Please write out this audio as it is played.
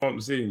I'm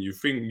seeing you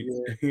think.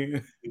 Yeah.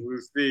 We'll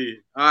see.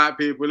 All right,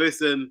 people,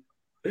 listen.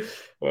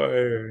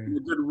 Why?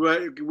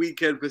 Good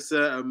weekend for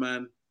certain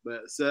man,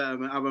 but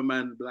certain other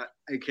man, like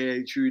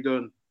AKA True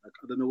Don. Like,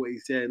 I don't know what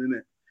he's saying,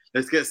 innit?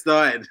 Let's get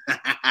started.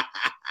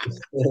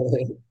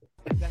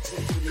 That's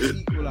the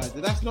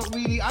equalizer. That's not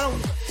really. I'm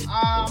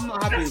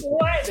not happy. That's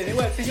alright then. It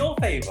works in your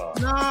favour.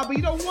 Nah, but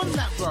you don't want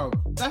that, bro.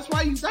 That's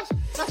why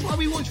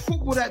we watch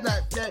football.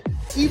 That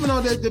even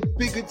though the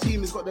bigger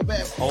team has got the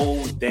better.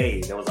 Whole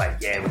day, they was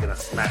like, yeah, we're gonna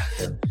smash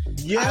them.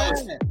 Yeah.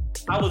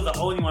 I was the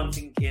only one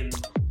thinking,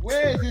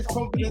 where is this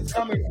confidence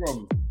coming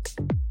from?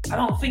 I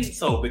don't think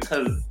so,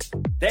 because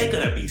they're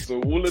gonna be. So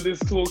all of this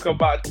talk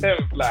about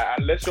 10th, like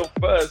unless you're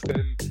first,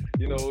 then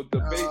you know the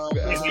base.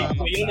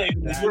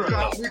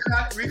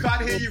 We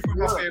can't hear you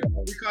from up here.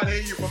 We can't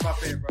hear you from up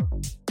here,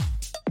 bro.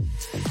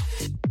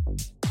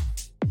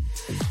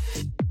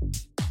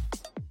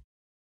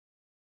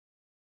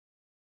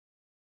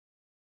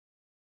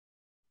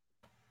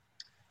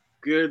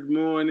 Good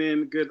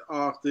morning, good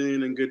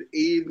afternoon, and good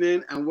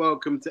evening, and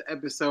welcome to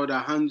episode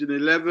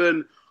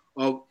 111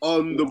 of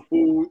On the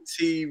Ball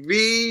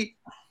TV.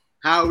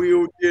 How are we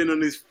all doing on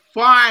this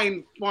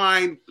fine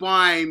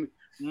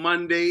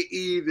Monday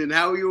evening?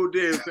 How are you all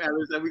doing,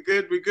 fellas? Are we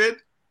good? We good?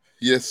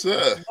 Yes,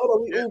 sir.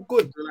 We all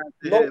good.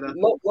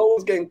 No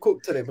one's getting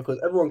cooked today because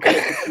everyone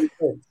collected 2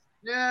 points.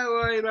 Yeah,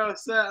 well,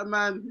 certain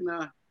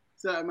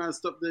man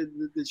stopped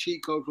the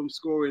cheat code from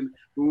scoring.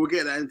 But we'll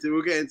get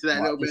into that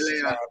a little bit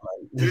later.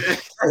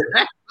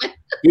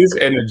 This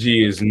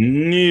energy is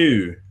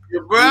new.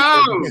 Yeah,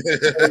 bro.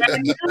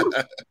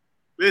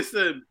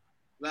 Listen,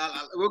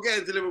 we'll get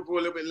into Liverpool a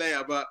little bit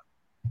later, but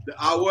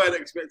I weren't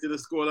expecting a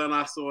scoreline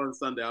I saw on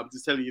Sunday. I'm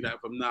just telling you that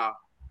from now.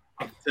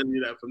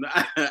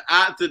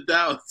 Out to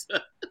Dallas.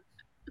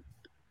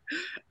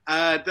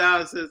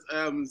 Dallas says,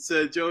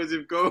 Sir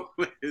Joseph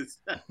Gomez,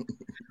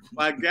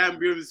 my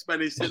Gambian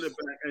Spanish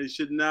centre-back, and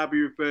should now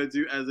be referred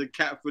to as a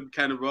Catford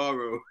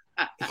Cannavaro.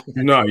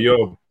 No,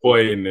 you're a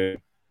boy in there.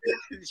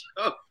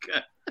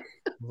 Joker.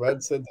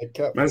 Red said the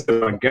cap. Man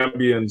said my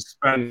Gambian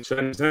Spanish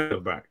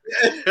centre-back.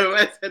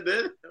 I said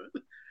that.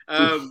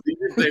 He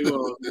did play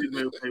well. He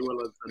did play well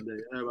on Sunday.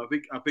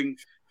 I think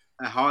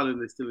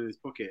Haaland is still in his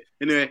pocket.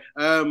 Anyway,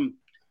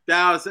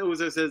 Dallas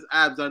also says,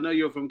 Abs, I know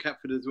you're from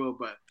Catford as well,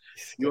 but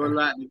you're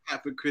like the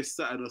Catford Chris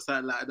Sutton or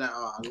something like that.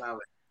 Oh, I allow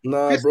it.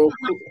 Nah, bro.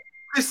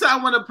 Chris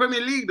Sutton won the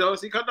Premier League though,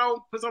 so you can't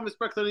put some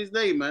respect on his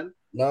name, man.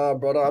 Nah,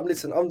 brother. I'm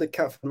the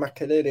Catford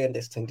Makalele and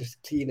this thing,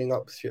 just cleaning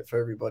up shit for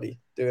everybody,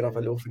 doing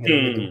other little thing in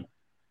the middle.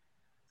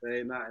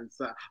 Saying that and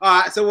so.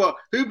 All right, so what?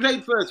 Who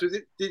played first?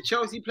 Did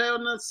Chelsea play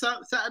on a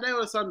Saturday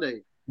or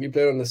Sunday? We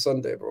played on the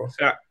Sunday, bro.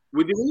 Yeah.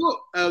 What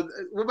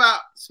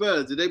about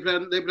Spurs? Did they play?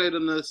 They played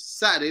on the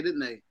Saturday, didn't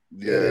they?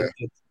 Yeah.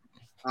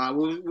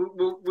 We'll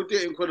do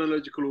it in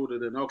chronological order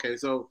then. Okay,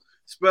 so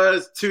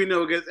Spurs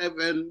 2-0 against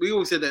Everton. We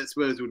all said that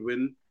Spurs would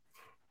win.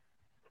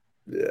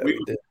 Yeah, we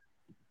did.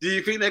 Do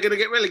you think they're gonna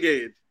get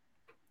relegated?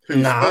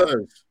 Nah.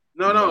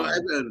 No,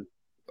 Everton.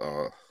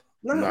 Nah.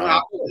 I'm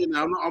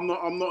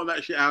not on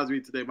that shit house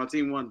with today. My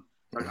team won.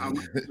 Like, I'm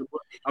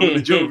in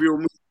the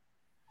jovial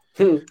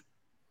mood.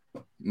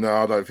 No,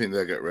 I don't think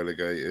they'll get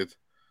relegated.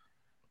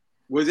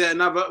 Was it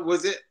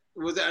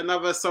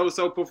another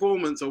so-so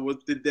performance, or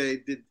did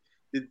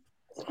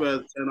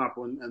Spurs turn up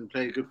and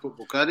play good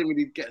football? Because I didn't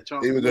really get a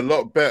chance. It was a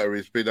lot better.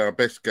 It's been our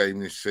best game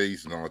this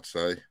season, I'd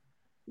say.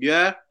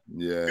 Yeah?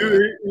 Yeah.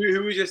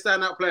 Who was your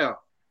standout player?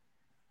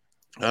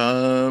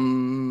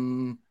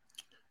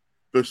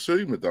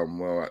 Basuma done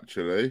well,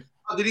 actually.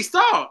 Oh, did he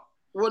start?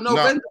 Well,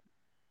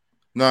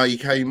 No, he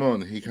came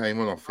on. I think. Oh,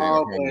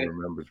 okay. I can't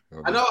remember.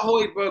 I know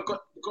Højbjerg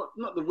got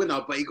not the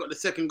winner, but he got the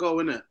second goal,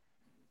 innit?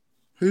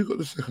 Who got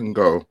the second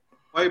goal?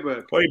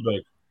 Højbjerg.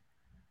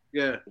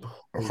 Yeah.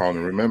 I can't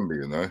remember,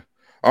 you know.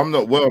 I'm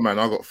not well, man.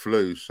 I got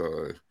flu,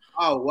 so.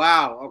 Oh,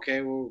 wow.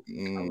 Okay, well,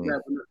 I'm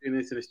glad we're not doing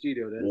this in the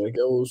studio then. Yeah,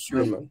 get all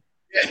soon, man.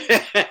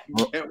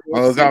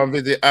 I'll go and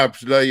visit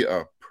Abs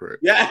later, prick.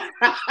 Yeah.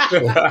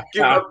 Give him a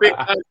big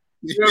hug.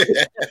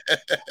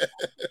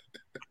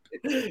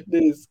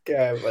 This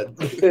guy, man.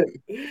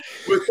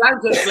 Was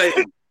Sanchez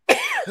playing?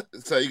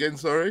 Say again,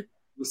 sorry?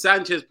 Was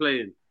Sanchez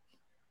playing?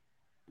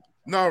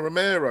 No,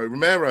 Romero.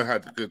 Romero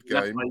had a good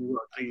That's game. why you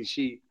got a clean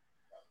sheet.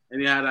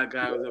 And yeah, that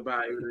guy was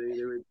about it.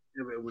 He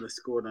would have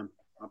scored them.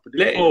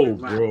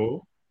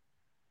 Bro.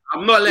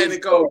 I'm not letting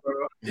it go,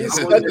 bro. No,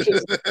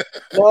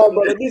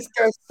 but this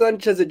guy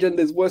Sanchez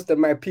agenda is worse than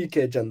my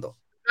PK agenda.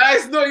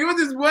 That's no, yours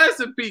is worse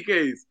than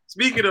PK's.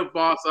 Speaking of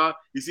Barca,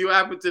 you see what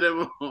happened to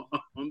them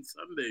on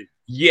Sunday?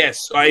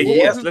 Yes, let's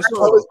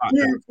talk about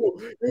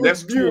that.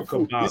 Let's talk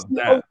about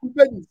that.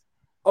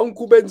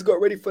 Uncle Ben's got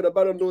ready for the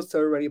Ballon d'Or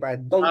ceremony by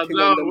dunking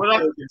on them.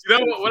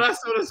 When I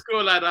saw the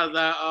scoreline, I was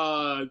like,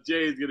 "Oh,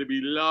 Jay's gonna be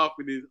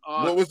laughing his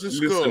ass." What was the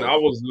score? Listen, I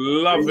was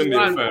loving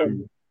it,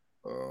 fam.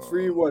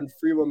 3-1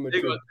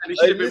 Madrid. And it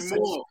should have been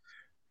more.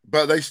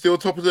 But they still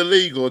top of the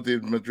league, or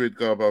did Madrid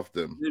go above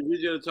them?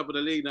 Madrid are top of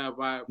the league now.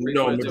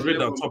 No,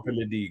 Madrid are top of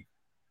the league.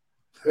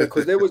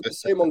 Because they was the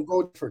same on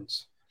goal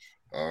difference.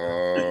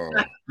 Oh.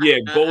 Yeah,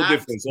 goal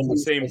difference on the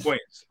same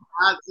points.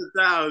 Answer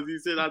down. He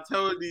said, "I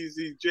told these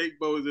Jake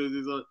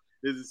bozos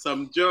is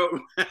some joke."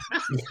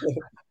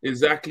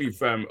 Exactly,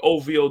 fam.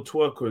 OVO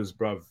twerkers,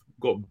 bruv.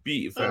 Got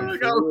beat, fam.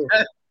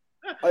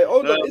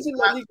 Hold on, isn't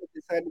La Liga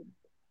decided?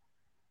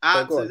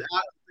 Out to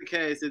the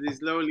K said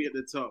he's lonely at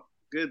the top.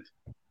 Good.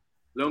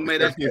 Long may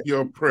that. If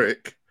you're a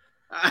prick.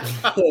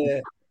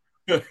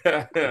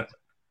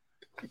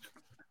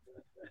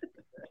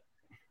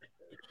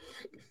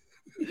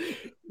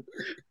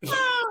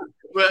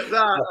 But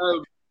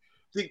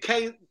did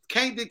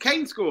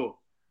Kane score?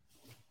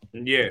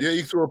 Yeah,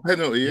 he saw a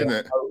penalty,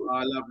 innit?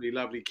 Oh,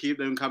 lovely. Keep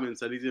them coming.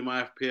 So these are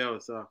my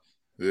FPL. So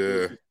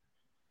yeah,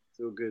 it's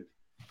all good.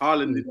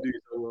 Haaland didn't do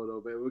so well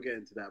though, but we'll get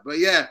into that. But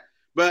yeah,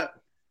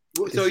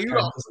 so you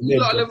got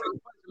 11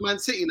 points Man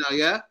City now,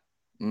 yeah?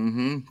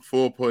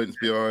 4 points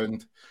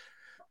behind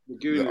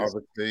the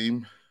other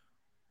team.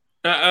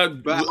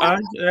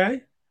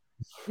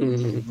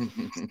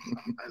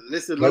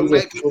 Listen, long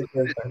may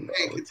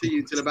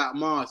continue till about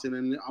March, and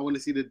then I want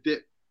to see the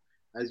dip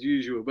as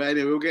usual. But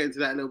anyway, we'll get into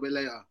that a little bit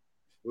later.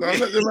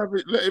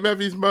 Let him have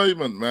his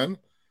moment, man.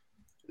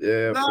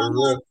 Yeah,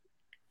 go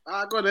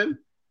on then.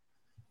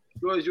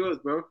 Floor is yours,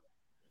 bro.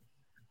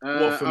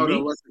 What for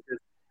me?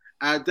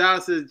 Dow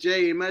says,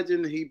 Jay,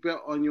 imagine he bet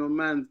on your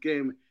man's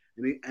game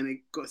and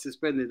he got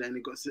suspended and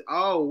he got.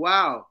 Oh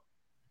wow.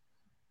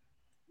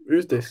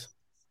 Who's this?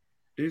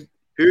 Who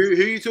are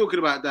you talking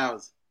about,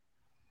 Dow's?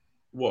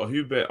 What?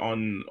 Who bet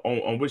on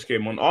which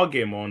game? On our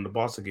game or on the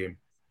Barca game?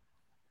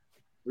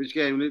 Which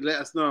game?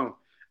 Let us know.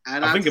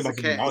 And I think it must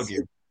have been our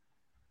game.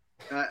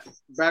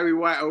 Barry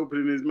White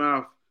opening his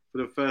mouth for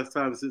the first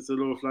time since the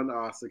North London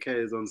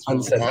RCK is on.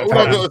 All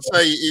I've got to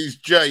say is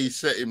Jay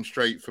set him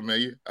straight for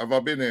me. Have I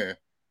been here?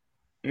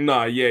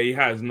 Nah, yeah, he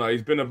has. No,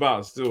 he's been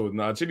about still.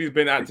 Nah, Chilly's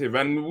been active.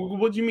 And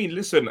what do you mean?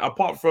 Listen,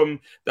 apart from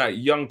that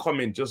young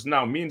comment just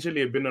now, me and Chilly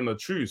have been on a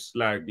truce.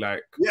 Like. Yeah.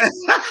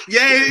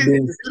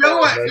 You know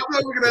what? I'm not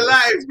even gonna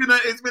lie.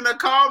 It's been a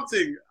calm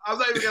thing. I'm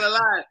not even gonna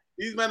lie.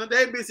 These men,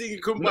 they've been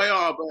singing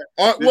Kumbaya, but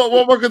what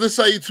am I gonna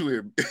say to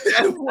him?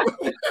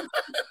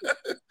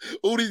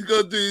 All he's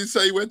gonna do is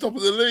say we're top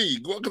of the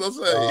league. What can I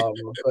say? Oh,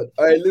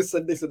 hey,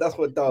 listen. That's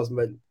what Dow's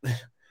meant.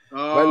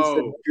 Man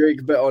said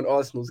Drake bet on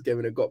Arsenal's game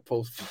and it got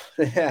postponed.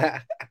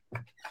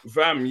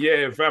 Fam,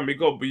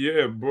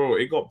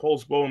 it got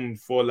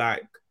postponed for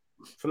like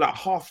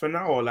half an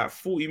hour, like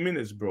 40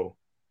 minutes, bro.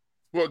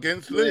 What,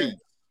 against Leeds?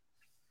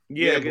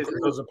 Yeah, because there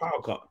was a power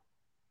cut.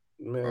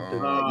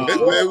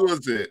 Where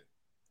was it?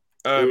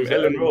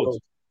 Ellen Road.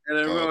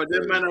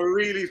 Them man are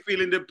really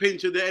feeling the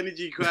pinch of the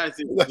energy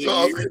crisis.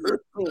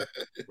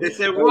 They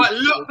said, "What?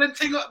 Lock the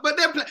thing up," but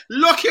then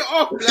lock it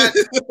off, lad.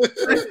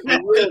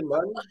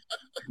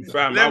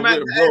 Fam, the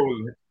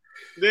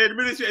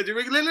administrator,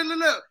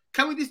 look.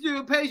 Can we just do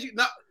a page?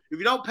 No, if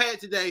you don't pay it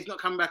today, it's not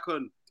coming back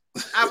on.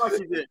 How much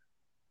is it?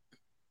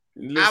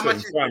 Listen,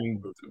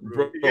 fam,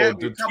 bro,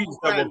 the tweets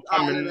that were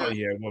coming out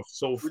here were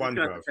so fun,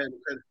 bro.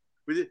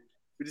 We're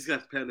just gonna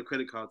have to pay on the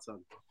credit card, son.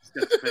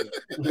 Pay on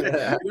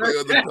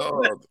the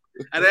card.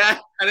 And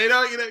they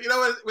know, you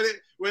know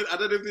when I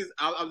don't know if this.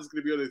 I'm just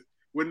gonna be honest.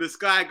 When the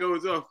sky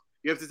goes off,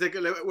 you have to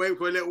wait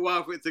for a little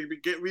while for it to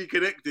get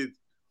reconnected.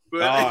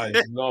 But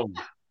no.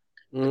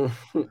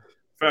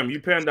 Fam,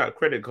 you paying that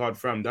credit card,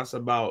 fam? That's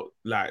about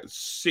like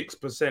 6%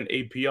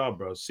 APR,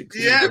 bro. 6%.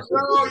 Yeah,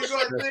 bro. You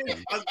got to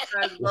think.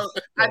 Bro.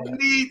 I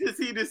need to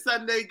see the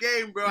Sunday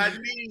game, bro. I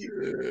need.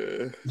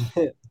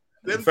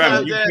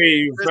 Fam, you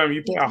pay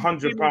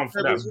 £100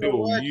 for that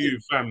bill.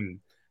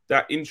 Fam,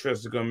 that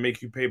interest is gonna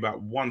make you pay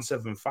about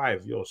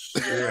 175. You're it's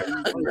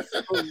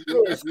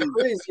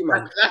crazy,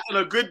 man. That's on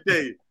a good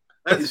day.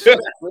 That's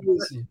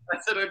crazy.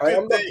 That's on a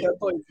good day.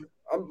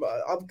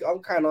 I'm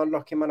kind of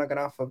unlucky, man. I'm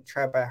gonna have to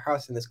try to buy a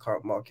house in this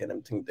current market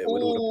and think that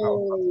with all the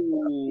power.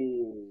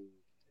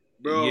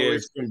 Bro, yeah,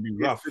 it's gonna be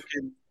rough.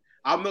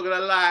 I'm not gonna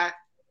lie.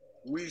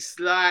 We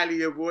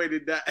slyly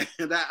avoided that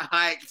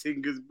hike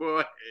thing, cause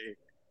boy.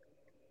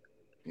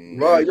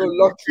 Right, you're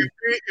lucky.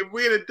 If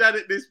we had done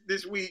it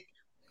this week,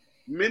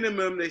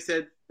 minimum they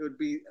said it would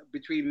be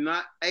between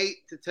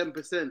 8 to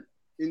 10%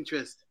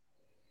 interest.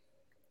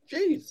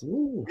 Jeez.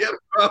 Yeah,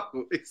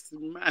 bro, it's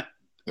mad.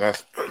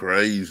 That's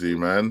crazy,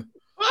 man.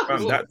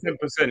 Fam, that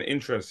 10%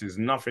 interest is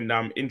nothing that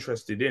I'm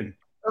interested in.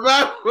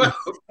 I'm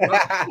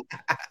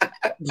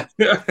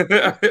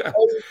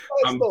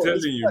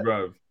telling you,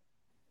 bro.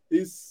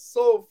 He's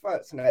so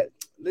fascinating.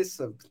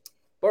 Listen.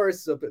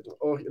 Boris is a bit,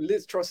 or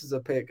Liz Truss is a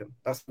pagan.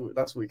 That's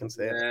what we can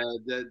say. Anyway,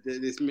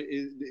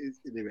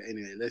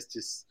 let's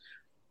just.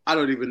 I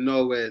don't even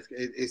know where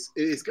it's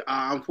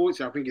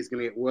unfortunately, I think it's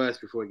going to get worse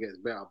before it gets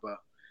better. But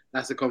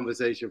that's a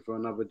conversation for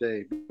another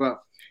day.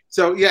 But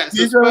so yeah.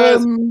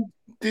 So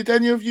did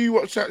any of you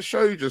watch that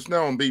show just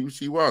now on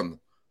BBC One?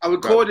 I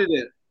recorded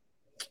it.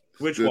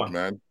 Which good, one,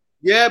 man?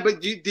 Yeah,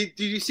 but did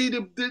you see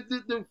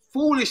the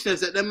foolishness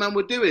that them man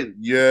were doing?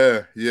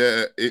 Yeah.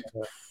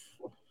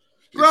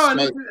 Bro,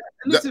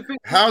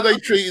 how they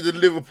treated the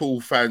Liverpool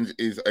fans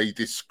is a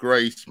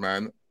disgrace,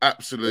 man.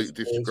 Absolute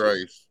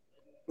disgrace.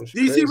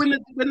 Do you see when they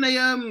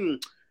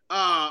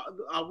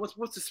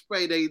what's the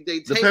spray they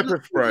The take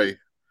pepper spray.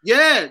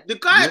 Yeah, the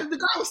guy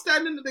was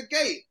standing at the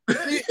gate.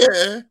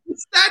 Yeah.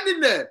 He's standing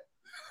there.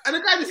 And the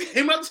guy just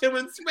came up to him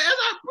and sprayed. I was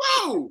like,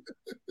 bro.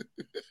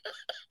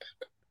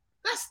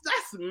 That's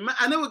mad.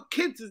 I know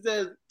kids is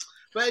there,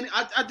 but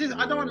I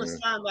don't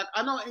understand. Like,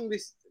 I know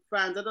English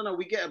fans, I don't know,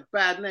 we get a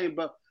bad name,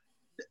 but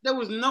there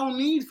was no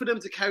need for them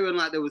to carry on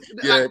like there was.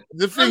 Yeah, like,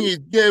 the thing is,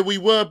 we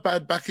were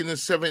bad back in the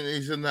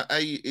 70s and the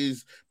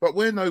 80s, but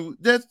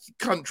there's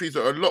countries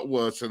that are a lot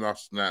worse than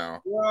us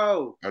now.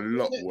 Bro, a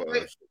lot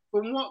worse.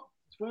 From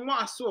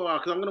what I saw,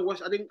 because I'm gonna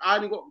watch. I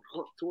only got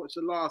to watch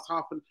the last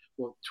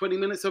 20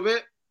 minutes of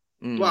it,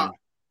 but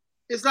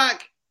it's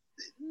like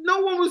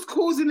no one was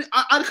causing.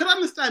 I could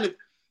understand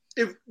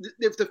if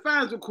the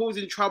fans were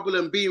causing trouble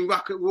and being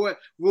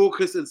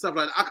raucous and stuff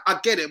like that. I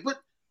get it, but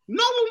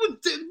no one was,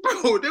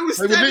 bro. They were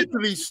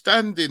literally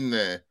standing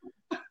there.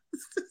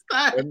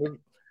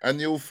 And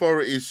the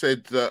authorities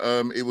said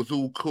that it was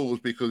all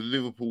caused because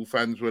Liverpool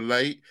fans were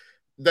late.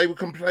 They were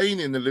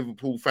complaining, the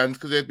Liverpool fans,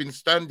 because they'd been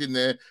standing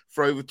there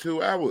for over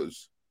 2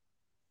 hours.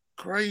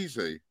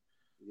 Crazy.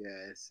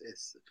 Yeah,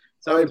 it's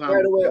by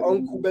the way,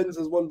 Uncle Ben's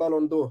has won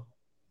Ballon d'Or.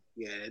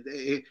 Yeah,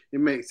 it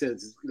makes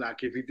sense. It's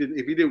like if he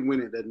didn't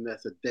win it, then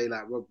that's a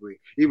daylight robbery.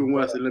 Even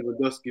worse than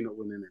Lewandowski not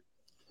winning it.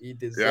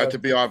 It had to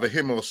be either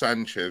him or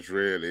Sanchez,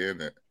 really,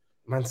 isn't it?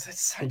 Man said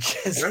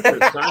Sanchez.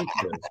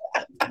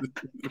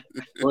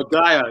 Or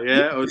Dyer,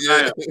 yeah, or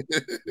Dyer.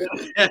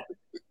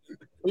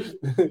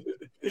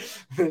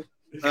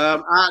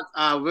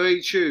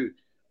 Very true.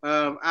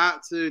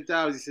 Out to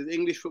Dowes, he says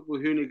English football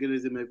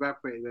hooliganism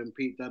evaporated when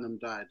Pete Dunham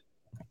died.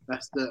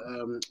 That's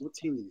the what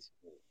team did he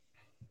support?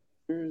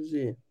 Who is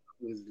he?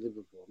 It was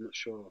Liverpool. I'm not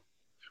sure.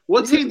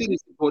 What team did he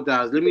support,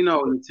 Dowes? Let me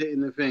know in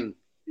the thing.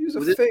 He was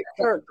a fake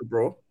character,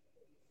 bro.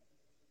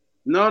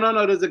 No.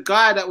 There's a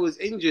guy that was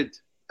injured.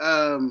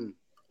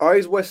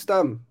 He's West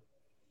Ham.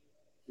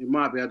 It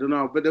might be. I don't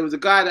know. But there was a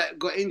guy that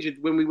got injured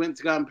when we went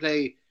to go and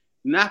play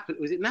Napoli.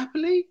 Was it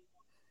Napoli?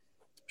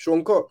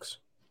 Sean Cox.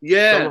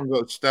 Yeah. Someone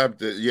got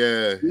stabbed.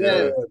 Yeah.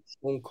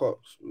 Sean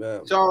Cox. Yeah.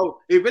 So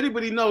if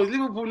anybody knows,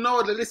 Liverpool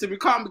know that, listen, we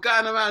can't be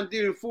going around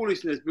doing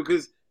foolishness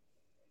because.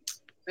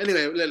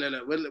 Anyway, look.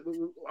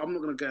 I'm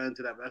not going to go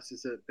into that, but that's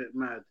just a bit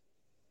mad.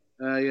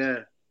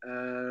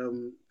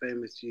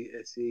 Famous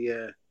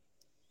GSE,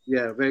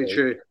 yeah, very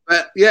true.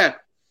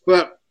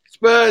 But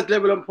Spurs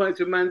level on points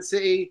with Man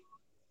City,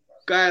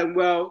 going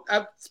well.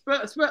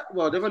 Spurs,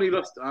 well, they've only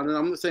lost. I'm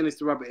not saying this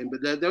to rub it in,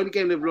 but the only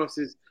game they've lost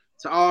is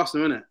to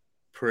Arsenal, isn't it?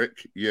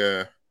 Prick,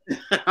 yeah.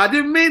 I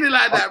didn't mean it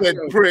like that. I said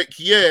prick,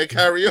 yeah.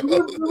 Carry on.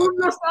 We've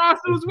lost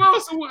Arsenal as well,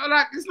 so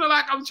like it's not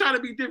like I'm trying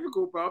to be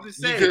difficult, bro. I'm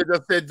just saying. You could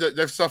have said that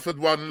they've suffered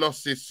one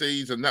loss this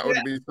season. That would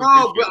be.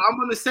 No, but I'm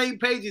on the same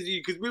page as you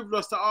because we've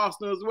lost to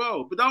Arsenal as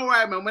well. But don't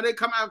worry, man. When they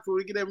come out for,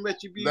 we give them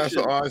retribution. That's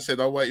what I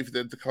said. I waited for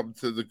them to come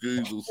to the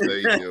Google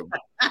Stadium.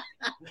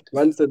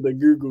 Man said the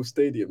Google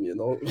Stadium, you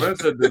know. Man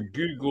said the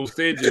Google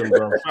Stadium,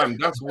 bro. Fam,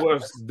 that's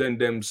worse than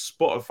them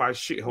Spotify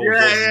shitholes.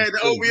 Yeah,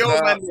 the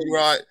OVO man.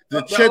 Right,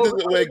 the cheddar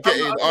that we're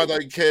getting, I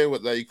don't care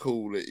what they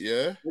call it.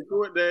 Yeah, they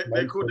call it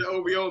the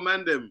OVO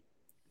mandem.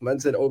 Man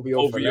said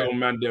OVO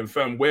mandem,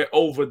 fam. We're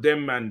over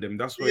them mandem.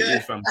 That's what it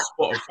is, fam.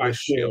 Spotify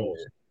shitholes.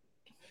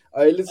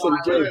 Hey, listen,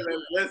 Jay.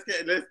 Let's get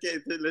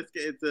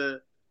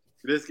into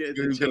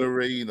Google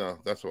Arena.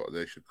 That's what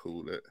they should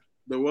call it.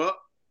 The what?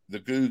 The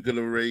Google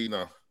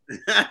Arena.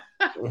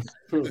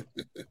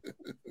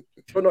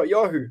 But not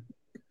Yahoo.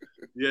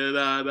 Yeah,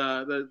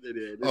 nah.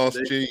 Ask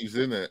Jeeves,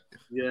 isn't it?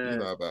 Yeah. You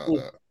know about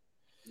that.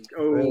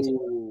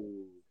 Oh.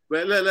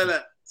 But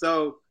look.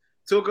 So,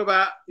 talk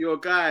about your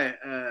guy,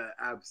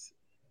 Abs.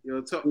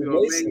 Your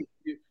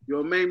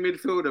main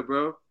midfielder,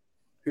 bro.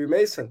 Who,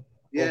 Mason?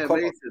 Yeah,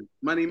 Mason.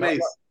 Money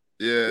Mace.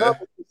 Yeah. No,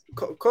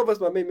 Cover's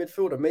my main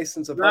midfielder.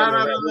 Mason's a No.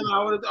 I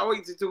want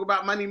you to talk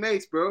about Money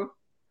Mace, bro.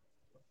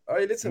 All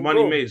right, listen,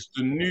 Money Mace,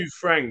 the new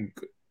Frank.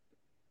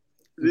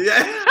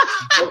 Yeah.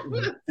 No.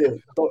 You're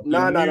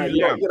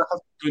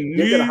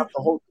gonna have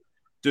to hold.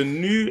 The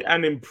new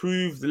and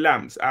improved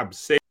lamps, Abs.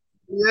 Say.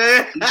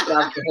 Yeah.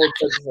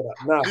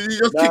 Did you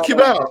just kick him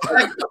out?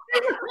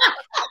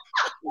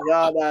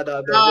 No.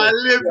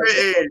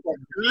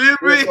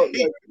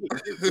 Liberty.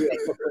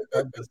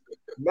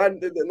 Man,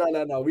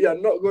 no. We are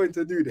not going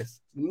to do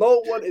this.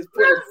 No one is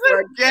putting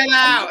Frank. Get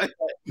out.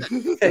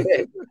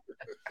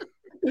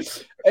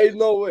 Ain't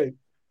no way.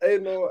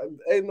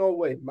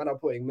 Man, I'm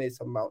putting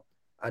Mason Mount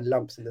and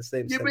Lamps in the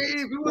same. Yeah, but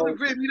if it wasn't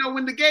for him, you don't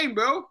win the game,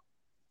 bro.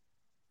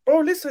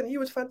 Bro, listen, he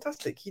was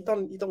fantastic. He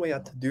done what he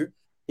had to do.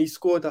 He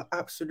scored an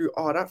absolute.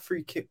 That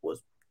free kick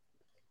was,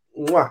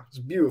 it's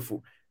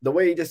beautiful. The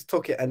way he just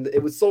took it, and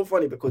it was so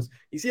funny because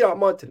you see that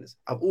Martinez.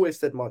 I've always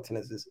said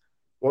Martinez is,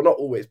 well, not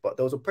always, but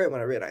there was a point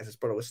when I realized this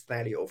brother was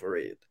slightly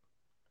overrated.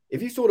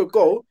 If you saw the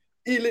goal,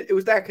 it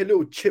was like a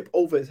little chip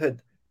over his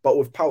head, but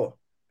with power.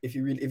 If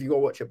you go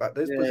watch it back,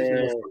 this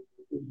position was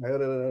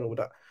all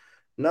that.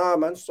 Nah,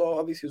 man. So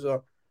obviously,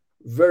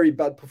 very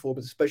bad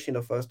performance, especially in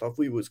the first half.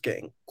 We was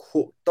getting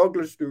cooked.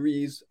 Douglas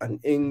Luiz and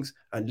Ings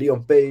and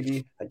Leon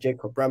Bailey and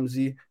Jacob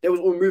Ramsey, they was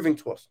all moving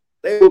to us.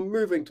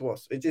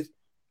 It just,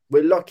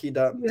 we're lucky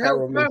that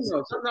Tyrone Mings.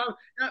 Sometimes,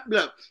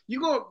 look,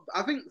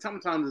 I think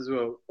sometimes as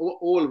well,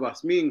 all of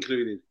us, me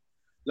included,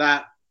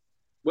 like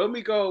when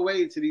we go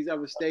away to these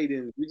other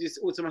stadiums, we just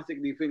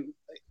automatically think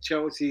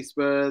Chelsea,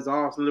 Spurs,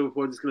 Arsenal,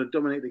 Liverpool are just going to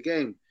dominate the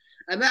game.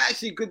 And they're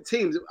actually good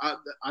teams. I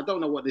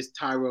don't know what this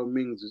Tyrone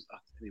Mings was.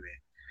 Anyway,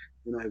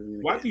 we're not even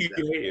why do you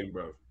hate him,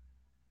 bro?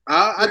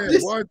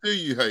 Why do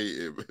you hate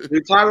him?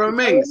 Tyrone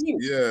Mings?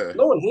 Yeah.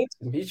 No one hates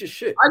him. He's just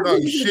shit. No,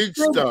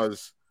 Shigs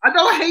does. I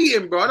don't hate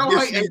him, bro. I don't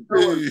hate him.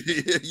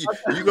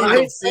 You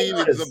got some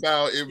feelings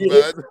about him,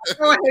 man. I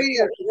don't hate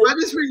him.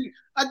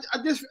 I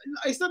just,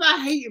 it's not that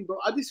I hate him, bro.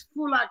 I just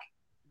feel like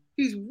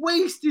he's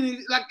wasting it.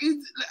 Like,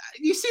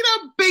 you see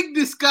how big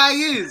this guy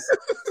is?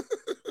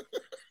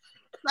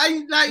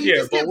 like you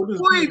just get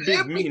bullied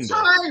every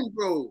time,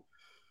 bro.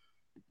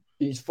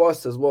 He's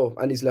fast as well,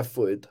 and he's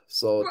left-footed,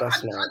 so bro,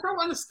 that's I not. I don't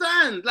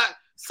understand. Like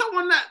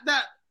someone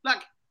that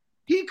like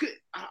he could.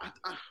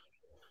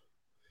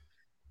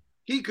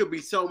 He could be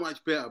so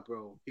much better,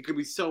 bro. He could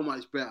be so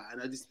much better,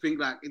 and I just think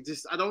like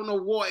I don't know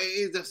what it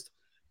is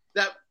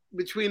that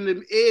between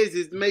them ears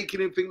is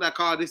making him think like,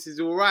 oh, this is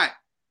all right.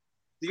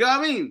 You know what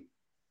I mean?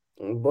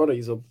 Brother,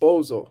 he's a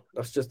bozo.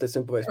 That's just a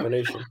simple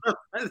explanation.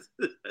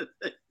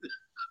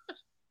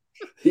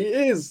 He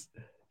is.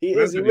 He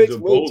is. He makes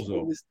way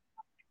too many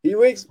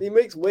he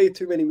makes way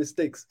too many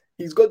mistakes.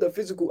 He's got the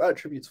physical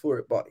attributes for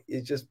it, but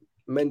it's just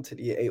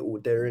mentally it ain't all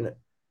there, innit?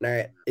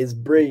 Now, his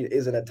brain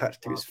isn't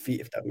attached to his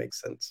feet, if that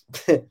makes sense.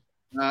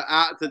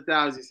 Out to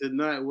Dow's, he said,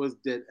 no, it was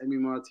dead. Emi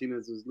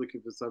Martinez was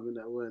looking for something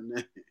that weren't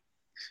there.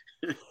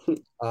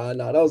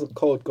 No, that was a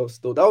cold goal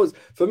still.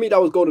 For me, that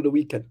was goal of the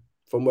weekend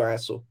from where I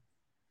saw.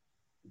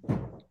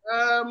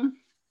 I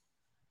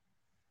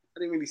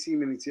didn't really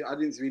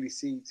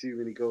see too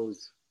many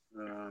goals.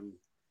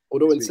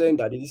 Although in saying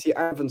that, did you see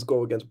Evans'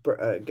 goal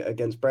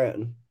against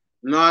Brighton?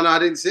 No, I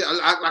didn't see.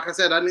 Like I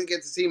said, I didn't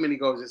get to see many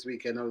goals this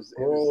weekend. I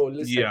saw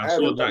that.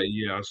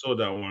 Yeah, I saw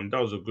that one.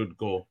 That was a good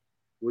goal.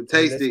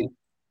 Tasty.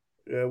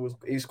 Yeah,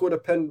 he scored a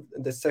pen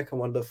in the second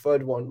one. The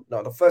third one,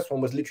 the first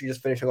one was literally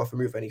just finishing off a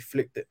move, and he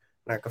flicked it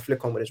like a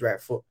flick on with his right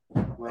foot.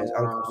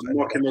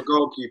 Mocking the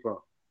goalkeeper.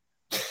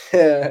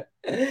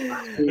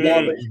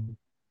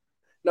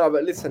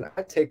 But listen,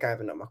 I'd take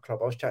Ivan at my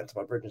club. I was chatting to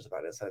my brothers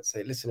about this. I'd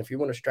say, listen, if you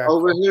want to strike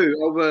over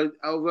who? Over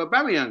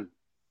Aubameyang?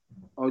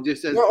 Or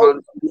just as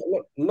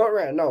not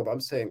right now, but I'm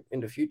saying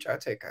in the future, I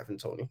take Ivan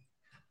Toney.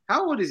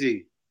 How old is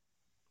he?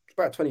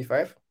 About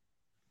 25.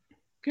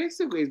 Okay, he's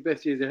still got his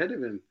best years ahead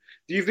of him.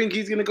 Do you think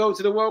he's going to go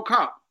to the World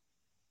Cup?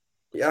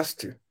 He has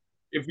to.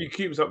 If he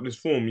keeps up this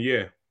form,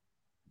 yeah.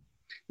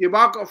 Yeah, but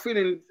I've got a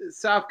feeling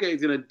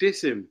Southgate's going to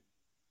diss him.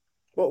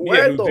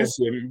 He'll diss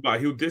him,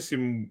 but he'll diss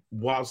him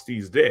whilst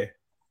he's there.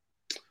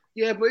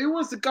 Yeah, but he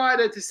wants the guy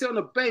there to sit on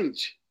the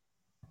bench.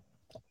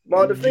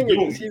 Well, the thing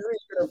is,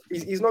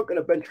 he's not going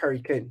to bench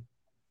Harry Kane.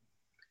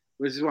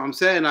 Which is what I'm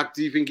saying. Like,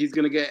 do you think he's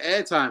going to get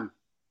airtime?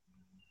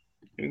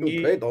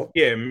 He'll play, though.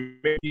 Yeah,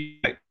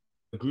 maybe like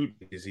the group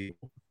is he.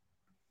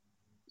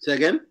 Say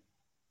again?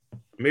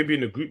 Maybe in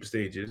the group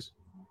stages.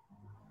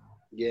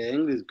 Yeah,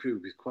 England's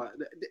group is quite...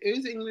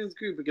 Who's England's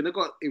group again? They've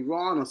got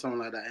Iran or something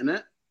like that,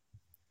 innit?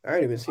 I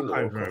ain't even seen the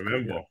I don't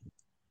remember.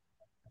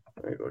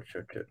 Let me go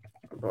check it.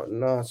 But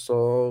no,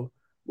 so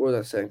what was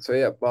I saying? So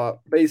yeah, but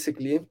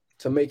basically,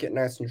 to make it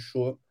nice and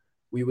short,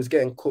 we was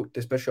getting cooked,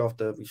 especially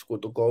after we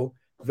scored the goal.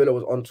 Villa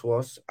was onto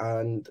us,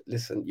 and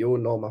listen, you all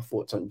know my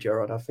thoughts on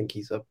Gerrard. I think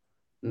he's I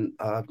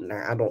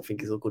don't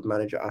think he's a good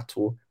manager at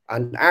all.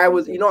 And I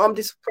was, I'm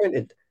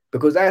disappointed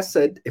because I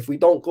said if we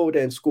don't go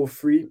there and score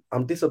 3,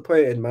 I'm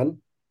disappointed,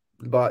 man.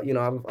 But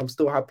I'm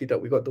still happy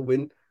that we got the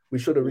win. We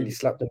should have really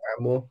slapped them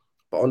out more,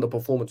 but on the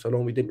performance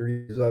alone, we didn't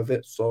really deserve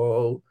it.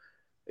 So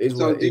it's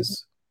what it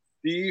is.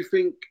 Do you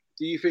think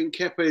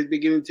Kepa is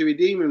beginning to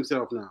redeem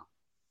himself now?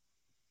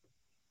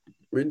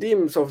 Redeem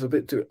himself a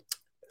bit too.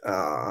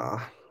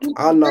 I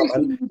don't know.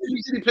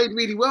 He said he played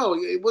really well.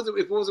 If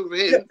it wasn't for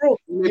him, yeah, bro,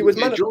 he was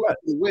mad at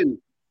the match.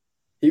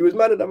 He was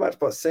mad at the match,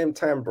 but at the same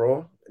time,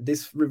 bro,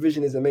 this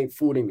revisionism ain't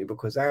fooling me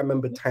because I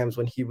remember times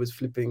when he was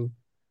flipping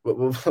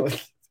when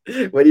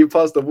he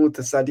passed the ball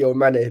to Sadio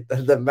Mane.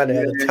 The Mane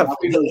had a tap. I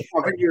think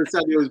it was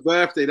Sadio's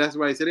birthday. That's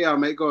why he said, "Yeah,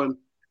 mate, go on."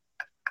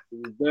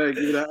 And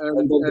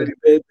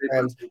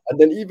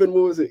then even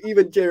what was it?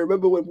 Even Jay,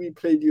 remember when we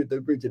played you at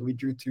the bridge and we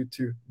drew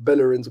 2-2?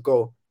 Bellerin's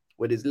goal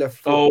with his left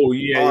foot. Oh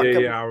yeah.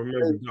 I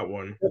remember that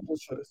one.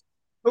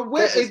 But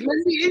where is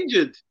Mendy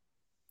injured?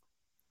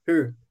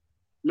 Who?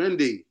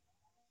 Mendy.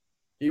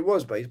 He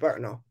was, but he's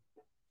back now.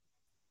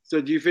 So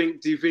do you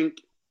think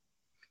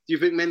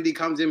Mendy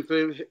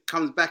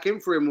comes back in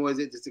for him, or is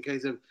it just a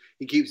case of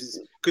he keeps his?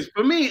 Because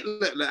for me,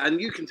 look, and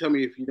you can tell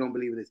me if you don't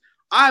believe in this.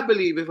 I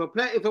believe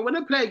when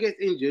a player gets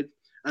injured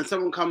and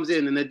someone comes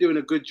in and they're doing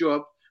a good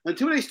job,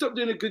 until they stop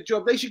doing a good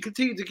job, they should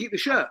continue to keep the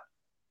shirt.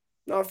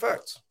 No,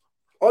 facts.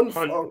 On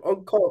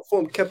current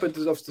form, Kepa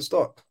deserves to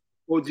start.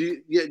 Or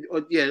do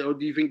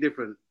you think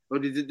different? or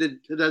does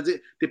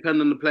it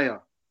depend on the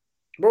player?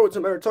 Bro, it's a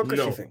meritocracy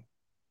No. thing.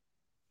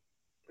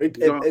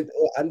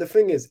 And the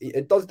thing is,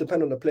 it does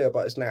depend on the player,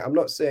 but it's like I'm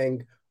not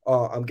saying,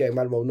 oh, I'm getting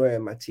Manuel Neuer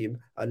in my team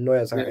and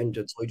Neuer's out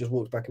injured, so he just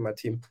walks back in my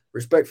team.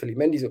 Respectfully,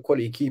 Mendy's a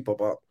quality keeper,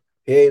 but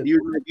he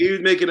was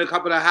making a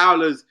couple of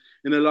howlers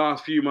in the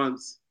last few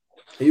months.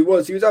 He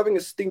was having a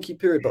stinky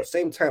period, but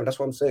same time, that's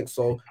what I'm saying.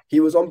 So he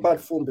was on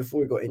bad form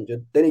before he got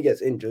injured. Then he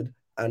gets injured,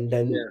 and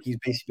then he's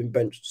basically been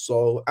benched.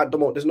 So at the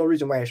moment, there's no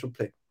reason why he should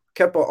play.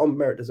 Kepa on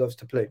merit deserves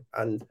to play,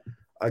 and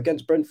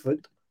against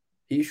Brentford,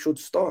 he should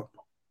start,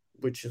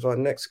 which is our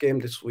next game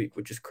this week,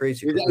 which is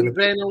crazy. Is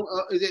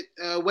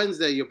it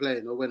Wednesday you're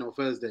playing, or when, or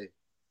Thursday?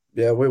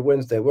 Yeah, we're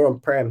Wednesday. We're on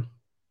Prem.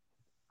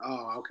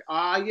 Oh, okay.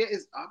 Yeah,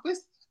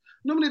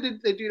 normally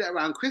they do that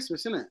around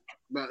Christmas, isn't it?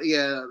 But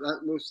yeah,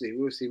 we'll see.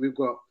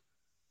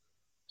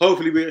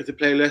 Hopefully we get to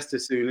play Leicester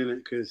soon,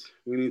 innit? Because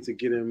we need to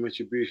give them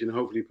retribution.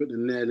 Hopefully put the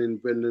nail in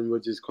Brendan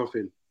Rodgers'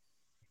 coffin.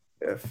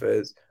 Yeah,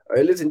 fairs. All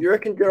right, listen, do you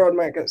reckon Gerrard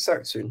might get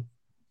sacked soon?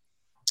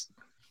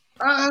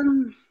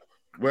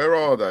 Where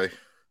are they?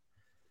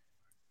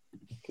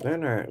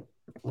 No.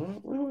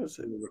 Where was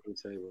it?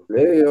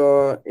 They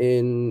are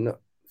in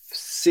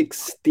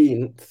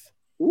 16th.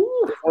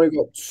 They've only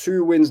got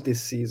 2 wins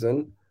this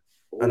season,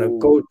 and a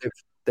goal.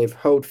 They've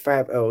held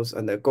 5 L's,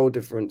 and their goal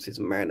difference is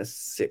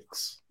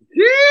 -6.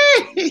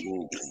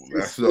 Ooh,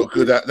 that's not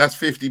good. That's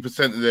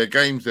 50% of their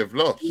games they've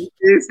lost.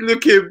 It's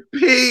looking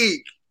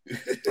peak.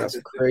 That's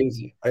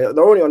crazy. They're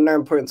only on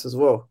 9 points as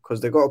well because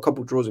they got a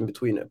couple draws in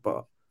between it.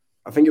 But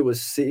I think it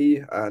was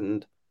City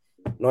and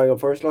Nottingham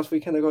Forest last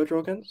weekend they got a draw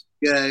against.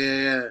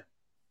 Yeah.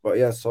 But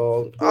yeah,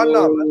 so I don't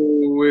know,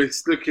 man.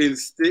 It's looking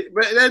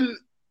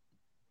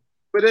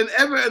But then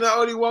Everton are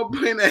only 1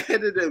 point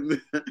ahead of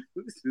them.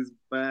 This is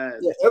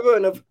bad. Yeah,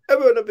 Everton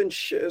have been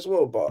shit as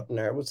well, but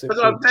no, I would say. That's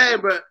what I'm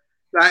saying, but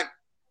like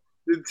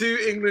the 2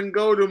 England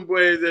Golden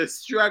Boys are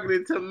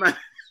struggling to manage.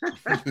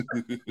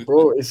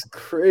 Bro, it's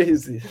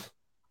crazy.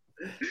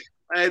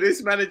 Hey,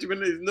 this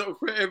management is not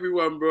for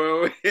everyone,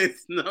 bro.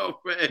 It's not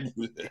for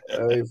everyone.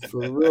 Hey,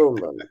 for real,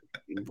 man.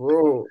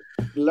 Bro,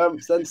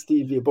 Lamps and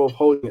Stevie are both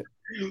holding it.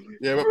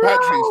 Yeah, but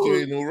Patrick's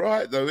doing all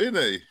right, though, isn't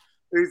he?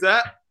 Who's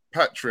that?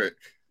 Patrick.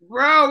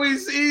 Bro,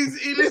 he's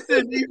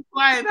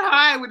flying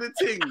high with the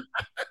thing.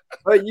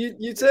 But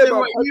you say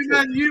about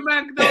you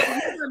man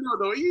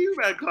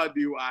can't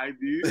do what I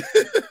do.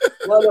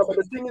 No, but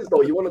the thing is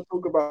though, you want to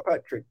talk about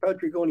Patrick.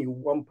 Patrick only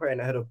 1 point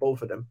ahead of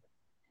both of them.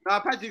 Nah,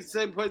 Patrick's the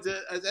same points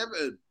as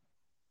Everton.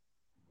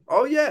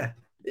 Oh yeah,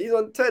 he's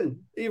on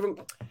 10. Even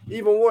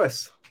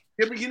worse.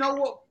 Yeah, but you know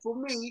what? For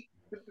me,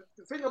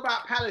 the thing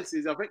about Palace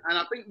is, I think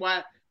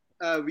why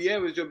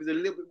Vieira's job is a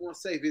little bit more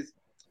safe is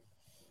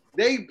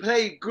they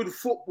play good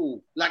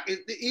football. Like,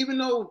 even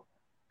though,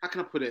 how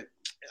can I put it?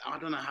 I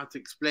don't know how to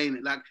explain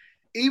it. Like,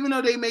 even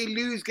though they may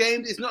lose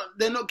games,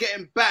 they're not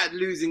getting bad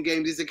losing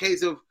games. It's a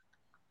case of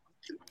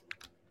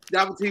the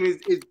other team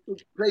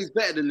plays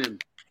better than them.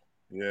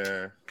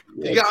 Yeah.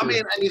 You get what I mean?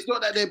 And it's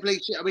not that they play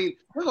shit. I mean,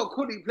 they've got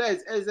quality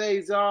players.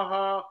 Eze,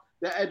 Zaha,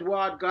 the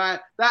Edouard guy.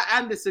 That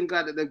Anderson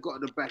guy that they've got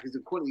at the back is a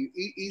quality.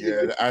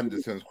 The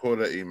Anderson's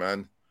quality,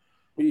 man.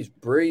 He's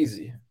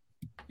brazy.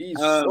 He's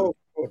so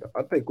good.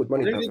 I'd pay good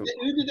money. Who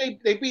did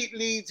they beat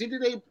Leeds? Who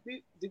did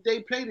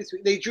they play this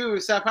week? They drew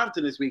with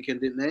Southampton this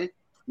weekend, didn't they?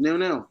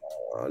 0-0.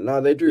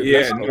 No, they drew.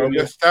 Yeah,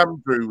 West Ham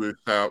drew with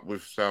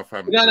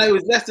Southampton. No, it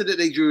was Leicester that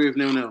they drew with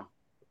 0-0.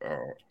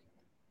 Oh.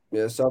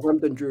 Yeah,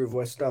 Southampton drew with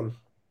West Ham.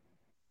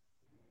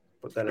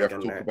 But then we have to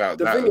talk about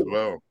that as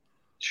well.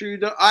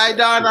 Trudon. No.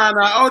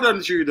 Hold on,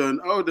 Trudon.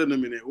 Hold on a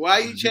minute. Why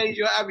you change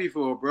your Abbey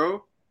for,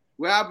 bro?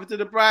 What happened to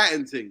the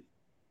Brighton thing?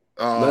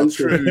 Oh,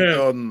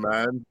 Trudon,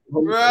 man.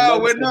 Bro,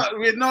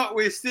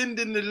 we're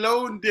sending the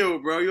loan deal,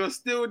 bro. You're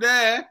still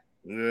there.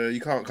 Yeah, you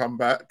can't come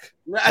back.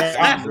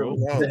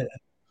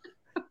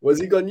 Was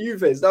he gone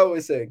Juve? Is that what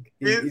we're saying?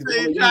 He's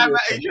trying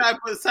to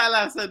put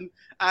Salas and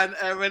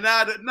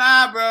Ronaldo.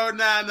 Nah, bro.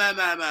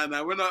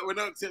 Nah. We're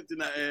not accepting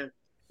that here.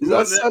 Is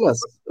that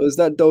Salas? Or is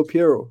that Del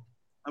Piero?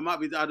 I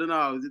might be. I don't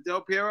know. Is it Del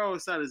Piero or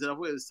Salas? I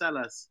thought it was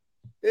Salas.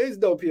 It is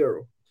Del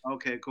Piero.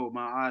 Okay, cool.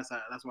 My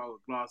eyesight. That's why I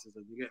with glasses.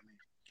 You get me?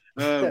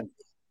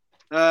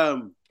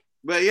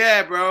 But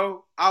yeah,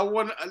 bro. I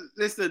want to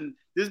listen.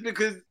 Just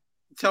because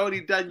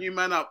Tony done you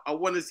man up, I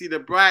want to see the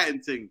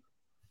Brighton thing.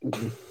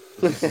 But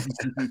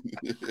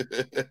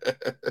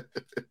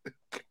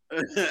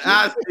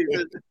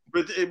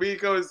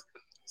because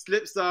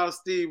Slipstar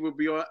Steve will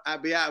be out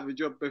of a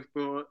job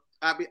before.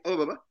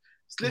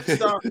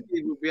 Slipstar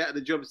Steve will be at the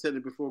job centre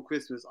before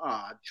Christmas.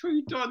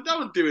 True,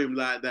 don't do him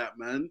like that,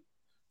 man.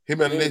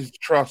 Him and Liz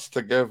Truss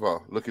together,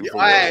 looking for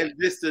work.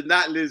 Listen,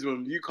 that Liz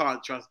one, you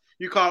can't trust.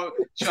 You can't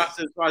trust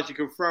as far as you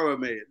can throw her,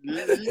 mate.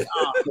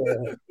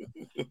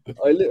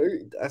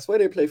 I swear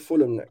they play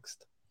Fulham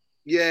next.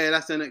 Yeah,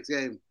 that's their next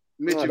game.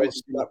 Mitrovic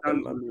slapped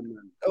them,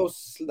 man. They'll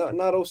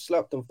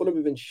slap them. Fulham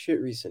have been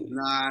shit recently.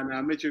 Nah,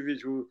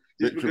 Mitrovic will.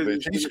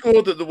 Mitrovic. He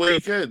scored at the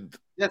weekend.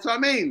 That's what I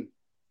mean.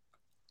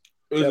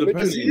 It was a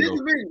penalty,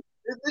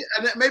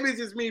 and maybe it's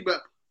just me,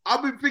 but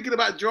I've been thinking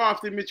about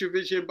drafting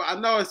Mitrovic, but I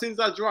know as soon as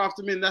I draft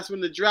him in, that's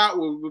when the drought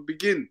will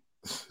begin.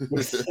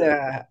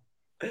 Yeah.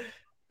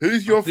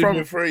 Who's your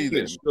front three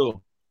then?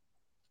 Still.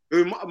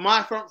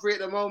 My front three at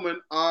the moment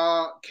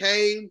are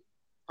Kane,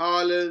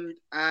 Haaland,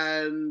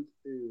 and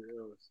who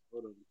else?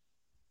 Hold on.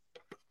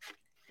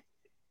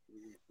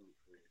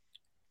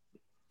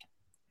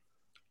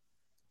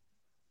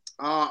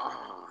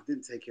 I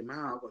didn't take him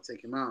out. I've got to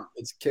take him out.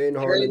 It's Kane,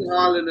 Kane, Haaland.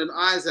 Haaland, and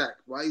Isaac.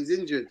 Why he's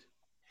injured?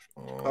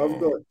 I've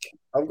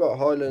got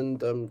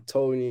Haaland,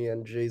 Tony,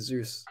 and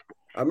Jesus.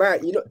 I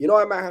might, you know,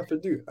 what I might have to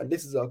do, and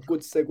this is a good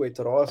segue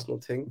to the Arsenal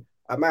thing.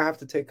 I might have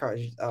to take out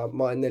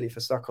Martinelli for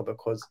Saka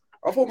because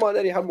I thought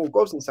Martinelli had more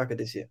goals than Saka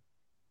this year.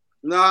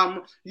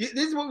 No, this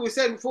is what we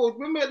said before.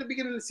 Remember at the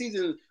beginning of the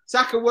season,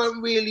 Saka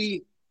weren't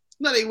really.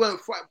 No, they weren't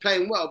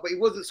playing well, but he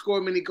wasn't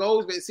scoring many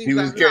goals. But it seems He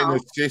was like getting now,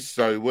 assists,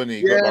 though, wasn't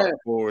he? Yeah. Got like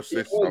 4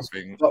 assists, I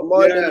think. But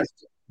Martinelli,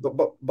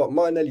 but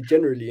Martinelli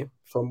generally,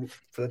 for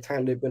the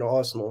time they've been at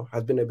Arsenal,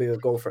 has been a bigger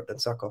goal threat than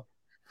Saka.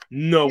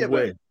 No Yeah,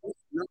 way.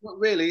 not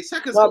really.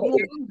 Saka's No, got but more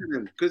goals than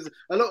him because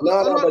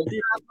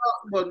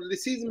the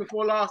season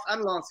before last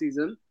and last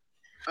season,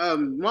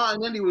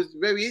 Martinelli was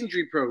very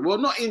injury prone. Well,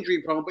 not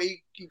injury prone, but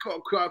he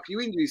got quite a few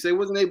injuries, so he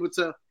wasn't able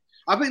to.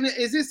 I think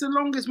is this the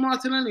longest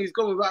Martinelli's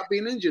gone without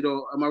being injured,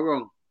 or am I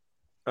wrong?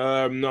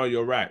 No,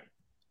 you're right.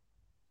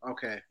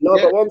 Okay. No,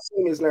 Yeah. but what I'm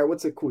saying is like,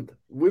 what's it called?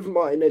 With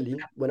Martinelli,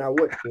 when I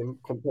watch him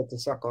compared to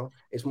Saka,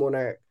 it's more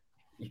like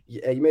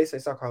you may say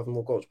Saka has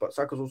more goals, but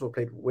Saka's also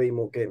played way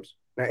more games.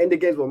 Now, in the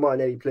games where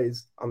Martinelli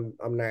plays, I'm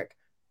like,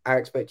 I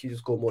expect you to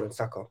score more than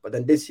Saka. But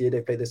then this year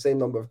they played the same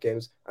number of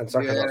games, and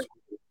Saka. Yeah.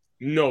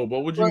 No, but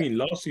what do you mean?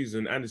 Last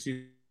season and the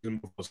season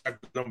before,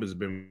 Saka's numbers have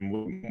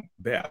been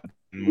better.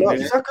 No,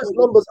 Saka's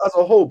numbers as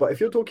a whole. But if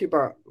you're talking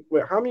about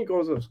how many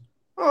goals?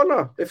 Oh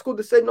no, they've scored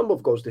the same number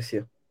of goals this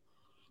year.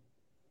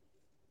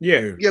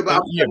 Yeah,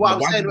 But what I'm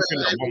why saying do you was,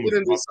 think at that the one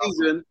beginning of was the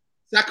season,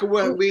 Saka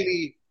weren't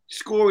really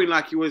scoring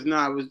like he was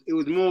now. It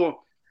was more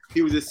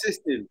he was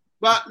assisting.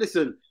 But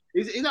listen,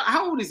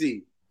 how old is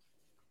he?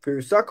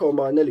 Who, Saka or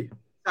Martinelli?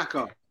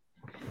 Saka.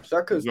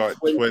 Saka's Like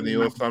 20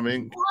 or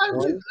something.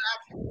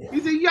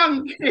 He's a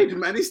young kid,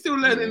 man. He's still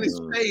learning his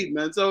trade,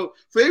 man. So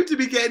for him to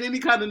be getting any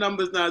kind of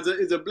numbers now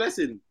is a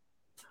blessing.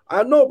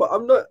 I know, but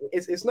I'm not.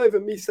 It's not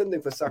even me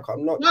sending for Saka.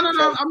 I'm not. No. I'm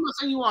not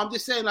saying you are. I'm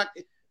just saying like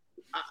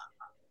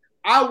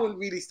I wouldn't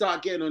really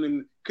start getting on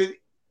him because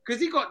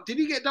did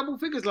he get double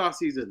figures last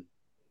season?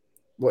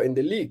 What, in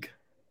the league?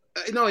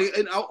 No,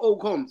 in all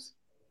comps.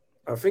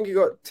 I think he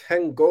got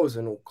 10 goals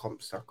in all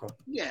comps, Saka.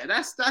 Yeah,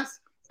 that's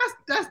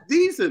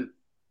decent.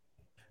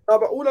 No,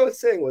 but all I was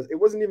saying was it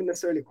wasn't even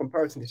necessarily a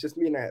comparison. It's just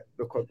me and that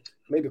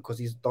because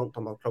he's dunked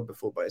on my club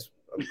before, but it's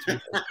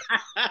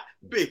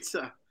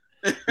bitter.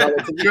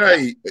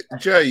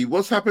 Jay,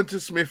 what's happened to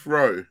Smith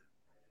Rowe?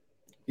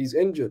 He's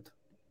injured.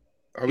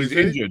 Oh, he's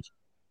injured.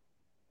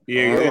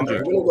 Yeah, he's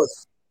injured.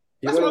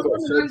 That's what I've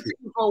been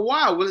thinking for a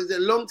while. Well, is it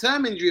a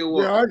long-term injury or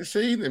what? Yeah, I hadn't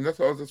seen him. That's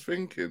what I was just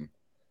thinking.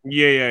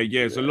 Yeah.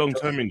 It's a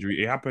long-term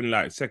injury. It happened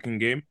like second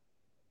game.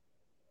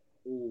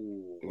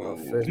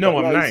 No,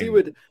 I'm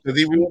lying. Does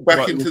he walk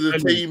back into the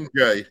team,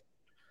 Jay?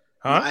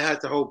 Huh? I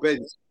had to hold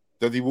bench.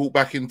 Does he walk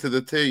back into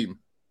the team?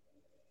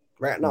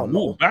 Right now,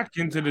 walk back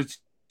into the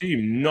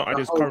team, not at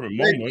this current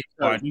moment.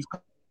 But at this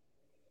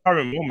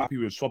current moment, he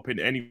was swapping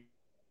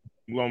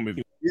anyone with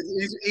him.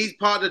 He's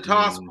part of the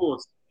task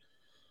force.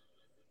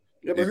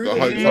 Yeah, but I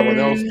hope someone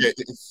else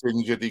gets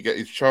injured, he get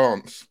his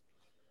chance.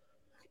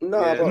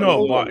 But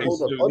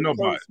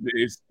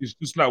it's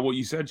just like what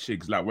you said,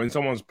 Shigs. Like when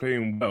someone's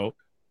playing well,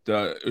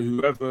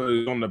 whoever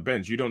is on the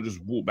bench, you don't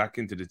just walk back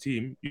into the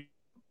team.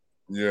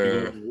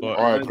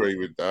 I agree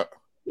with that.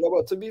 Yeah,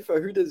 but to be fair,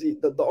 who does he?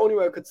 The only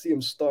way I could see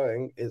him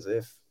starting is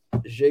if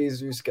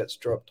Jesus gets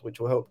dropped,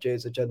 which will help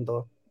Jay's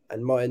agenda,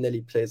 and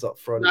Martinelli plays up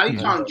front. No, you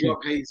can't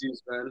drop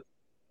Jesus, man.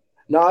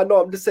 No,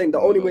 I'm just saying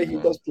the only way he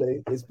does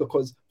play is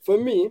because for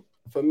me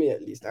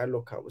at least, I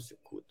look at what's it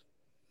called.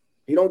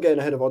 You don't get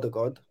ahead of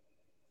Odegaard.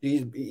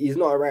 He's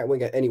not a right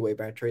winger anyway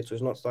by trade, so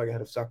he's not starting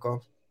ahead of Saka.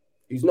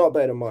 He's not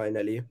better than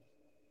Martinelli,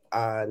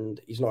 and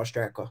he's not a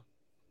striker.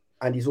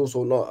 And he's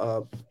also not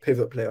a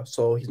pivot player,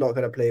 so he's not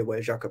going to play where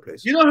Xhaka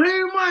plays. You know who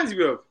he reminds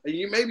me of? And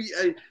you maybe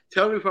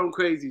tell me if I'm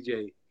crazy,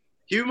 Jay.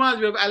 He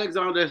reminds me of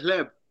Alexander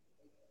Hleb.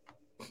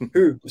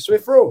 Who?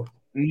 Smith Rowe?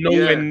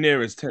 Nowhere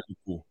near as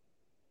technical.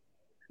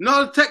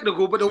 Not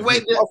technical, but the way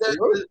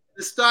the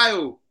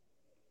style.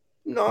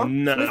 No,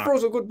 Smith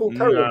Rowe's a good ball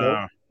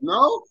carrier,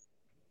 though.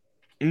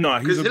 No,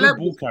 he's a good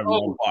ball carrier,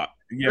 but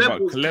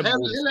Caleb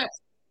was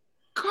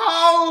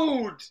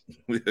cold.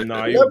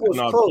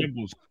 Caleb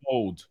was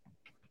cold.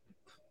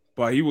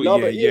 But he was,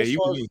 he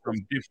was in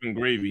some different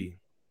gravy.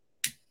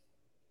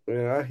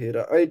 Yeah, I hear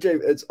that. Hey, Jay,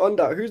 it's on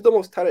that. Who's the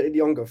most talented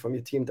younger from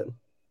your team then?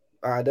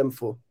 Them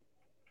four.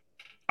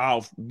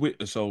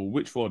 So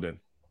which four then?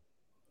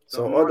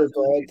 So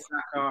Odegaard,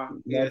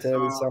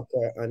 Martinelli,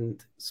 Saka,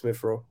 and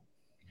Smith Rowe.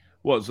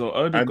 What? So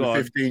Odegaard,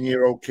 and the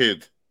 15-year-old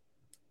kid.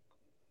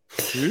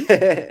 Who?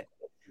 The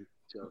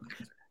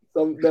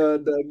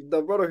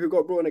brother who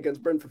got brought in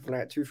against Brentford for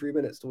like 2-3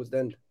 minutes towards the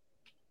end.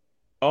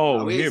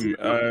 Oh, we ain't him.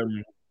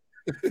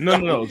 seen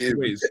No.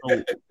 Him.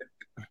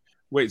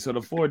 So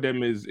the four of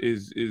them is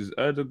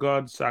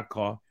Erdegaard,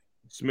 Saka,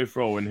 Smith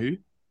Rowe, and who?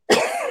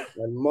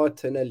 And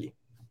Martinelli.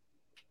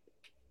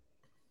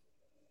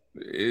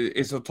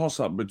 It's a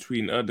toss-up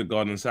between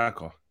Erdegaard and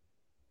Saka.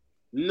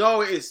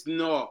 No, it's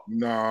not.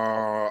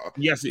 No.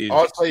 Yes, it is.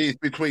 I'd say it's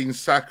between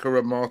Saka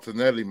and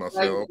Martinelli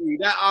myself. Thank you.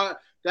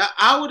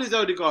 How old is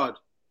Odegaard?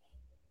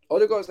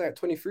 Odegaard's like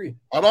 23.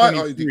 I like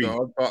 23.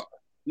 Odegaard, but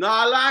No,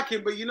 I like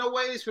him, but you know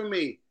what it is for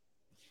me?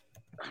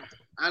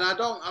 And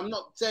I'm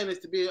not saying this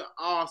to be an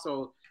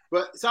arsehole,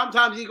 but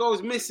sometimes he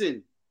goes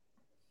missing.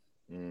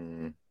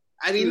 And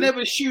he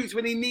never shoots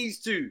when he needs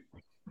to.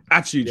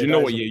 Actually, do you Yeah, know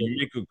that what? is Yeah, a you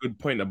make a good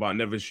point about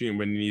never shooting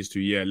when he needs to.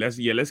 Yeah,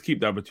 let's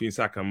keep that between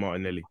Saka and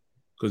Martinelli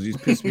because he's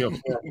pissed me off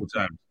multiple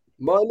times.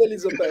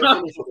 Martinelli's a better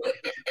finisher.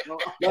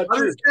 I'm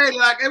just saying,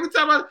 like, every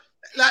time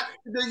like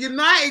the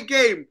United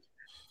game,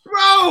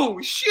 bro,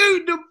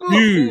 shoot the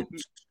ball.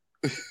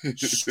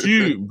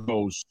 Shoot,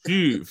 bro,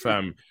 shoot,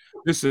 fam.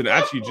 Listen,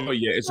 actually, do you know,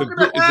 yeah, it's a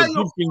good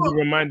thing you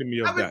reminded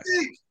me of that.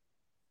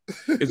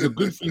 It's a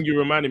good thing you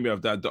reminded me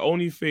of that. The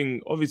only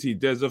thing, obviously,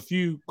 there's a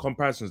few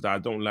comparisons that I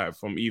don't like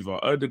from either.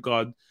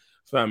 Erdegaard,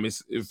 fam,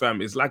 it's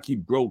like he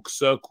broke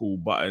circle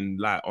button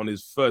like on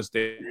his first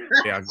day.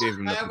 I gave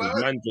him that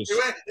because man just He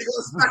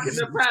got stuck in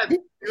the pad. He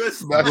was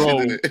stuck. Smashing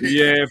bro, it.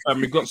 yeah,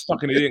 fam, he got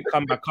stuck and he didn't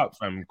come back up,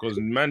 fam, because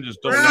man just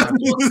don't know how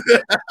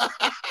to.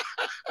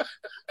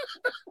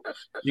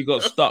 He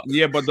got stuck.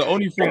 Yeah, but the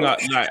only thing I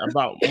like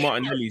about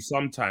Martinelli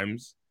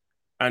sometimes,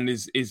 and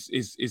is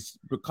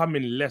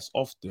becoming less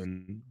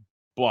often,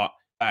 but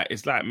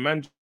it's like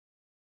man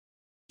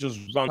just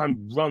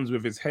runs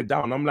with his head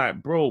down. I'm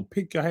like, bro,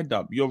 pick your head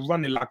up. You're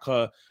running like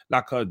a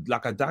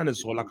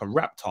dinosaur, like a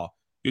raptor.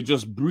 You're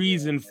just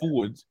breezing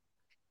forward.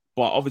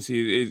 But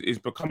obviously, it's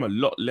become a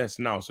lot less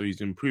now, so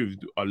he's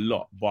improved a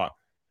lot. But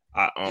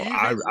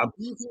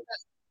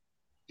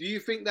do you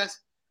think that's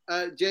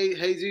Jay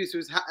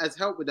Jesus has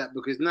helped with that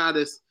because now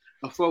there's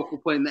a focal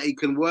point that he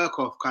can work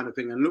off, kind of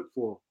thing, and look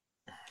for?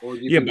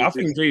 Yeah, but I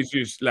think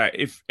Jesus, like,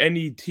 if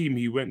any team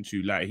he went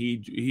to, like,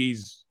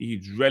 he's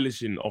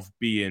relishing of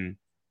being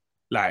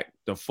like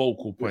the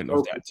focal point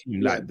of that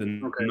team, like the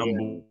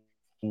number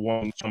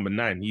one, number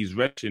 9. He's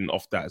relishing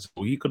off that,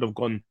 so he could have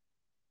gone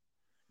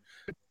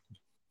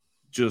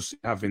just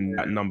having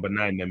that number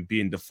 9 and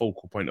being the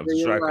focal point of the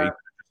striker.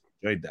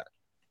 He enjoyed that.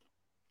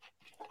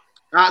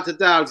 Out to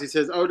Dowds, he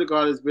says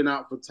Odegaard has been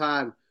out for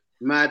time.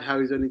 Mad how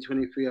he's only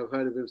 23. I've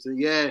heard of him. So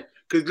yeah,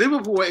 because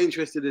Liverpool were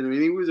interested in him,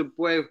 and he was a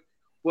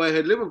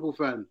boyhood Liverpool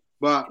fan.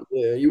 But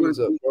yeah, he was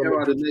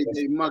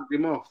they mugged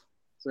him off,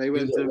 so he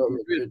went to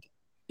Madrid.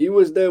 He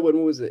was there when,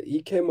 what was it?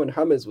 He came when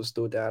Hammers was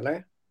still there,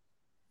 like?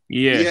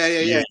 Yeah.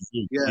 Hammers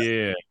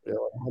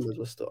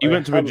was still. He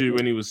went to Madrid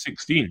when he was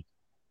 16.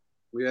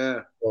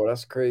 Yeah. Oh,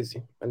 that's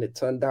crazy. And it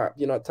turned out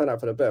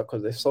for the better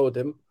because they sold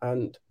him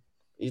and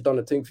he's done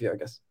a thing for you, I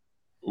guess.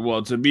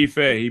 Well, to be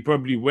fair, he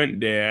probably went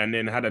there and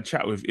then had a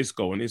chat with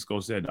Isco, and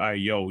Isco said, "Hey,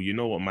 yo, you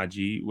know what, my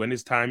G? When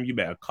it's time, you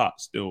better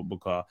cut still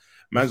because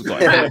man's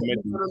got."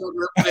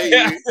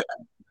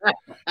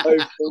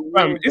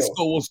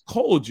 Isco was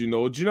cold, you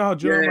know. Do you know how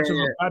much of a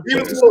bad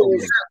player Isco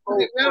was?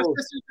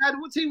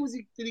 What team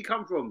did he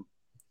come from?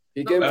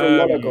 He came from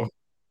Malaga.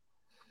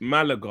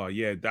 Malaga,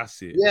 yeah, that's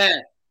it.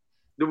 Yeah.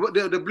 The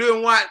blue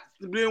and white,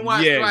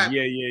 Yeah, stripe.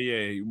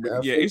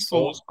 Yeah,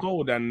 Isco was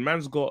cold, and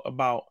man's got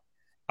about.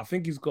 I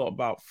think he's got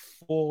about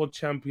 4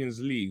 Champions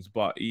Leagues,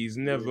 but he's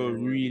never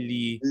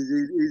really.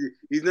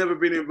 He's never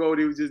been involved.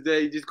 He was just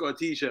there. He just got a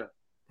T-shirt.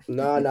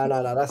 No.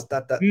 That's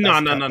that. No.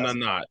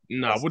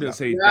 I wouldn't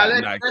say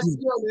that. Let's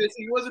be honest.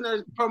 He wasn't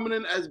as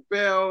prominent as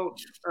Bale,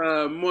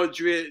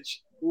 Modric,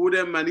 all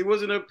them, man. He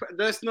wasn't a.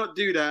 Let's not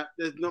do that.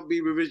 Let's not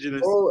be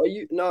revisionist. Oh, are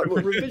you? No,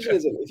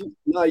 revisionism.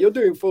 You're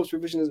doing false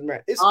revisionism,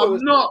 right? I'm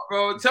not,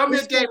 bro. Tell me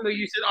a game where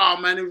you said, "Oh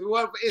man, if it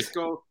weren't for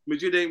Isco,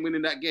 Madrid ain't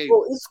winning that game."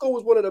 Bro, Isco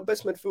was one of the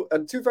best midfield.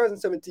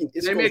 2017.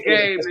 Name me a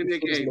game.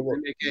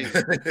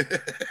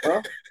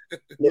 Huh?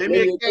 Name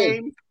me a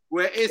game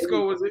where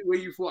Isco was where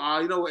you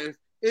thought, you know what? If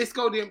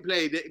Isco didn't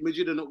play,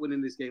 Madrid are not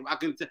winning this game. I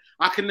can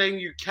name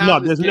you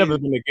countless. No, there's never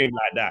been a game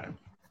like that.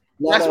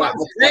 That's what I'm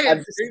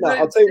saying.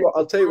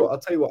 I'll tell you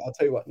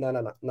what.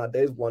 No.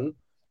 There's one.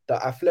 The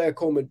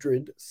Atletico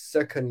Madrid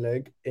second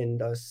leg in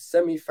the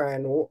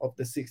semi-final of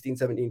the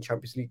 16-17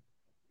 Champions League.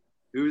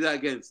 Who was that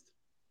against?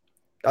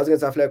 That was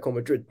against Atletico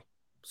Madrid.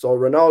 So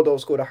Ronaldo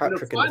scored a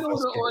hat-trick in the final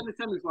or in the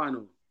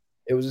semi-final?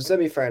 It was a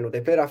semi-final. They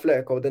played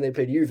Atletico, then they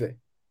played Juve.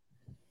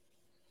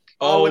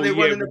 Oh, when they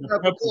won in the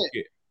purple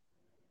kit.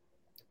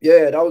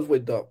 Yeah, that was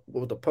with the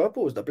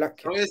purple, was the black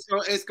kit.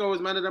 Oh, Isco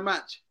was man of the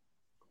match.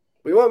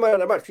 We weren't man of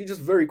the match. He's just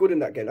very good in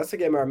that game. That's the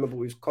game I remember.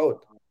 He was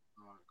cold.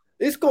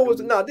 Isco was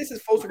this is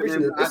false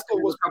revision. Isco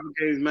was a couple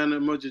games.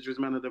 Modric was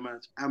man of the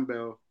match, and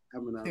Bale.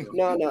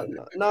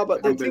 No.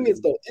 But the thing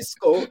is, though,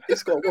 Isco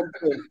at one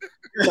point.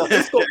 No,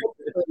 Isco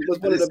was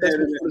one of the best.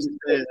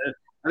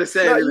 Let's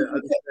say it.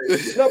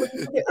 No, but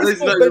that's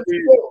not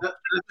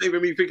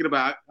even me thinking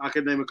about it. I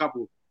can name a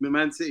couple.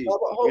 Man City. No,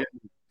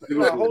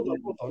 No,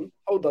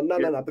 hold on.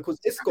 No. Because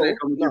Isco, They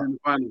come no, in the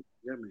final.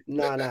 You get me?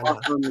 nah.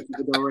 Barcelona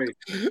to the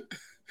race.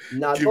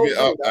 Nah, Give don't it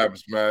do up, that.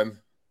 Abs, man.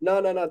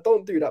 No,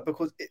 don't do that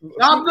because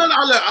No, look.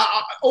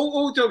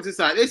 All jokes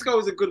aside, Isco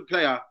was a good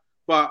player,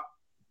 but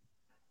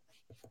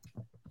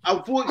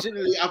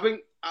unfortunately, I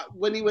think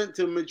when he went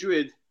to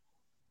Madrid,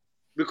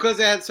 because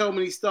they had so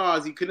many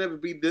stars, he could never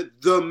be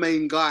the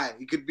main guy.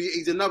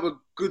 He's another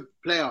good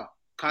player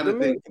kind of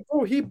thing.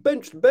 bro, he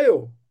benched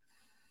Bale.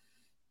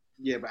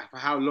 Yeah, but for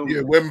how long?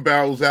 Yeah, when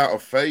Bale's out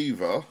of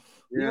favour,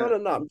 Yeah.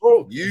 No,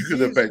 bro. you could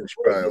have Zizou benched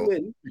brought Bale.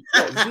 him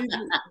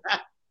in.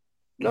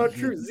 No,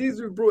 true.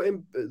 Zizou brought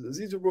in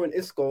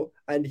Isco,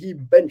 and he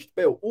benched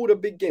Bale. All the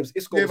big games,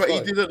 Isco. Yeah, but he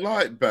started. didn't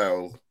like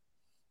Bale.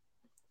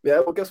 Yeah,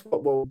 well, guess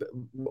what? Well,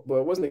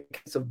 it wasn't a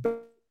case of Bale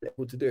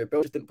able to do it.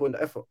 Bale just didn't put in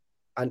the effort,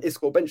 and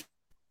Isco benched.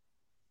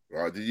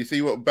 Right? Did you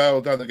see what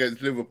Bale done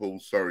against Liverpool?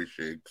 Sorry,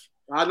 Shigs.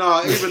 I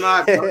know.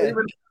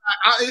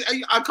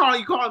 I can't.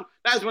 You can't.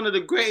 That's one of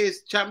the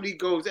greatest Champions League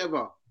goals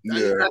ever.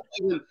 Yeah.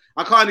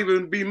 I can't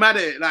even be mad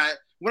at it. Like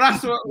when I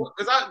saw it,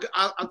 because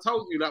I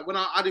told you like when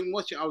I didn't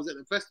watch it, I was at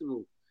the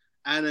festival,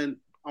 and then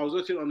I was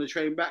watching it on the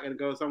train back, and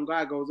some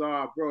guy goes,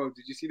 "Oh, bro,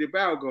 did you see the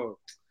Bale goal?"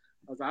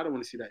 I was like, "I don't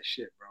want to see that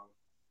shit, bro."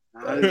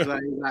 And he's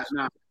like,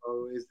 "Nah,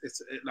 bro.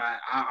 It's like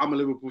I'm a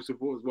Liverpool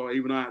supporter as well.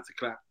 Even though I had to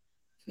clap.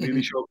 When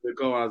he showed me the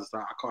goal, I was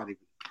like, I can't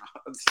even."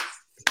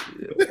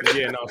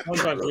 Yeah, no.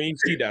 Sometimes when you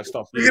see that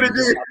stuff, You're gonna do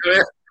it,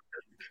 man.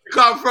 You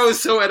can't throw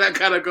so at that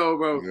kind of goal,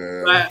 bro.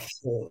 Yeah.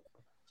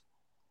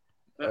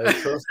 I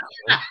trust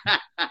you,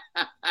 bro.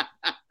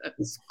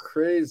 It's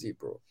crazy,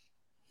 bro.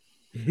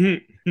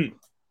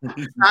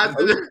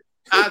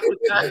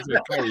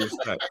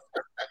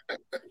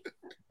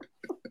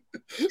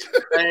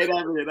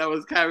 That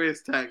was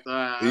Carrier's tax.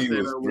 He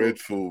was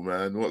dreadful,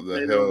 man. What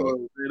the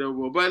hell? No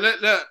more. But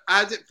look,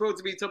 how's it feel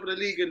to be top of the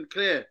league and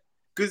clear?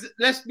 Because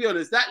let's be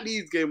honest, that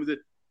Leeds game was a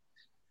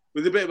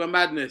bit of a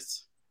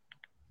madness.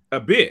 A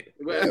bit.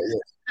 Wait.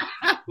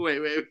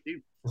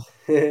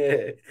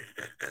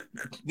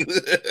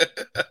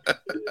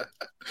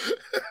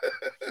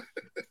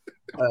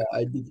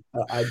 I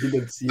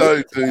didn't see Don't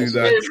it. do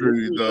that,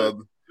 True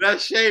Done.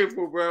 That's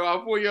shameful, bro.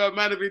 I thought you're a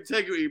man of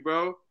integrity,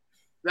 bro.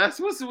 That's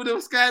what's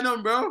going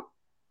on, bro.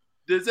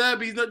 De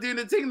Zerbi's not doing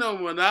the thing no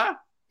more, nah?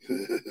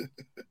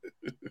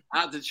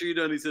 Out to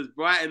Trudon, he says,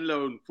 Brighton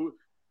loan,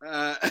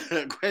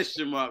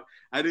 question mark.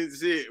 I didn't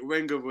see it,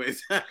 Wenger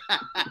voice.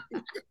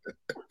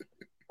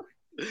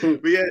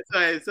 But yeah,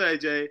 sorry,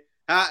 Jay.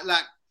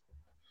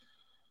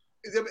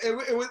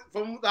 It was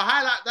from the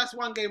highlight. That's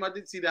one game I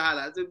did see the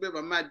highlight. It's a bit of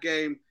a mad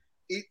game.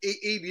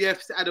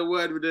 EDF had a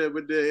word with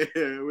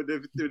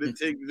the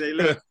thing. They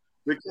look,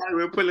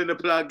 we're pulling the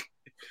plug.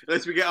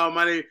 Unless we get our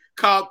money,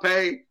 can't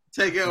pay,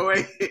 take it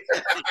away.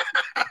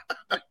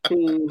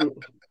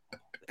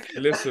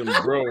 Listen,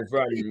 bro,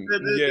 fam.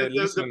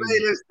 Listen. The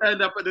bailiffs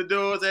stand up at the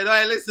door saying,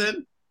 "Hey,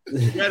 listen,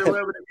 get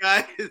away with the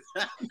guys."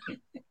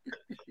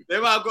 They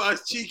might have got a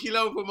cheeky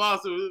loan from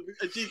Arsenal,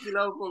 a cheeky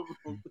loan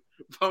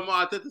from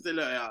Arteta to say,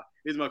 "Look, yeah,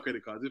 here's my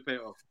credit card. Just pay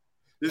it off."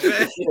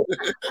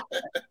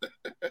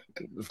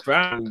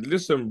 Fam,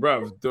 listen,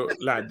 bro.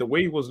 The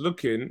way it was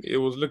looking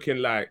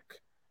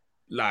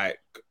like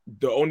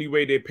the only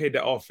way they paid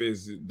that off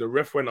is the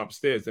ref went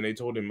upstairs and they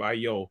told him,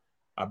 yo,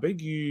 I beg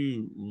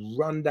you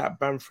run that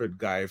Bamford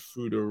guy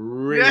through the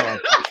ringer.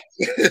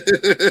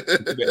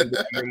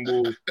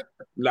 And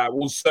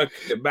we'll circle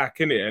it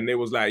back in it. And they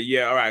was like,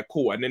 yeah, all right,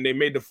 cool. And then they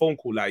made the phone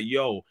call like,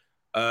 yo,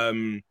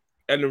 Ellen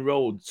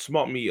Road,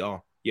 smart meter.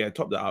 Yeah,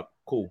 top that up.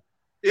 Cool.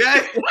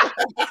 Yeah.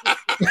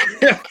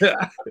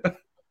 That's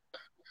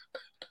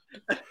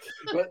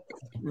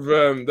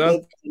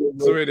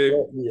the way they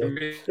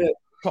made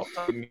top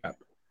up.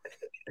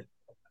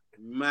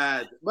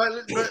 Mad.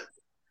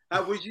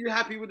 But was you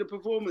happy with the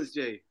performance,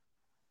 Jay?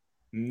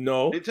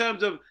 No. In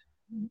terms of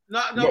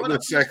not the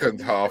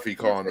second half, he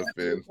can't have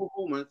been.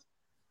 Performance.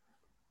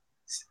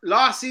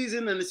 Last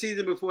season and the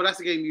season before, that's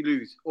a game you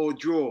lose or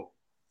draw.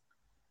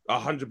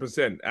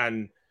 100%.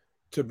 And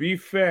to be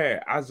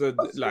fair,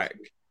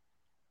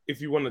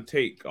 if you want to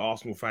take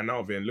Arsenal fan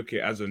out of it and look at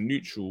it as a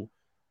neutral,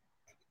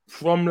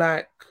 from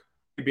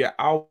maybe an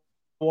hour,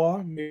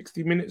 maybe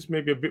 60 minutes,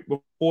 maybe a bit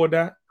before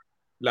that,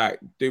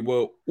 they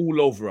were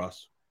all over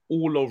us,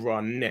 all over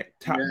our neck,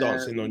 tap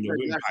dancing on your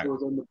windpipe.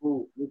 Was on the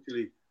ball,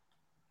 literally.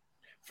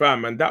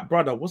 Fam, and that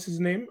brother, what's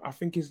his name? I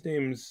think his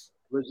name's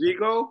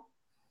Rodrigo.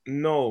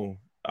 No,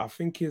 I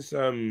think it's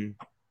something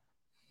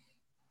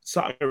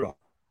Stera.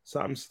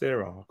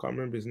 I can't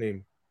remember his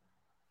name.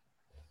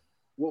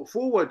 What,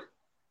 forward?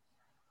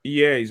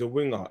 Yeah, he's a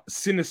winger.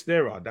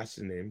 Sinistera, that's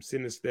his name.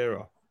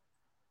 Sinistera.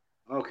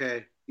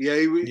 Okay. Yeah,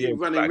 he was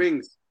running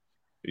rings.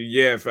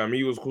 Yeah, fam,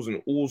 he was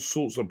causing all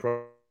sorts of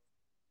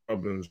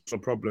problems.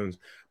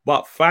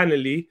 But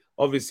finally,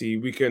 obviously,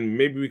 we can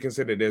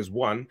say that there's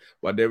one,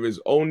 but there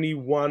is only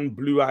one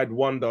blue-eyed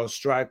wonder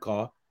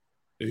striker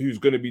who's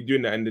going to be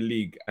doing that in the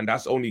league, and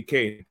that's only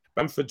Kane.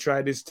 Bamford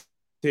tried this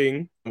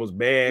thing, was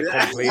bare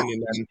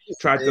complaining and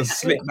tried to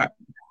slip back.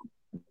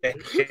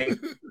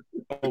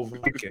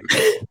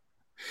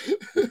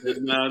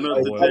 Nah, not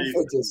Hey, well, today.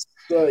 Bamford's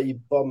a 30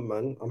 bum,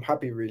 man. I'm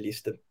happy we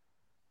released him.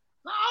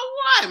 No,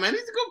 why, man?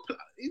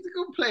 He's a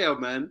good player,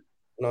 man.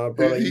 No, Who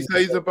brother. did he say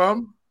he's a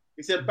bum?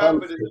 He said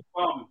Bamford is a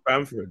bum.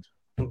 Bamford.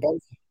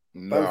 Bamford.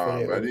 Nah,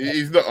 yeah, man, man.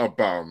 he's not a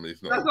bum.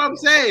 He's not. That's a what I'm bum.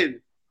 saying.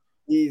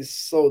 He's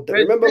so dead.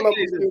 Ben Remember, man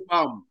Beckley was is a doing...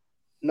 bum.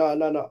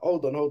 No.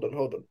 Hold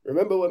on.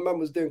 Remember when man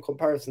was doing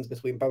comparisons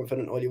between Bamford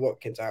and Ollie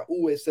Watkins? I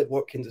always said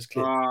Watkins is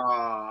clear.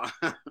 Ah,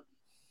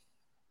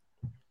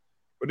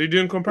 What are you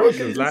doing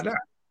comparisons like that?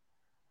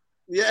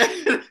 yeah,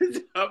 that's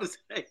what I'm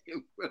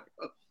saying, bro.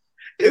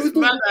 It's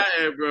mad out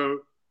here, bro.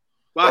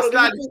 But I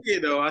slightly see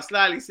it, though. I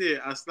slightly see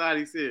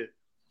it.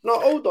 No,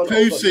 hold on.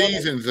 Two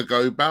seasons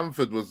ago,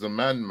 Bamford was the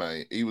man,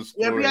 mate. He was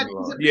Yeah, scoring.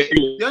 Yeah,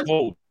 he was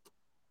cold.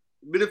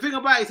 But the thing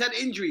about it, he's had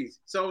injuries.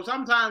 So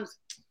sometimes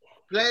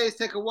players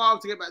take a while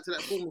to get back to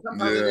that form.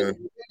 Sometimes they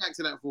don't get back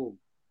to that form.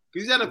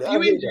 Because he's had a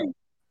few injuries.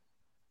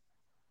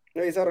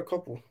 Yeah, he's had a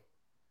couple.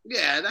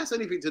 Yeah, that's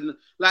anything to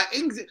like.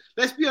 Ings,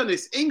 let's be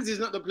honest. Ings is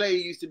not the player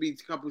he used to be a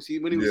couple of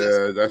seasons when he was.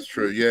 Yeah, that's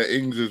true. Yeah,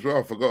 Ings as well.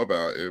 I forgot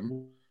about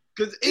him.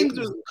 Because Ings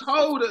was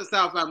cold at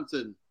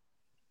Southampton.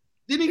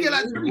 Didn't he get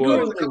like 3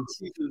 goals a couple of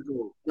seasons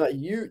ago? Like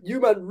you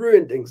man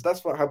ruined things.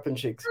 That's what happened,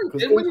 Chicks. When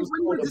he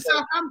went to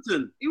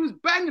Southampton, he was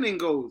banging in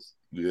goals.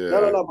 Yeah.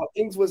 No. But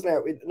Ings was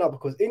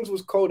because Ings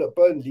was cold at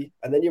Burnley,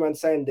 and then you man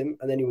signed him,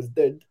 and then he was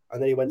dead,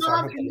 and then he went. No,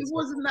 Southampton. it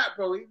wasn't that,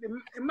 bro.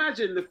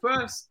 Imagine the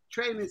first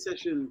training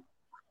session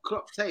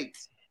Klopp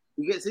takes,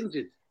 he gets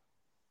injured.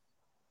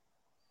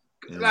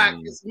 Like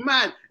it's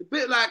mad. A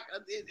bit like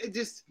it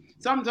just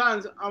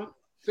sometimes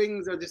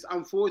things are just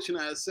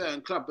unfortunate at a certain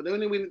club. But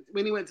then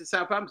when he went to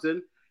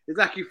Southampton, it's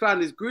like he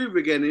found his groove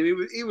again,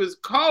 and he was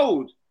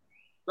cold.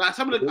 Like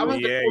some of the I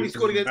remember the goal he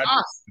scored against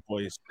us.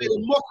 Made a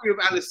mockery of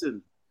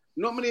Alisson.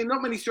 Not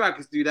many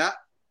strikers do that.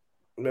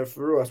 No,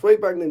 for real. I swear he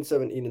banged in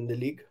 17 in the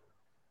league.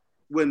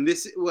 With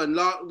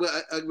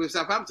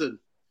Southampton.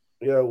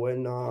 Yeah,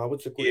 when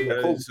what's it called?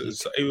 Yeah,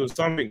 it was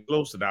something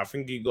close to that. I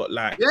think he got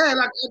like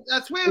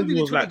I swear it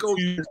was like 2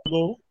 years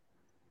ago.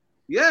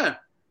 Yeah.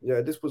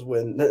 Yeah, this was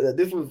when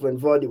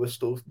Vardy was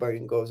still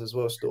banging goals as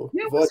well. Still,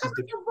 yeah, what's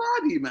happened to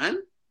Vardy,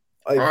 man?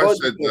 I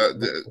said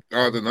that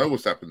I don't know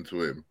what's happened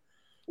to him.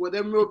 Well,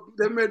 them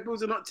Red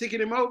Bulls are not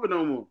ticking him over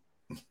no more.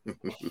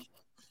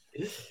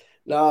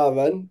 Nah,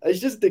 man,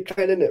 it's just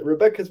declining it.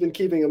 Rebecca's been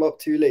keeping him up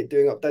too late,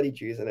 doing up daddy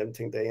duties and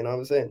everything. There, you know what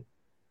I'm saying?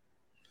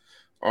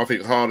 I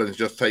think Haaland's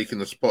just taking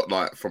the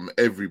spotlight from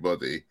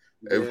everybody.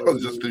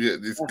 Everyone's just looking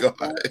at this guy.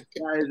 That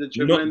is a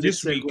tremendous Not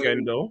this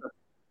weekend, though.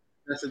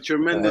 That's a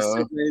tremendous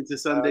segue into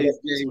Sunday's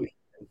game.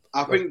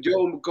 I think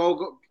Joe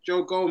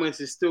Gomez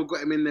has still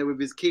got him in there with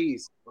his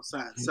keys or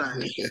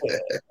something.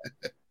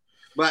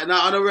 But no,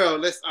 on the real,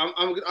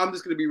 I'm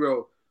just gonna be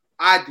real.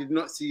 I did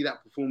not see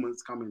that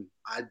performance coming.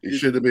 It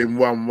should have been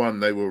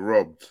 1-1. They were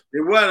robbed. It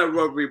weren't a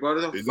robbery, bro.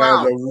 It was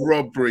a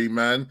robbery,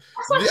 man.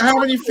 How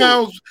many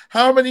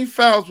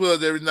fouls were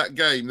there in that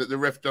game that the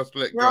ref just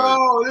let go?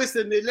 Bro,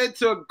 listen, it led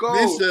to a goal.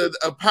 Listen,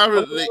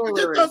 apparently,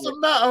 it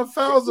doesn't matter.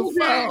 Foul's a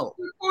foul.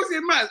 Of course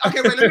it matters.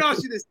 Okay, wait, let me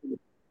ask you this.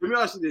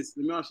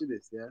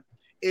 Yeah.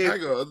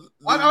 Hang on.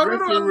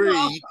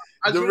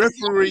 The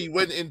referee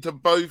went into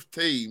both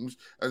teams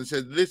and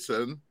said,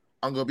 listen,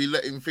 I'm going to be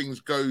letting things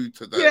go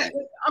today. Yeah,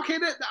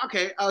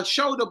 okay.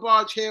 Shoulder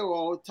barge here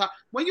or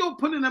when you're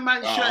pulling a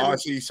man's shirt. I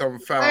see some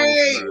fouls.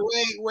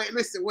 Wait,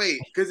 listen,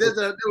 because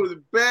there was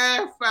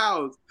bare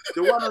fouls.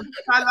 The one on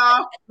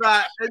Salah,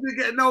 like, they didn't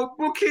get no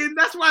booking.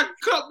 That's why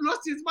Klopp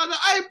lost his mother.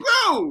 Hey,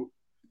 bro.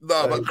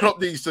 No, but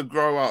Klopp needs to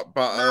grow up.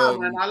 But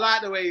man, I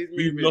like the way he's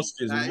moving. He lost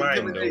his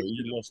mind, though.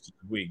 He lost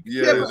his wig.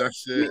 Yeah,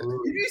 that's it.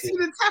 If you see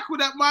the tackle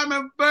that my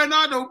man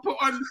Bernardo put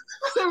on,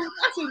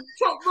 that's a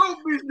top rope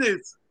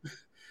business.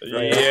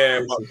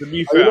 Yeah, but to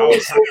be fair, I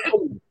was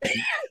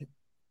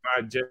my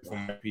agenda for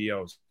my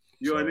PLs.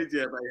 You're an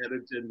idiot about your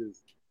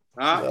agendas.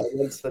 Huh?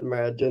 Yeah,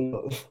 my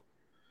agenda.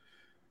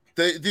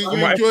 Did you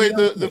enjoy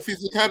the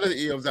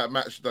physicality of that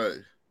match, though?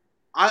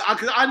 I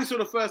only saw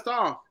the first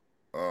half.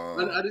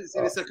 I didn't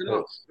see the second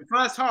half. The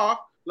first half,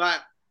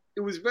 like,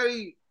 it was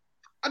very.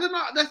 I don't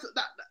know.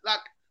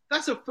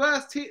 That's the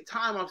first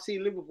time I've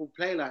seen Liverpool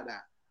play like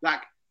that.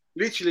 Like,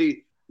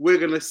 literally, we're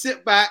gonna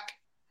sit back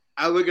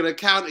and we're gonna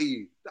counter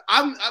you.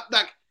 I'm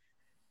like,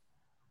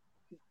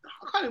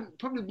 I can't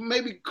probably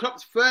maybe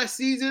Klopp's first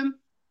season.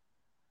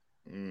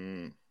 Yeah,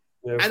 and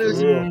it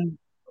was, I'm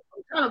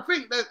trying to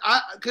think that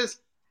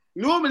because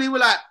normally we're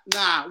like,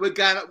 nah, we're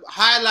going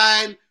high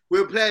line.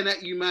 We're playing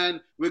at you,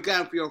 man. We're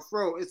going for your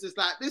throat. It's just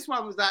like this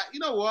one was like, you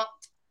know what?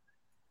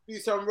 Do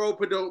some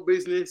rope-a-dope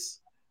business.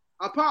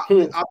 I'm not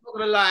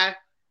gonna lie.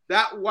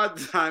 That one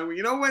time,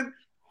 you know when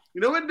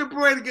De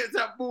Bruyne gets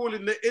that ball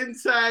in the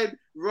inside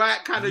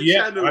right kind of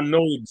channel. I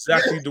know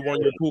exactly the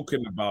one you're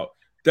talking about.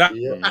 That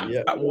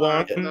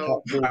one.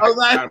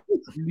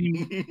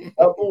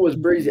 That ball was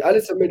breezy.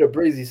 Alisson made a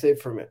breezy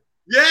save from it.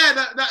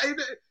 Yeah,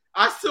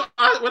 I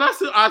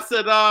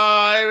said,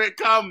 oh, here it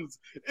comes.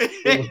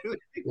 Yeah.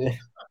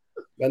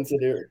 Man said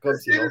here it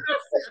comes.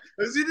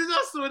 As soon as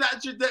I saw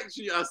that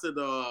trajectory, I said,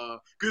 oh,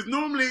 because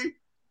normally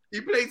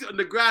He played it on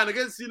the ground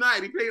against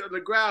United. He played it on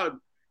the ground.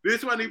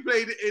 This one he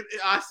played it.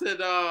 I said,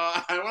 when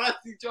I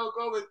see Joe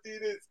Gomez do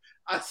this,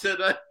 I said,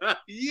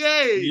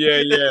 yay!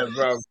 Yeah,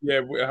 bro.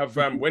 Yeah,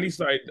 fam. When he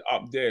started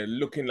up there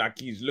looking like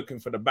he's looking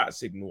for the bat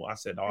signal, I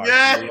said, "Oh,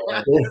 Yeah.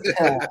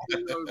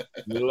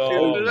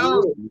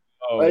 Lord.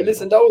 Hey,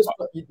 listen, that was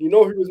you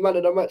know who was man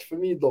of the match for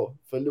me though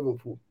for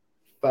Liverpool,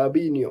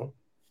 Fabinho.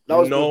 That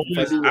was no, good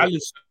for it's Fabinho.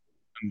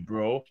 Alisson,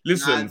 bro.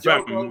 Listen,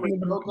 Joe fam. Gomez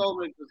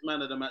was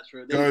man of the match for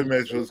it.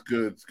 Gomez was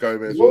good.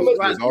 Gomez Gomez was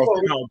was good.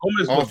 good. No,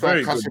 Gomez was After I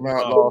very cut good. him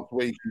out last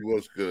week, he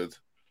was good.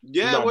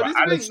 Yeah, No, well,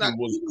 but this thing, Alisson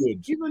was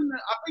good. Even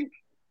I think,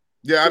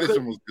 Yeah, Because-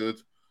 Alisson was good.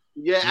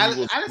 yeah, He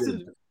was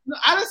Alisson. No,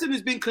 Alisson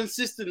has been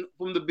consistent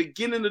from the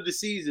beginning of the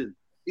season.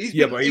 He's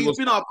Yeah, been, but he was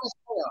been our best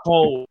player.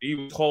 cold. He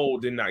was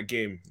cold in that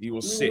game. He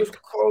was He sick. was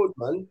cold,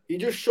 man. He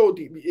just showed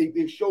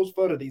it shows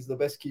further that he's the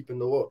best keeper in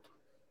the world.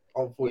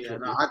 Yeah,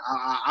 Unfortunately, no,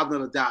 I've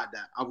never doubted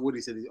that. I've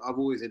always said he's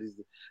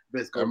the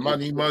best goalkeeper.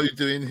 Money Mo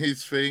doing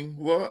his thing.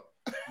 What?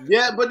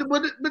 Yeah, but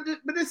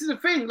this is the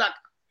thing. Like,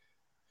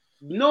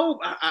 no,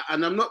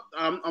 and I'm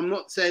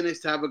not saying this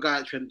to have a guy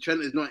at Trent.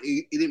 Trent is not.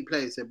 He didn't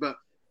play, so but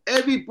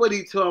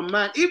everybody to a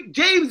man. If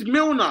James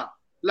Milner,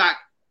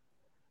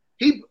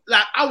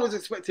 I was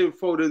expecting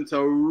Foden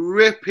to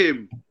rip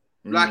him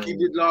like he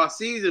did last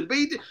season. But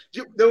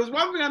there was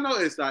one thing I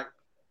noticed. Like,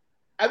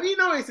 have you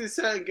noticed in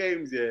certain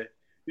games? Yeah,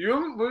 do you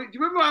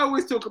remember I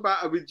always talk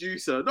about a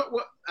reducer? Not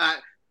what.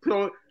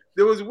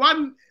 There was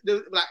one.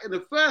 Like in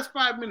the first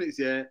 5 minutes,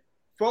 yeah.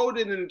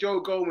 Foden and Joe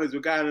Gomez were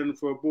going in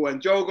for a ball,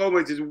 and Joe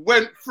Gomez just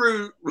went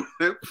through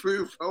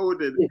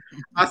Foden.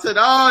 I said,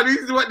 "Oh, this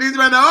is what these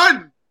men are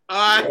on."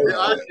 I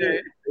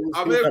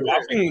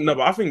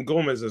think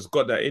Gomez has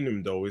got that in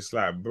him though. It's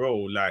like, bro,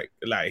 like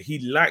he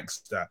likes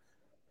that.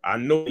 I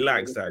know he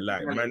likes that.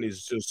 Like, man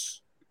is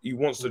just he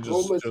wants to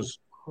just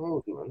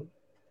cold, man.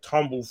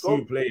 tumble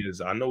through players.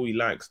 I know he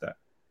likes that.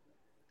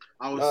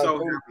 I was so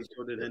happy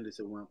Jordan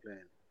Henderson weren't playing.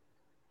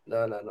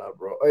 No,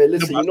 bro. Hey,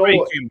 listen, you know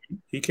what?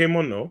 He came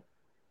on though.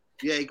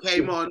 Yeah, he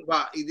came on,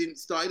 but he didn't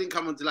start. He didn't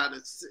come on to like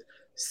the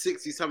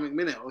 60-something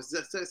minute or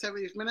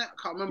 70th minute. I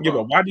can't remember. Yeah,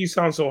 but why do you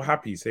sound so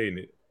happy saying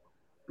it,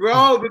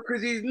 bro?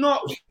 Because he's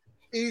not.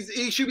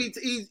 He should be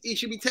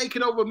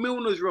taking over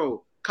Milner's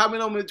role.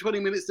 Coming on with 20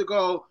 minutes to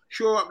go,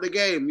 shore up the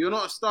game. You're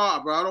not a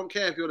starter, bro. I don't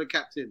care if you're the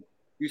captain.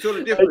 You saw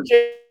the difference.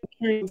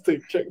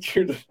 Check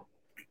Tudor.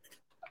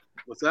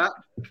 What's that?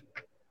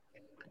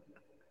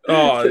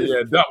 Oh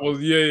yeah, that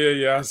was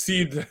yeah. I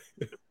see that.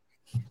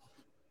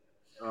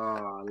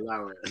 Oh,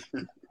 allow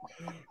it.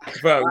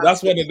 Bro,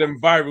 that's one of them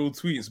viral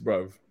tweets,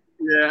 bro.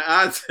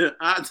 Yeah,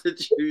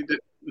 attitude.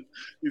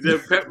 He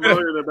said Pep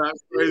moaning about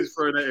sprays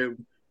thrown at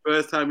him.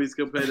 First time he's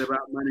complained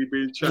about money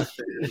being trashed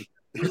at him.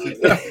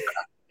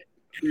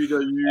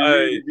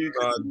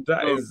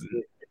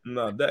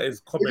 That is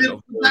comment.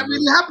 Did that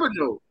really happen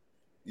though?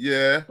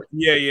 Yeah.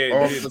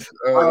 Yeah.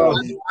 I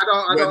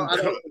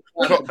don't.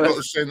 Klopp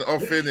got sent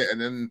off in it, and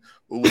then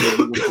all the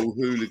Liverpool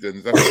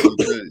hooligans. That's what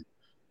they do.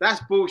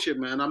 That's bullshit,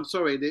 man. I'm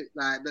sorry.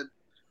 I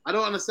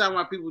don't understand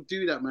why people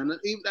do that, man.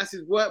 That's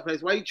his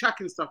workplace. Why are you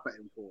tracking stuff at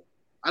him for?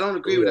 I don't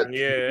agree with that.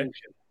 Yeah.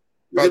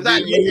 But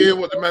did you hear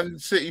what the Man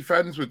City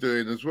fans were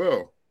doing as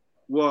well?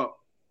 What?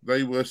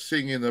 They were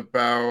singing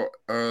about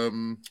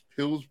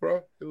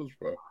Hillsborough.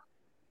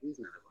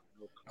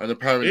 And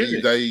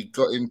apparently they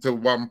got into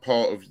one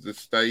part of the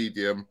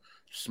stadium,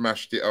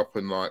 smashed it up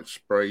and like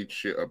sprayed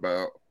shit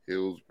about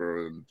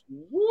Hillsborough. And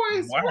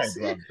why, bro?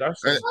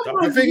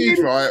 the thing is,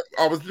 right,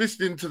 I was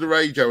listening to the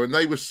radio and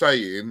they were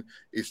saying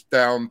it's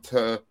down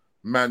to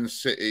Man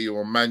City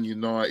or Man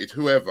United,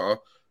 whoever,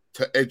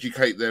 to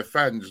educate their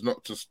fans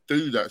not to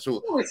do that.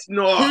 So no, it's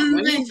not.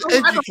 Who needs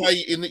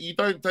educating that you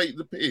don't take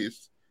the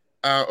piss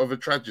out of a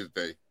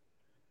tragedy?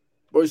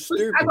 But it's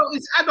stupid.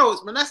 It's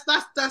adults, man. That's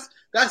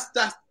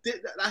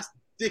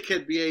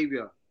dickhead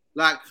behavior.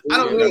 Like I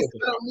don't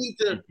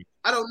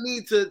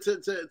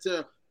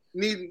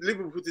need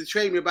Liverpool to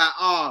train me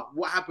about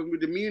what happened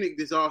with the Munich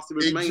disaster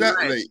with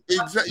Exactly.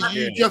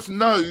 You just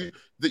know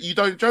that you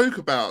don't joke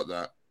about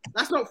that.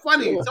 That's not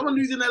funny. Someone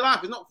losing their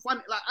life is not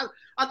funny. Like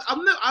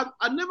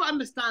I never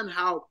understand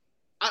how.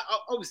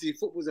 Obviously,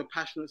 football's a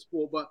passionate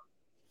sport, but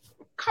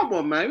come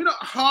on, man, you're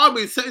not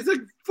harming. So it's a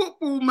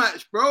football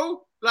match,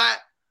 bro. Like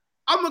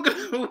I'm not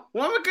gonna.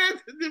 Why am I going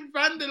to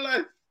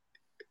vandalize?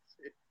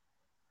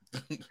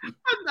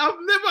 I've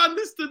never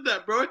understood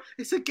that, bro.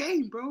 It's a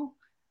game, bro.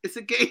 It's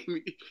a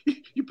game.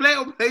 You play it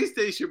on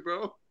PlayStation,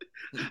 bro.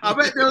 I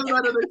bet there was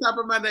one of the type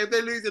of man that if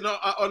they lose an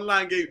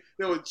online game,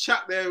 they would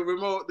chuck their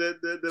remote,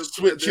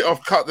 switch it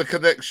off, cut the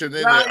connection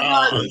in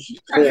it.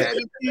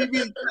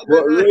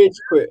 What rage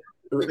quit?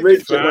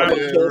 Rage quit.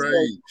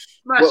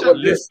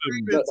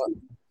 Listen,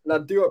 now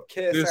do up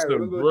KSI.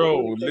 Listen,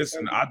 bro.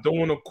 Listen, I don't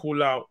want to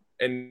call out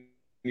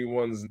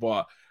anyone's,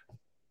 but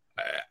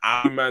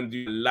man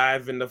do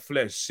live in the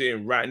flesh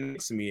sitting right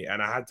next to me,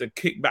 and I had to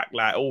kick back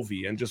like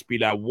Ovi and just be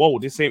like, whoa,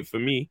 this ain't for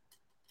me.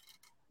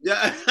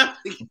 Yeah,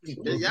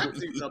 you have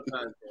to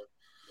sometimes.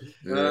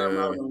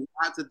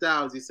 Out to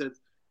Dow's, he said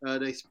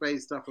they spray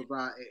stuff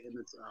about it, and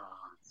it's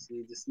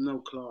see, just no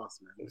class,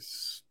 man.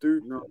 It's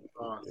stupid. No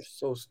class. It's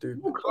so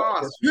stupid. No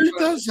class. Who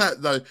does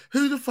that though?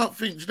 Who the fuck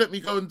thinks let me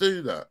go and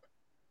do that?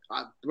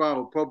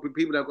 Bro, probably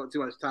people that have got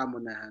too much time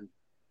on their hand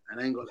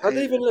and ain't got. How'd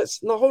they even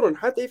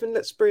how'd they even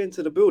let spray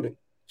into the building?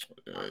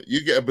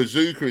 You get a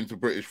bazooka into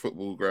British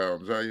football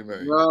grounds, how you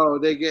mean? Bro,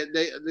 they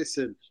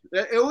listen.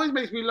 It always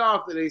makes me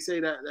laugh that they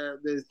say that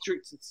there's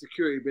strict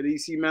security, but you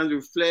see man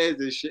with flares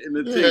and shit in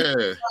the thing.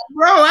 Yeah.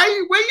 Bro,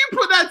 where you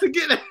put that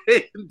together?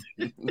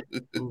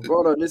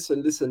 Brother,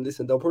 listen.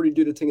 They'll probably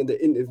do the thing in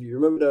the interview.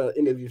 Remember the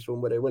interview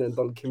film where they went and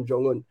done Kim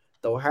Jong-un?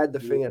 They'll hide the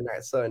thing in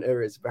like certain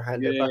areas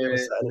behind their back or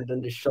something, and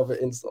then they shove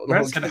it in. So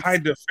Man said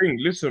hide the thing.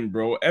 Listen,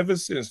 bro. Ever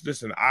since,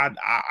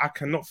 I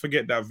cannot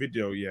forget that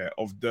video,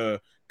 of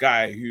the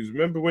guy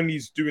remember when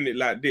he's doing it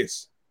like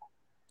this,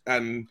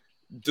 and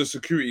the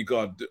security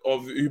guard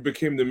of who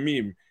became the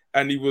meme,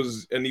 and he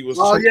was.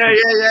 Oh yeah.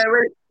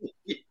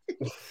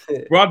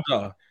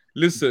 Brother,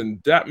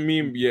 listen, that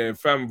meme,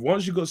 fam.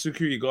 Once you got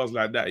security guards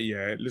like that,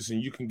 listen,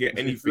 you can get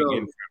anything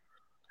in.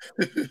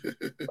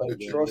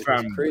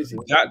 Fam, crazy.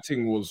 That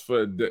thing was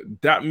for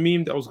that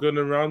meme that was going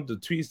around, the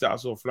tweets that I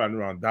saw flying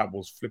around, that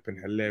was flipping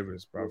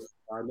hilarious, bro.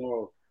 I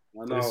know.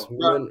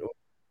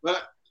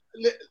 But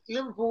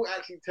Liverpool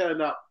actually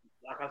turned up.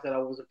 Like I said, I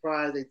was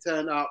surprised they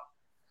turned up.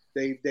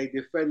 They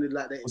defended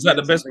like they. Was that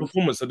the best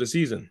performance of the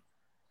season?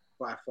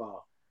 By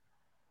far.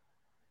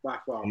 I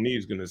knew he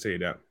was going to say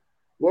that.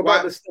 What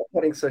about the stat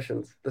padding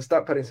sessions? The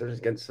stat padding sessions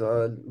against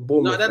Bournemouth.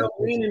 No, that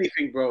don't mean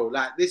anything, bro.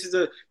 Like this is.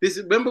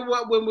 Remember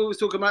when we was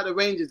talking about the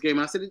Rangers game?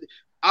 I said,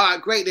 all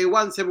right, great, they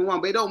won 7-1,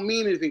 but it don't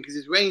mean anything because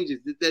it's Rangers.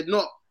 They're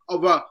not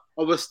of a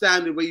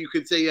standard where you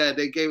could say,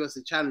 they gave us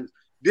a challenge.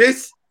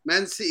 This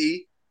Man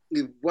City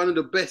is one of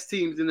the best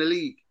teams in the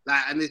league.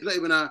 Like, and it's not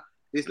even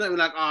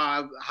like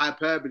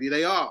hyperbole.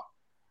 They are.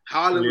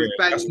 Haaland was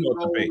banging. That's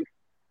not a debate.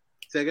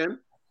 Say again?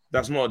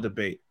 That's not a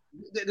debate.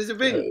 There's a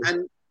thing,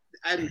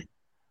 and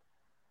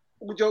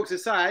all jokes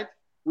aside,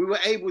 we were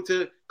able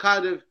to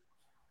kind of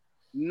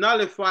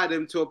nullify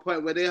them to a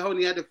point where they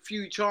only had a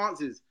few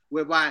chances.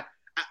 Whereby,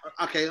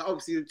 okay,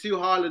 obviously the 2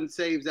 Haaland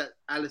saves that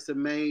Alisson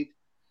made.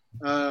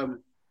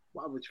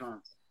 What other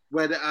chance?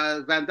 Where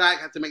Van Dijk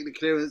had to make the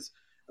clearance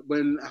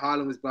when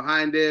Haaland was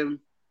behind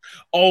him.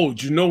 Oh,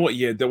 do you know what?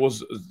 Yeah, there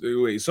was.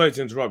 Wait, sorry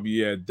to interrupt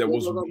you. Yeah, there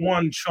was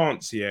one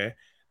chance.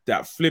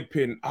 That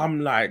flipping.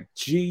 I'm like,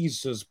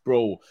 Jesus,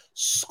 bro,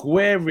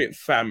 square it,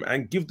 fam,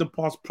 and give the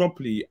pass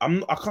properly. I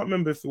can't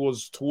remember if it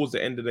was towards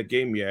the end of the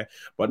game.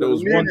 But there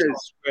was one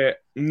chance where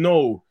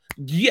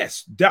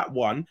yes, that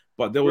one.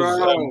 But there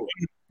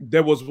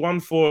was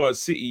one for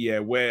City,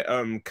 where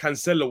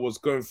Cancelo was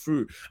going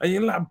through, and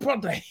you're like,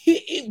 brother,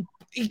 hit it,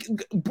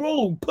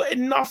 bro, put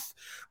enough.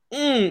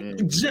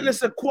 Je ne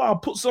sais quoi,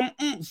 put some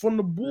from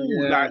the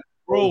ball, like,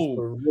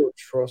 bro.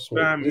 Trust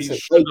me. Fam, listen,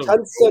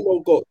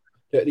 Cancelo got.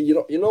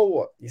 You know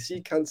what? You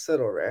see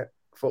Cancelo, right?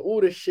 For all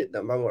the shit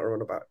that man went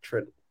around about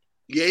Trent.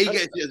 Yeah, he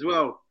gets it as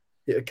well.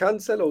 Yeah,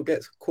 Cancelo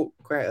gets cooked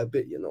quite a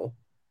bit,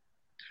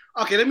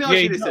 Okay, let me ask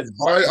you this.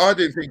 I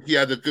didn't think he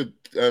had a good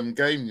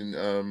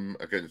game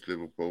against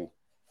Liverpool.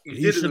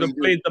 He should have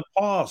played the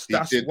pass.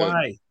 That's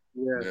why.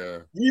 Yeah.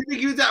 Do you think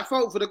he was at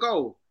fault for the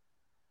goal?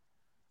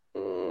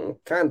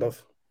 Kind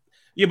of.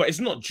 Yeah, but it's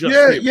not just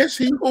him. Yes,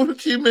 what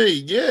do you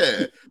mean?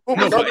 Yeah. But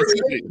hold on,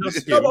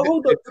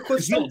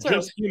 because it's not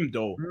just him,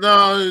 though.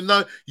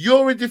 No.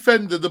 You're a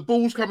defender. The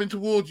ball's coming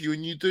towards you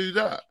and you do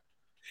that.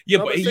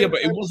 But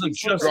it wasn't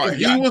just right.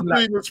 He was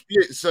doing the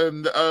splits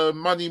and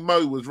Money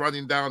Mo was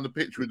running down the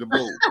pitch with the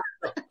ball.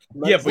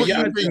 Get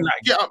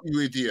up,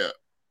 you idiot.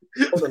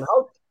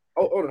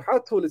 Hold on, how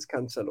tall is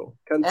Cancelo?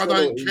 I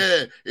don't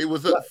care. It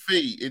was at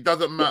feet. It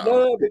doesn't matter.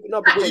 No,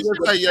 because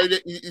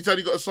he's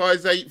only got a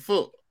size 8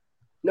 foot.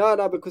 No,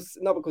 because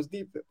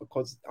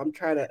I'm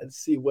trying to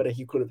see whether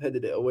he could have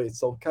headed it away.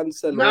 So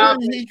Cancelo. No,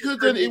 he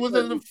couldn't. It was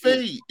at the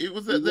feet. It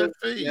was at their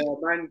feet. Yeah,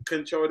 man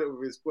controlled it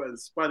with his foot and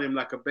spun him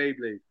like a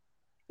Beyblade.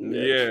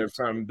 Yeah,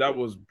 fam, that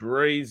was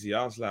brazy.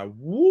 I was like,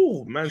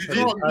 woo, man. You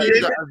can't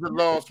do that as the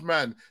last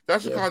man.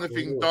 That's the kind of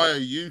thing Dyer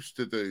used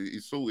to do. He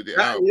sorted it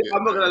out.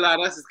 I'm not gonna lie,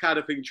 that's the kind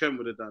of thing Trent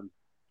would have done.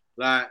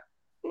 Like,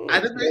 and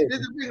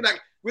there's a thing,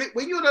 like,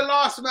 when you're the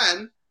last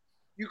man,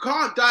 you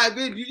can't dive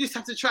in. You just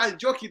have to try and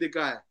jockey the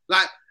guy.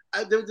 Like,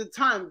 there was a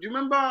time. Do you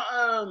remember?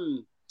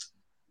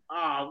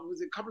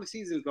 Was it a couple of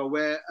seasons ago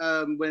where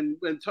when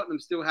Tottenham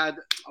still had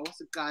what's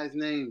the guy's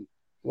name?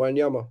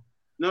 Wanyama.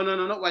 No,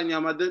 not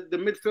Wanyama. The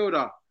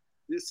midfielder.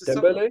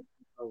 Dembele.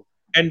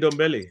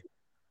 Ndombele.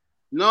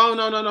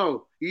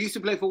 No. He used to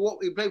play for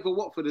He played for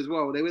Watford as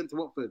well. They went to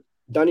Watford.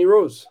 Danny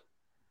Rose.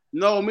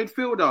 No,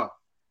 midfielder.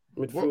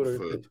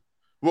 Watford.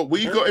 What,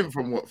 we got him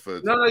from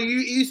Watford? No, he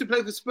used to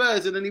play for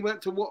Spurs and then he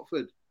went to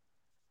Watford.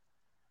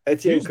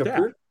 Etienne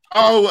Capoue.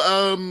 Oh,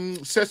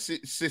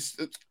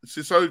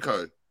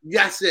 Sissoko.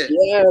 That's it.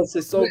 Yeah,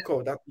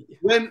 Sissoko.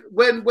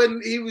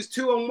 When he was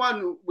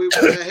 2-on-1 with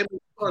him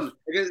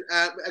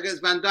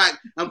against Van Dijk,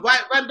 and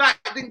Van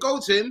Dijk didn't go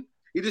to him.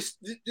 He just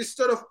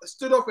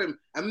stood off him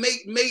and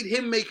made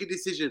him make a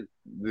decision.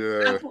 Yeah.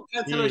 That's what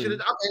Cancelo should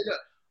have done. Okay,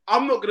 look,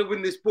 I'm not going to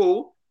win this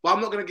ball, but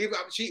I'm not going to give it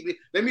up cheaply.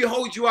 Let me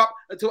hold you up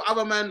until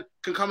other man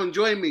can come and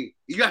join me.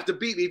 You have to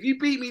beat me. If you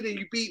beat me, then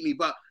you beat me.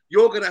 But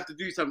you're going to have to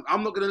do something.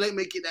 I'm not going to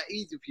make it that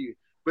easy for you.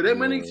 But then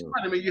when he's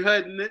running, you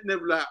heard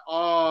Neville like,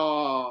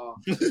 oh,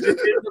 in the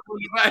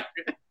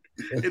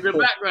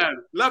background.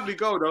 Lovely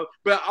goal, though.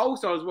 But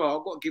also as well,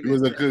 I've got to give it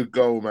was a good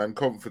goal, man.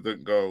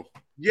 Confident goal.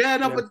 Yeah,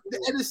 no, but the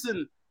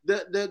Edison,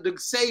 the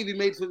save he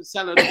made from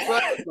Salah, the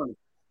first one,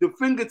 the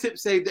fingertip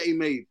save that he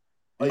made.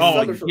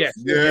 Oh, yes.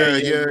 Yeah.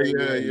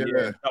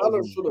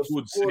 Salah should have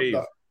scored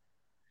that.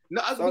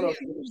 No,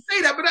 you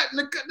say that, but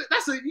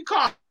that's you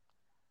can't.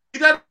 You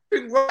don't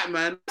think right,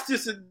 man. That's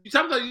just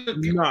sometimes you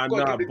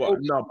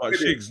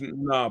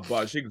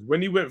but Shiggs,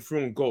 when he went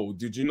through on goal,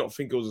 did you not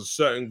think it was a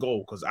certain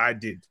goal? Because I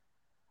did.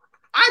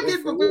 I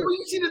did, but when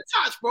you see the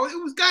touch, bro, it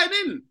was going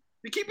in.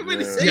 The keeper made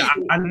the save. Yeah,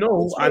 I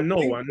know,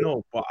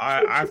 but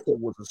I thought it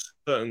was a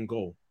certain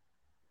goal.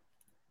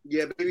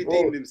 Yeah, but he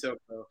redeemed himself,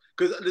 though.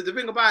 Because the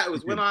thing about it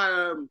was when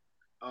I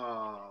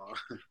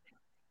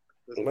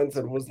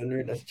Manson was the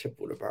Nunes chip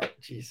all about.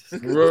 Jesus.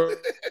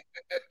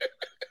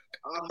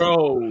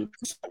 Bro,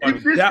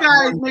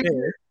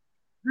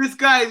 this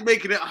guy is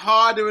making it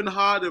harder and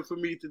harder for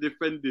me to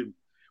defend him.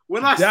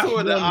 When I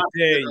saw that,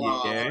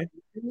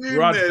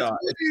 brother,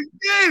 what is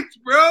this,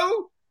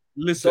 bro?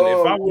 Listen,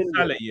 if I was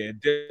Salah,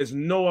 there's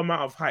no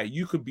amount of height.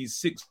 You could be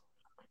 6'4".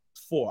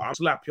 I'll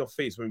slap your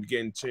face when we get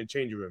in the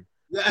changing room.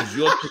 Because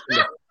you're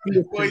taking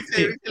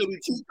the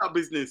teacup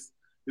business.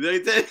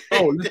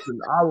 Oh,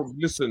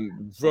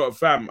 listen, bro,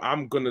 fam.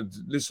 I'm gonna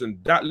listen.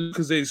 That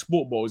Lucas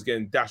Sport Ball is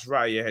getting dashed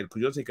right in your head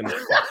because you're taking the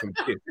fucking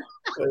piss.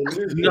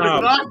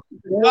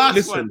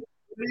 Listen.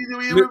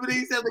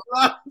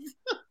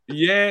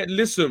 Yeah,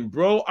 listen,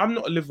 bro. I'm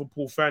not a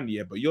Liverpool fan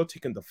yet, but you're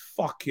taking the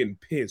fucking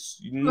piss.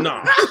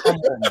 Nah, come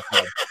on,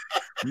 bro.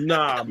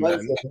 Nah,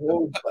 man.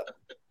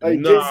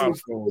 Nah,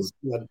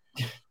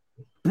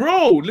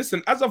 bro.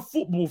 Listen, as a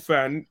football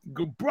fan,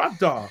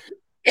 brother.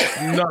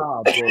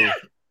 Nah, bro.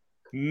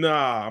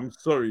 Nah, I'm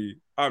sorry,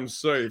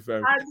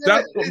 fam.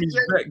 That's got me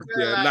vexed.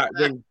 Yeah, like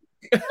when.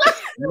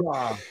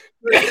 Nah.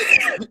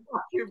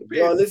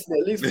 No, listen.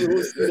 At least we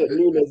all see that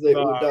Nunes ain't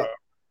all that.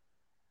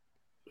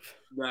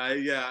 Nah,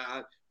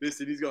 yeah.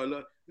 Listen, he's got a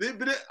lot.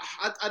 But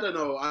I don't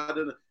know.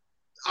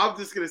 I'm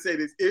just gonna say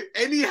this. If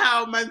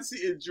anyhow Man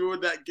City drew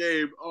that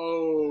game,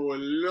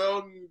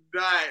 long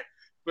night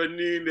for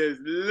Nunes.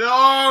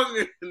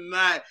 Long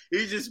night.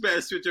 He just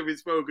better switch off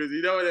his phone because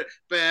you know what?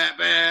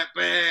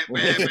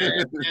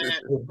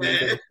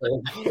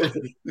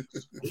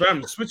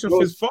 Fam, switch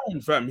off his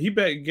phone, fam. He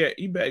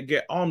better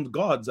get armed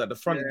guards at the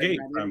front gate,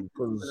 fam.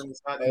 For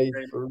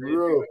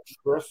real,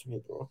 trust me,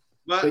 bro.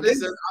 But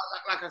listen,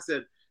 like I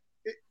said,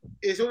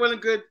 it's all well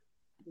and good.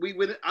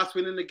 Us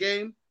winning the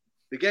game.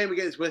 The game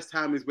against West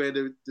Ham is where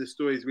the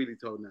story is really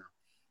told now.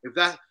 If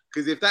that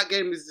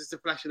game is just a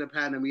flash in the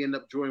pan and we end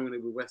up drawing with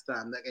West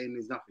Ham, that game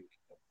means nothing.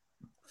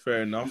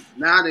 Fair enough.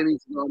 Now they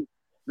need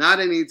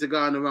to go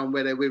on the run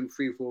where they win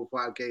 3, 4,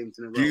 5 games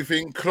in a row. Do you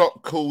think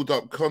Klopp called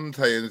up Conte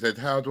and said,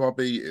 "How do I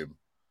beat him?"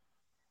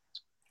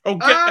 Oh,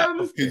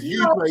 because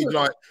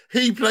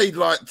he played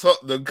like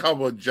Tottenham.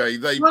 Come on, Jay.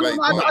 They played.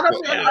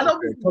 I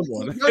don't.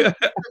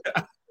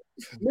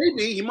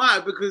 Maybe he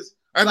might because.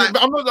 I'm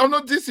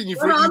not dissing you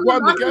for it. You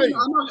won the game.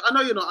 I know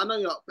you're not.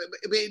 But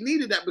it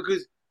needed that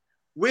because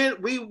we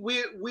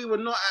were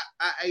not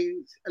at a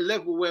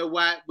level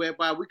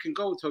whereby we can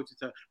go toe to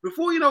toe.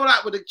 Before,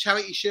 like with the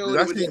Charity Shield.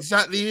 That's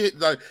exactly it,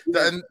 though.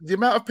 Yeah. And the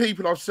amount of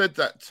people I've said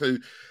that to,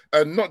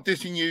 and not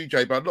dissing you,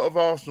 Jay, but a lot of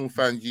Arsenal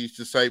fans used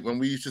to say when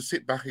we used to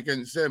sit back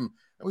against them,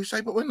 and we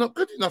say, but we're not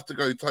good enough to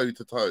go toe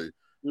to toe.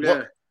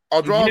 Yeah.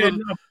 I'd rather.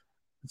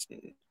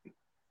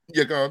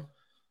 Yeah, go on.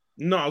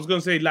 No, I was going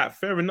to say,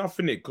 fair enough,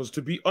 innit? Because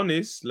to be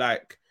honest,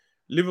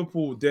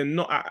 Liverpool, they're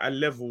not at a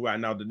level right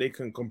now that they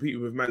can compete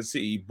with Man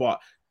City,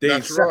 but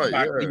and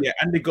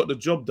they got the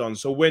job done.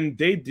 So when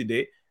they did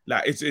it,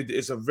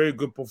 it's a very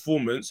good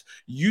performance.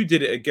 You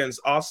did it against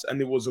us, and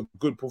it was a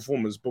good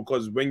performance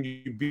because when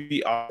you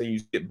beat us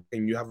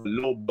and you have a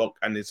low block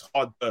and it's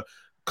hard to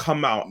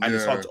come out and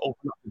it's hard to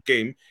open up the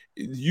game,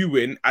 you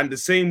win. And the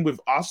same with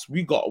us,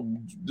 we got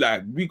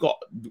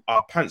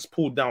our pants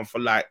pulled down for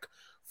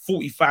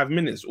 45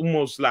 minutes,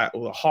 almost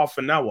half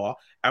an hour,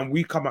 and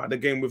we come out of the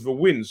game with a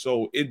win.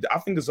 So I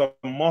think it's a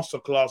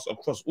masterclass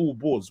across all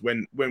boards.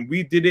 When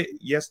we did it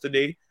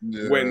yesterday,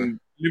 when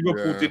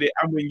Liverpool did it,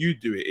 and when you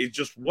do it, it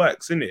just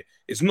works, innit?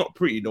 It's not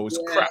pretty though. It's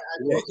crap.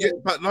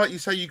 But like you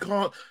say, you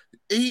can't.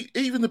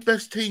 Even the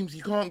best teams,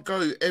 you can't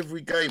go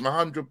every game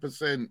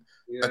 100%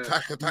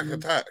 attack.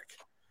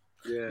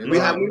 Yeah,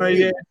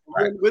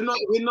 we're not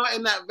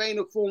in that vein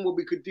of form where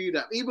we could do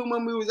that. Even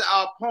when we was at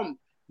our pomp,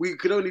 we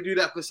could only do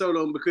that for so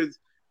long because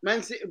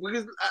Man City. But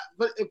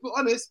if we're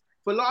honest,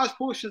 for large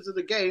portions of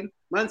the game,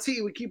 Man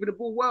City were keeping the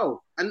ball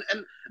well, and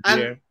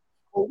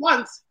for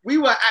once we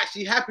were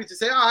actually happy to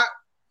say, all right,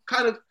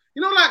 kind of,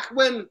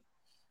 when.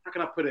 How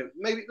can I put it?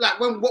 Maybe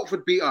when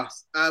Watford beat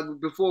us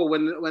before,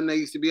 when they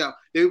used to be up,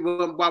 they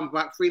won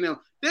back 3-0.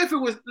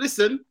 Therefore,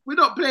 listen, we're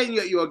not playing you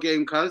at your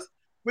game, cuz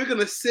We're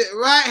gonna sit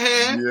right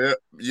here.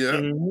 Yeah.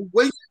 Mhm.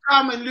 When you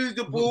come and lose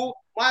the ball,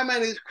 my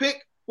man is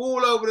quick,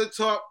 ball over the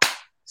top.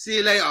 See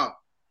you later. And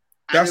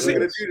That's then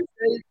we're it. gonna do the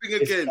same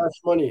thing It's again.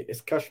 cash money.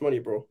 It's cash money,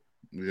 bro.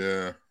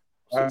 Yeah.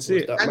 That's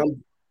Simple as it. that, And-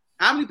 man.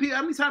 How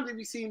many times have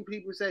you seen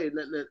people say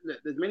that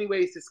there's many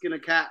ways to skin a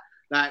cat?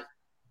 Like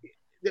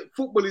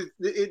football is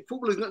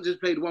not just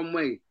played one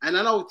way. And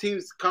I know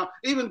teams can't.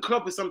 Even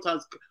Klopp has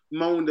sometimes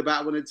moaned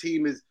about when a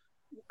team has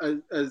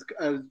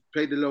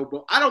played the low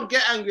ball. I don't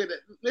get angry at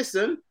it.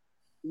 Listen,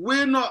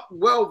 we're not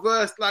well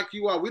versed like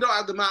you are. We don't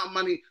have the amount of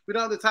money. We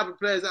don't have the type of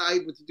players that are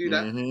able to do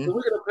that. Mhm. So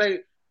we're gonna play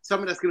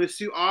something that's gonna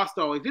suit our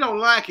style. If you don't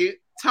like it,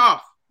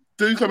 tough.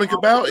 Do something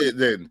about it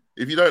then.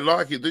 If you don't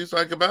like it, do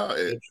something about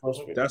Yeah, it.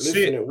 trust me. That's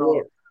Listen, it. it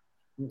works.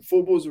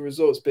 Football's a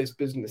results-based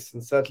business,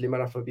 and sadly,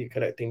 man, I have to be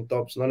collecting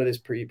dubs. None of this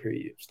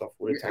pretty stuff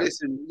all the time.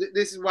 Listen,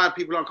 this is why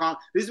people can't.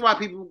 This is why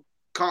people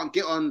can't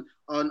get on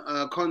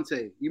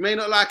Conte. You may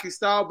not like his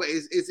style, but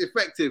it's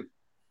effective.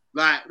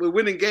 Like we're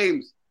winning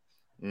games.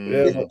 Yeah,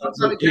 Mhm.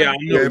 but Yeah, I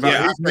know. Yeah, but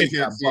Yeah, he's I get making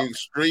it that, to the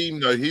extreme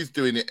though. He's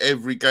doing it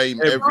every game,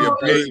 every Every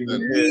opponent.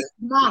 game, He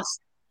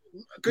must.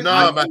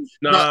 No, man.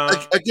 Nah.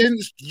 No,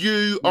 against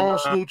you, Nah.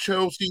 Arsenal,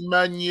 Chelsea,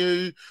 Man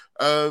U,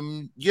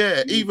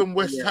 even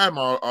West Yeah. Ham,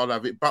 I'll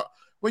have it. But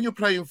when you're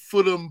playing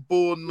Fulham,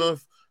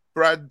 Bournemouth,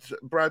 Brentford,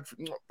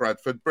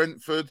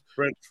 Brentford.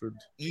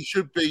 you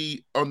should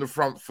be on the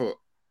front foot.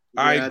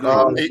 I Yeah, agree.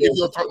 no, If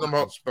you're Tottenham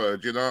Hotspur,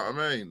 do you know what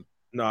I mean?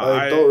 No,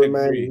 I I don't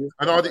remind agree. you.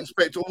 And I'd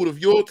expect all of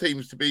your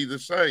teams to be the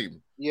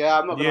same. Yeah,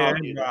 I'm not gonna Yeah,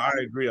 argue. no, I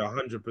agree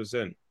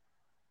 100%.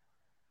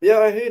 Yeah,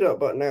 I hear that,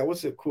 but now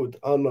what's it called?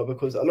 I don't know,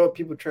 because a lot of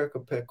people try to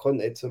compare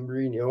Conte to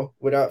Mourinho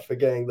without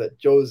forgetting that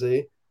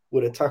Jose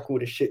would attack all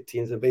the shit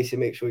teams and basically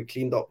make sure he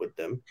cleaned up with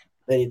them.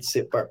 Then he'd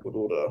sit back with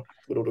all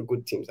the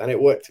good teams, and it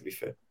worked, to be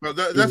fair. But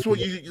that's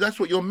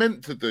what you're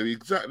meant to do.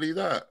 Exactly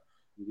that.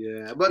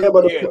 Yeah, but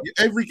Yeah.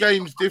 Every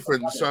game's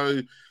different,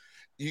 so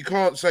you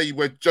can't say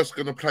we're just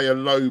going to play a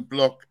low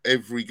block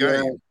every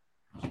game,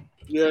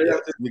 yeah.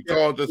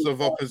 regardless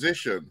of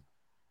opposition.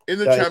 In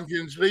the Guys.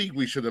 Champions League,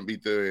 we shouldn't be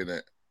doing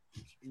it.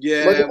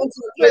 Yeah. But depends on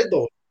the play,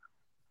 though.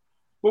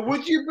 But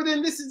would you? But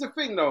then this is the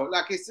thing, though.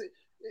 Like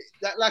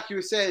like you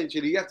were saying,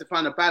 Chili, you have to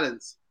find a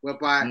balance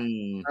whereby.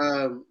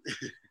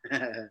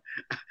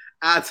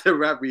 Out to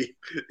Rabbi,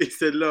 he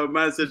said, "Look,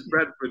 man said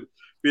Bradford.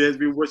 He has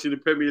been watching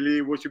Premier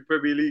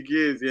League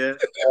years, yeah."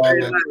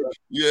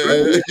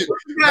 Yeah.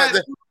 Yeah.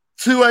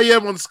 2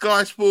 a.m. on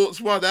Sky Sports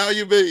 1. How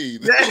you mean?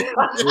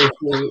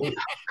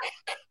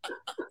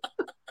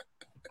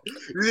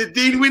 Is it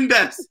Dean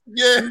Windass?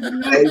 Yeah.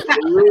 Hey, for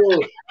real.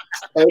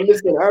 Hey,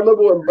 listen, I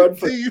remember when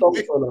Bradford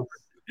stomped on us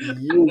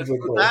years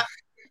ago.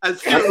 And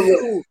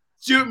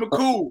Stuart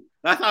McCall.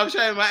 That's how I'm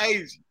showing my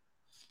age.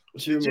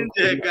 Ginger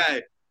hair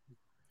guy.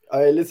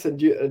 Hey, listen,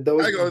 there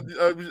was, Hang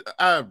on,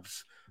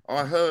 Abs.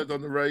 I heard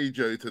on the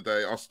radio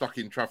today. I was stuck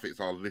in traffic,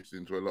 so I was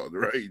listening to a lot of the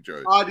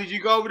radio. Oh, did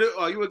you go over the?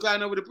 Oh, you were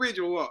going over the bridge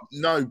or what?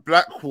 No,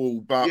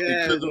 Blackwall, but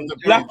Yeah, because of the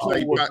Blackwall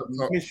bridge, they was backed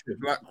the up mission.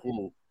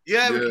 Blackwall.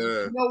 Yeah, Yeah.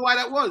 you know why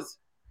that was?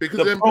 Because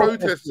The them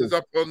protesters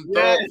up on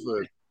Yeah.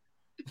 Dartford.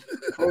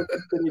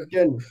 protesting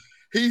again.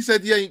 He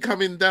said he ain't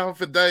coming down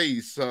for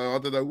days, so I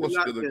don't know what's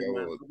Good luck going to then, go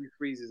man. on. Probably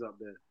freezes up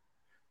there.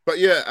 But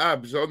yeah,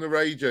 Abs, on the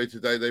radio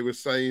today, they were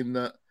saying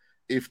that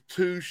if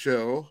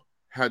Tuchel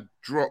had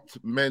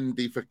dropped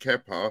Mendy for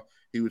Kepa,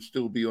 he would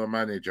still be your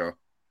manager.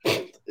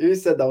 Who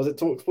said that? Was it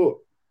TalkSport?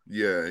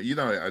 Yeah, you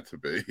know it had to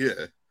be,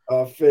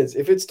 yeah. Fizz,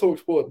 if it's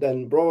TalkSport,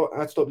 then bro,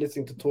 I stopped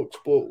listening to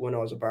TalkSport when I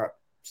was about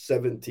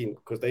 17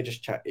 because they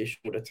just chat ish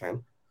all the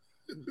time.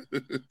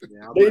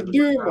 Yeah, They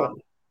do, man.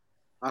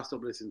 I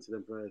stopped listening to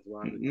them for a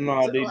while.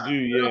 No, they do,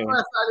 yeah. When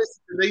I started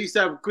listening, they used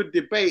to have good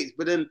debates,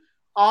 but then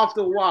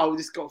after a while, we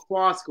just got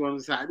farcical and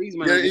it's like these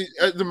men.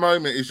 Yeah, at the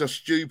moment, it's just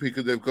stupid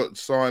because they've got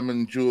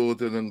Simon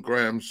Jordan and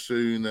Graham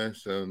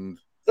Souness and...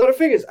 So the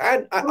thing is,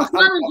 Simon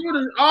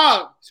Jordan.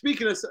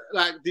 Speaking of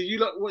like, did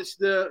you watch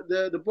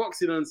the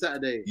boxing on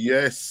Saturday?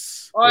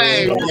 Yes. Oi,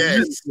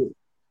 Yes.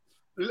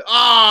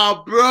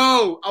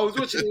 Bro, I was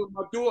watching it with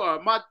my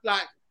daughter.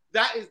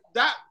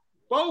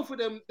 Both of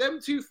them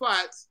two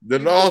fights. The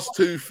last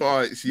two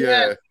fights,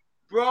 yeah.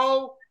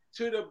 Bro,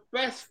 to the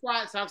best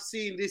fights I've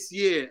seen this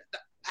year,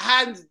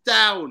 hands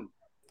down.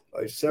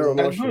 like Sarah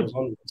Marshall was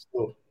on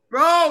still.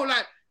 Bro,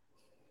 like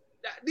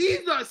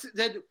these guys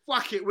said,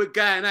 "Fuck it, we're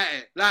going at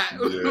it."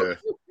 Like,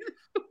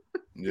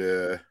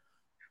 Yeah.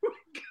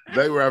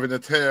 They were having a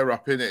tear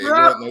up in it. It Bro.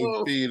 weren't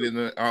no feeling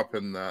it up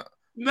and that.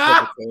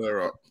 nah. Proper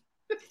tear up.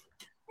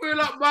 We're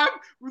like, man,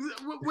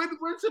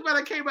 when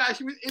Savannah came out,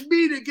 she was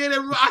immediate getting.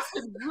 I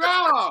said,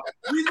 bro,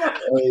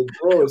 Hey,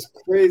 bro, it's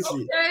crazy.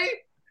 okay.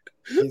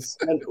 It's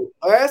mental.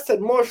 I said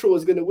Marshall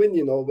was gonna win,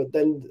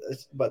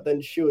 but then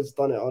Shields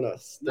done it on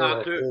us.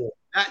 Nah,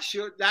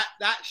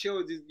 that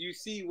shows you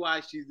see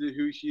why she's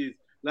who she is.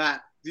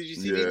 Like, did you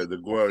see? Yeah, the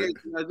glory.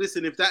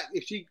 Listen,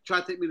 if she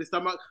tried to take me in the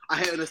stomach, I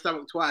hit her in the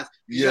stomach twice.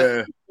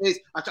 Yeah. I hit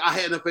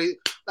her in the face.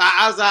 Like,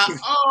 I was like,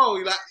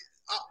 oh,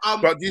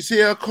 like, But do you see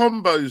her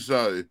combos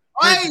though?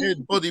 Hey!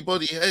 Head, body, head.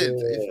 Yeah.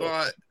 It's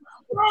like,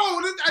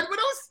 bro.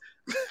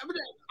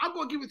 I've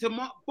got to give it to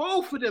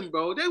both of them,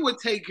 bro. They were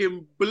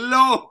taking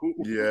blow.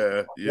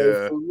 Yeah.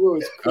 For real,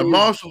 it's crazy. And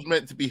Marshall's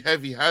meant to be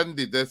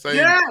heavy-handed. They're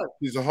saying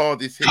she's the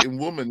hardest hitting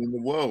woman in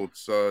the world.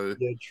 So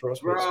Yeah,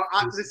 trust me. Bro,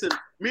 listen,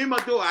 me and my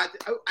daughter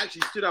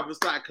actually stood up and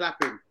started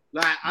clapping.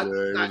 Like, it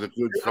was a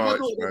good my fight,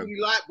 daughter man. doesn't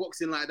really like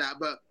boxing like that,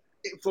 but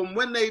from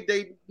when they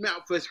met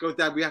up first, she goes,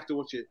 Dad, we have to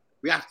watch it.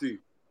 We have to.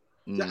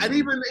 So, and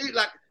even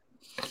like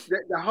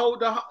the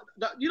whole,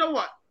 you know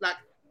what? Like,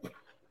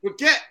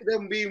 forget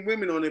them being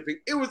women or anything.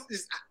 It was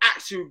this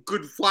actual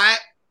good fight.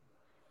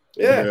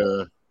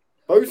 Yeah.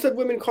 But who said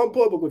women can't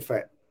put up a good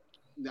fight?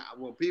 Nah,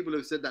 well, people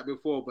have said that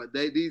before, but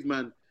these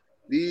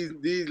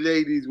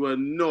ladies were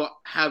not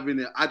having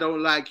it. I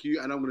don't like you,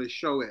 and I'm going to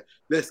show it.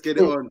 Let's get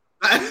it on.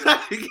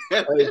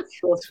 Hey,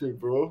 trust me,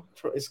 bro.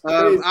 It's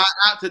crazy.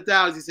 Out to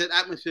Downs, he said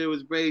atmosphere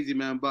was crazy,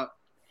 man, but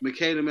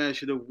Michaela Mayer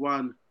should have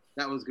won.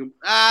 That was good.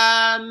 No,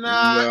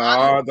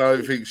 I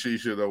don't think she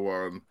should have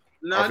won.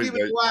 No, neither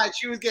do I.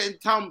 She was getting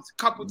thumped a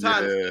couple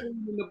times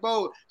in the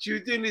bowl. She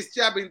was doing this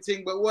jabbing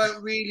thing, but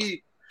weren't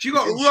really. She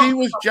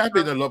was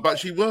jabbing a lot, but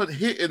she weren't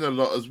hitting a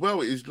lot as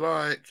well. It's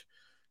like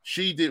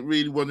she didn't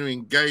really want to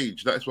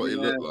engage. That's what it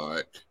looked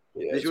like.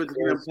 Yeah,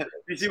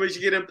 you see when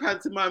she get in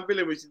pantomime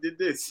villain when she did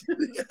this.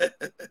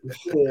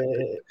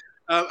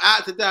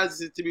 Out to Dad,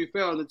 to be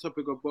fair, on the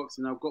topic of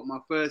boxing, I've got my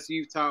first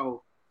youth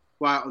title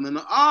fight on the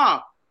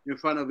in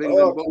front of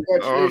England.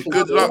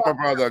 Good luck, my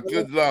brother.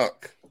 Good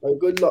luck.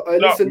 Good luck.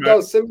 Listen,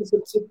 Dal, send me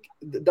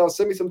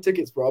some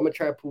tickets, bro. I'm gonna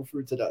try to pull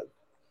through to that.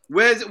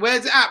 Where's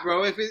it at,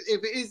 bro? If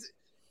it is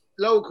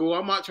local,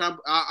 I might try and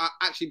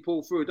actually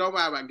pull through. Don't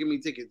worry about giving me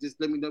tickets. Just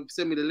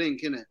send me the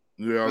link, innit?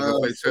 Yeah, I was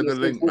gonna say send the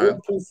link, we'll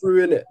man. Pull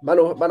through, innit? Man,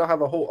 I'll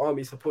have a whole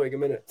army supporting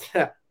him, innit?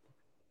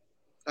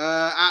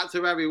 Out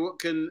to Ravi, what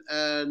can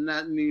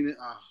Nina?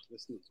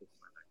 Let's not talk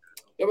about that.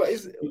 Yeah, but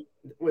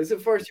is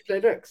it Forest you play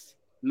next?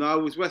 No,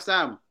 it was West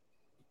Ham.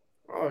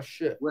 Oh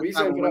shit! West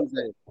Ham on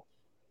Wednesday.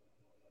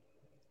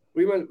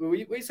 We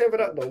saying for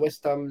that though?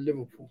 West Ham,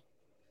 Liverpool.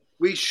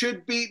 We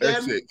should beat them.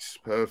 Essex,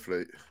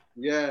 perfect.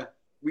 Yeah,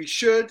 we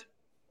should,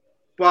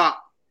 but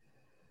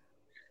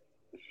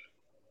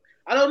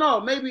I don't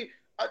know. Maybe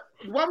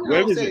one thing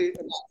I'll say.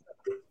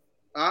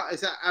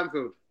 It's at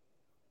Anfield.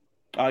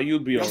 You'll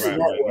be all right.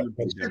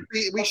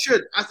 We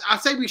should. I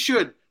say we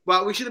should,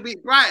 but we should have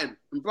beat Brighton,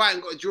 and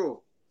Brighton got a draw.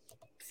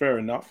 Fair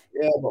enough.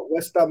 Yeah, but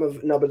West Ham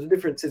but the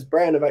difference is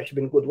Brighton have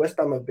actually been good. West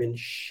Ham have been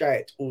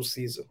shite all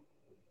season.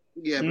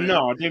 Yeah,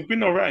 no, they've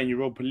been all right in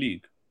Europa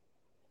League.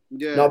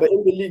 Yeah. No, but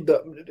in the league,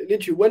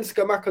 literally, when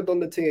Scamacca done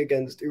the thing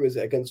against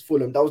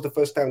Fulham, that was the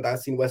first time that I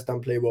seen West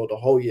Ham play well the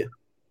whole year.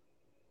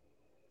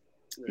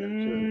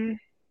 Well,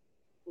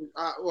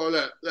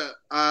 look.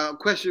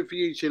 Question for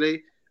you,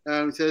 Chile.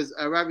 Says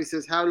Ravi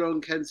says, how long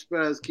can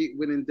Spurs keep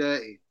winning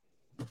dirty?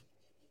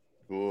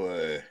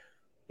 Boy.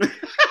 That's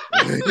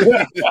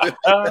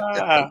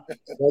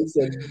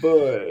a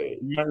boy.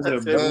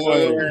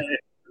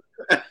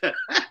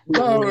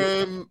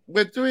 No,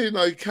 we're doing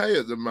okay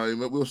at the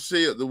moment. We'll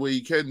see at the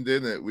weekend,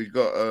 innit? We've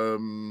got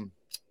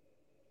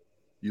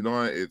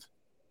United.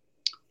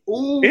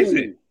 Ooh, is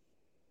it?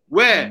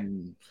 Where?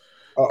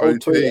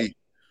 OT.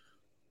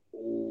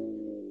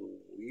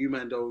 You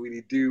man don't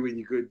really do when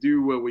you go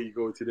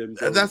to them.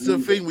 And that's the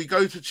thing. We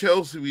go to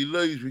Chelsea, we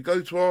lose. We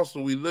go to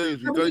Arsenal, we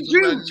lose. We go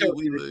to Man U,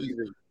 we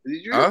lose.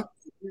 Did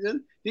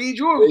you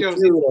draw with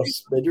Chelsea?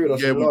 They drew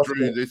us. Yeah, we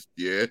drew this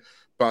year,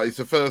 but it's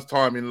the first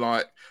time in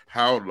like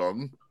how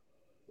long?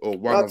 Or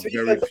one of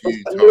very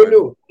few times.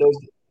 No.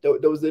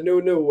 There was the no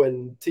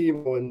when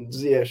Timo and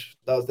Ziyech,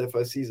 that was their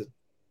first season.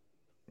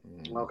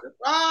 Okay.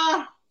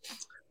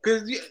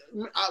 Because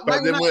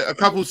but then a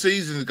couple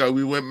seasons ago,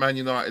 we went Man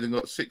United and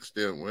got 6,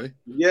 didn't we?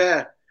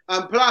 Yeah,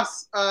 and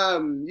plus,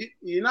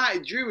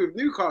 United drew with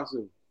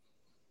Newcastle,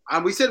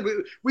 and we said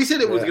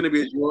it was going to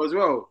be a draw as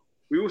well.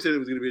 We all said it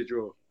was going to be a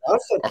draw. I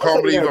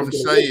can't believe I'm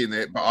saying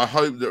it, but I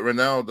hope that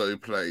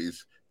Ronaldo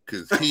plays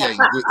because he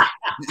ain't good.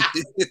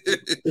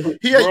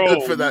 He ain't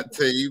good for that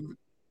team.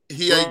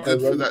 He ain't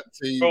good for that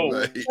team,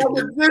 mate.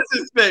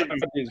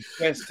 It's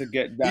best to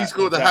get that. He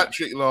scored a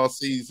hat-trick last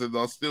season.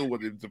 I still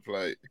want him to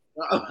play.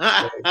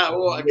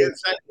 What,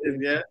 against Sanchez,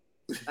 yeah?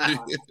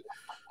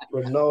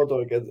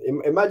 Ronaldo against...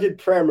 Imagine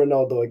Prem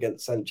Ronaldo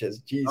against Sanchez.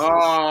 Jesus.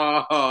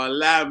 Oh,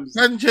 lambs.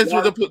 Sanchez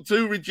would have put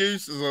 2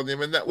 reducers on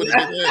him and that would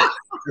have been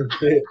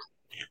it.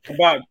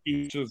 About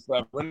just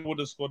when would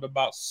have scored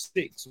about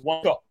 6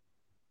 1 shot.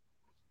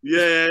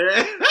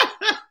 Yeah.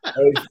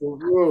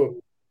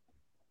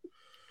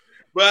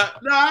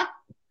 But nah,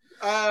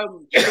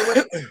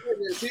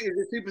 it's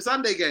a Super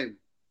Sunday game.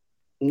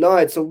 No,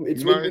 it's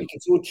midweek.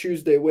 It's all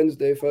Tuesday,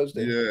 Wednesday,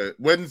 Thursday. Yeah,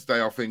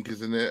 Wednesday I think,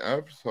 isn't it,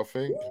 Abs? I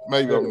think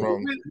maybe I'm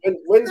wrong.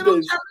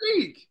 Wednesday's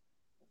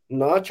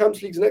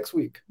Champions League's next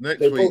week.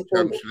 Next week,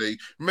 Champions League.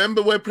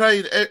 Remember, we're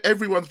playing.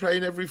 Everyone's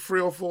playing every 3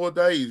 or 4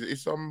 days.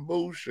 It's some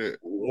bullshit.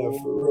 Yeah,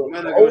 for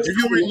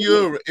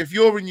real. If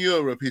you're in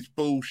Europe, it's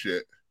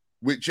bullshit.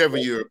 Whichever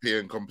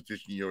European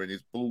competition you're in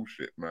is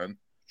bullshit, man.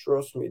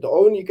 Trust me. The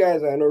only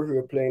guys I know who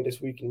are playing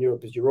this week in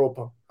Europe is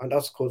Europa, and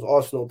that's because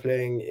Arsenal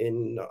playing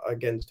in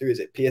against who is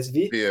it?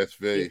 PSV?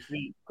 PSV.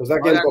 Because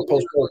that game got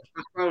postponed.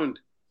 Postponed.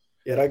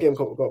 Yeah, that game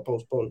got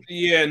postponed.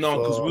 Yeah, no,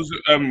 because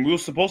So- we were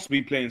supposed to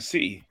be playing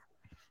City.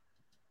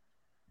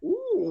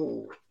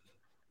 Ooh.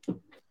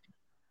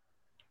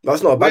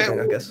 That's not a bad thing,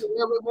 I guess.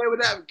 Where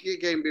would that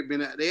game be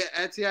been at? The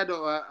Etihad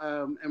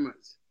or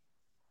Emirates?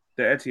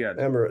 The Etihad.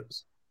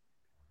 Emirates.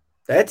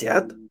 The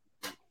Etihad?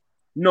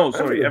 No, I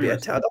sorry, think it would be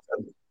Emirates. Etihad.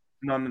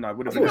 No, it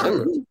would have I been thought it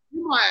was Emirates. Emirates.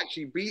 You might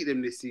actually beat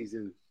them this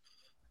season.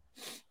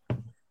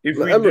 If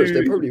Like we Emirates, do,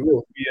 they probably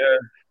will. yeah,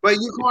 But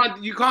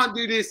you can't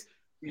do this.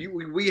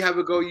 We have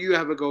a go, you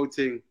have a go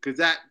thing, because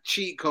that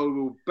cheat code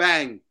will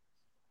bang.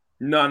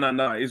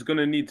 no. It's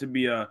gonna need to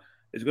be a.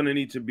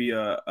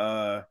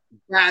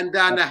 Batten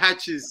down the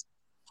hatches.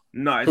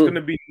 No, it's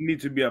gonna need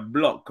to be a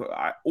block.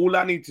 All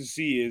I need to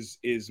see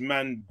is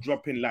man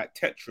dropping like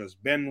Tetris.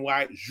 Ben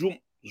White, zoom,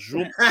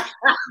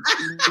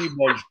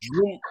 Saliba,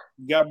 zoom,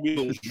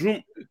 Gabriel,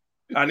 zoom.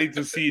 I need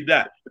to see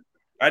that.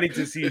 I need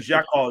to see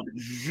Xhaka,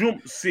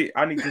 zoom, sit.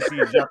 I need to see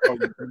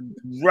Xhaka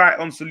right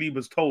on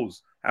Saliba's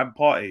toes and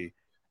party.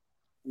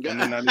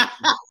 And then I need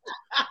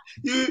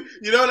to,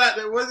 you know that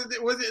was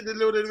it in the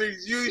Lord of the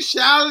Rings? You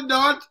shall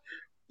not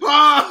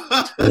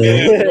pass.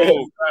 yeah,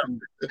 bro,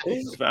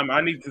 fam, I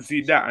need to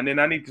see that, and then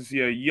I need to see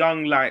a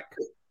young like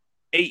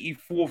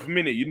 84th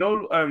minute.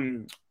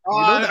 On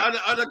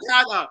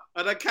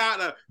the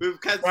counter with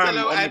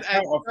Cancelo and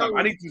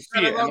I need to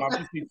see it, and I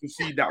just need to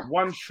see that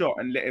one shot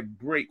and let it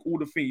break all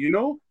the thing. You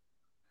know,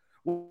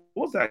 what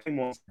was that game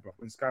on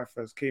when Sky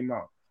first came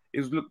out?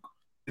 It's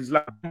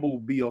like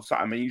Bumblebee or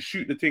something, and you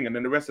shoot the thing, and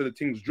then the rest of the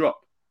things drop.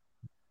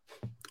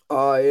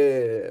 Oh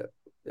yeah.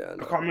 I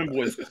can't remember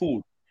what it's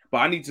called, but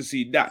I need to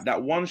see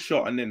that one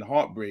shot and then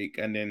heartbreak,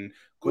 and then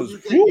because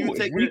you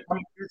take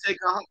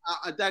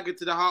a dagger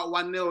to the heart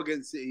 1-0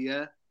 against City,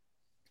 yeah.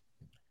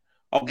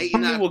 a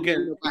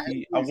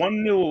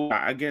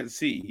 1-0 against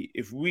City.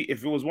 If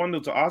it was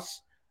 1-0 to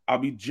us, I'll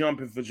be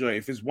jumping for joy.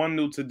 If it's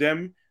 1-0 to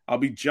them, I'll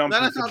be jumping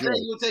No, that's for not joy.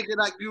 saying you'll take it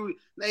like you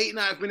the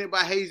 89th minute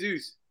by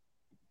Jesus.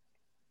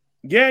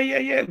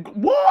 Yeah.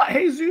 What?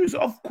 Jesus,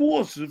 of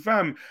course,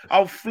 fam.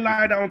 I'll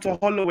fly down to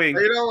Holloway.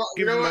 You know what?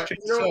 Give You know him a what? check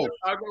You know yourself.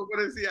 what? I'm not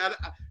gonna see.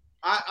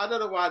 I don't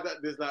know why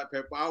that dislike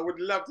Pep, but I would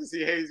love to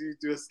see Jesus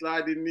do a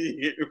sliding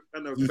knee in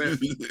front of Pep.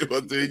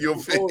 What doing your Oh,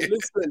 thing?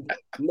 listen,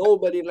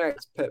 nobody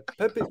likes Pep.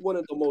 Pep is one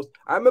of the most.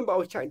 I remember I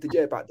was chatting to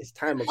Jay about this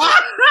time ago.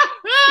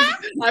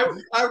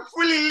 I'm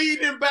fully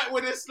leaning back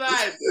with a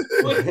slide.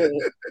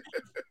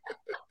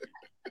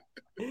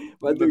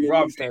 Man, doing it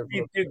Bruv, next time, if he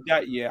bro. did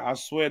that, yeah, I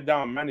swear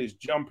down, man is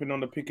jumping on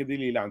the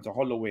Piccadilly line to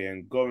Holloway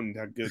and going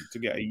to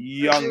get a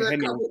young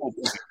Henny on top.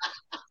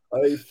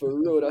 Hey, for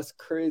real, that's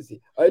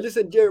crazy. Hey,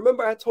 listen, Jay,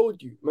 remember I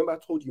told you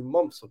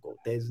months ago,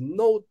 there's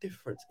no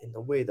difference in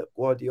the way that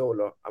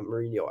Guardiola and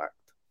Mourinho act.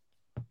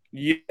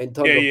 Yeah. In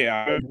terms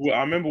of- I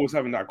remember was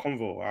having that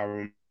convo.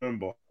 I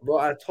remember. Bro,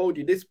 I told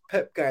you, this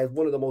Pep guy is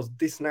one of the most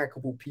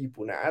dislikable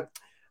people. Now,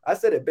 I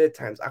said it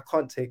bedtimes, I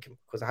can't take him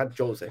because I had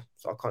Jose,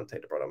 so I can't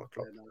take the brother on my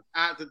club.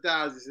 Out to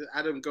Downs, he said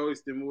Adam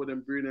ghosted more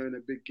than Bruno in a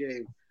big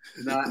game.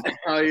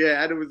 Oh yeah,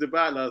 Adam was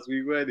about last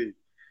week, wasn't he?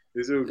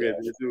 It's all good.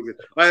 Yeah. It's all good.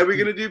 All right, we're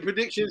gonna do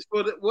predictions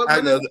for the what?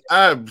 And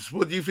Abs,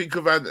 what do you think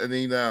of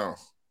Anthony now?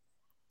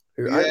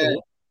 Who? Yeah.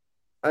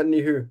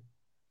 Anthony who?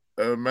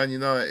 Man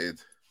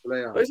United.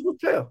 player? Oh, he's a good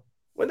player.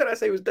 When did I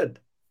say he was dead?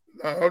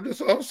 No, I'm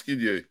just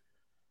asking you.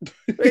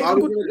 He's a Are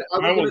we good-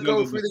 gonna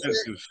go through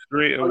the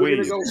straight Are we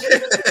away. gonna go?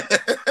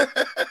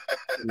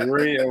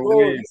 Straight Bro,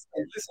 away.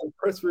 listen,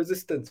 press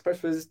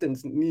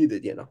resistance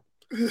needed, you know.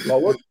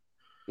 But what?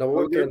 No, Are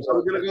what we games?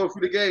 gonna go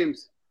through the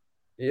games?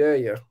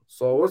 Yeah.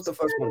 So what's the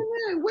first one?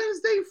 Yeah,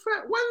 Wednesday,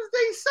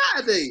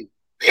 Saturday.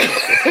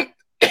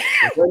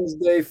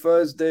 Wednesday,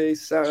 Thursday,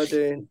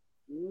 Saturday.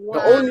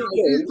 Wow, only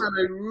these game-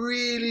 men are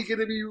really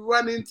gonna be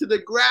running to the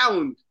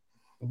ground.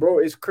 Bro,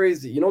 it's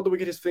crazy. You know what the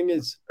wickedest thing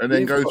is? And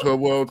then We've go got- to a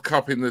World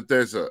Cup in the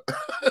desert.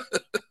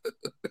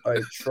 I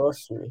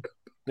trust me.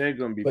 They're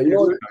gonna be. But you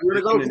know- pissed. You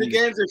wanna go for the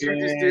games or should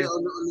we just do it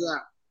on the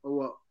app or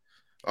what?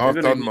 I've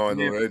gonna done be mine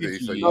near already.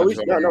 50. So you No,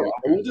 can tell me.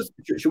 we'll just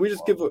should we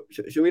just give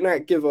should we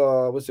not give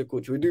what's it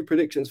called? Should we do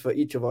predictions for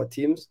each of our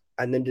teams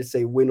and then just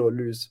say win or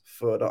lose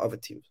for the other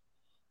teams?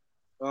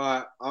 All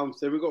right,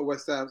 so we got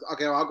West Ham.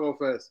 Okay, I'll go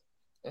first.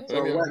 Let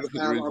So me have a West look at the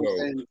Ham, I'm result.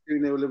 saying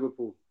 2-0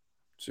 Liverpool.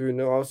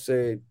 2-0, I'll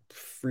say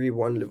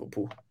 3-1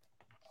 Liverpool.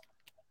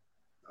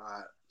 All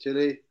right,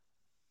 Chile.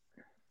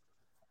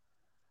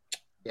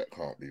 That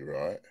can't be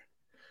right.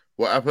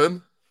 What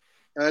happened?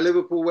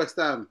 Liverpool, West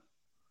Ham.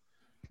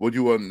 What do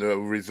you want? The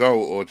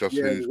result or just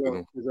Yeah, who's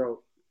going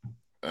result.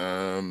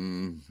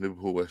 to?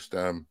 Liverpool, West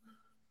Ham.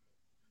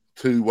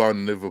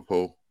 2-1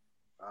 Liverpool.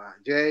 All right,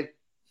 Jay.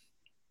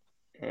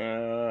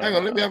 Hang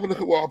on, let me have a look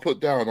at what I put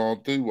down. I'll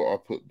do what I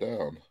put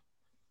down.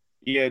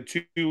 Yeah,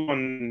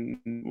 2-1.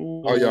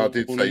 Oh, yeah, I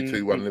did say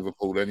 2-1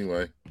 Liverpool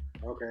anyway.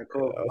 Okay,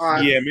 cool. All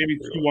right. Yeah, maybe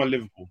 2-1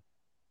 Liverpool.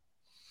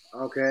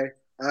 Okay.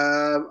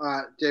 All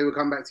right, Jay, we'll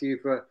come back to you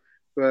for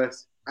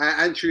first.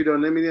 And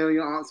Trudon, let me know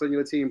your answer on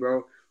your team,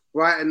 bro.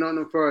 Brighton,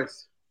 Nottingham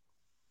Forest.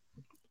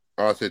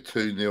 I said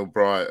 2-0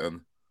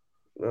 Brighton.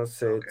 I'll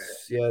say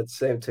it's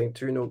same thing.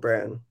 2-0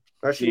 Brighton.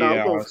 Actually, no,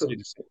 Yeah, I'm going I'll for say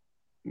the same.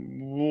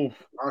 Oof.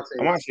 I'll say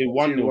I might say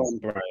 1-0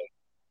 2-1. Brighton.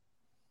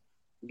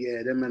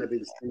 Yeah, they're meant to be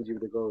the stingy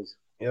with the goals.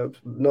 yeah,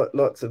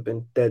 lots have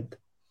been dead.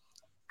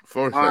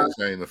 Forest ain't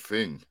saying a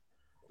thing.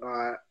 All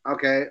right.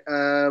 Okay.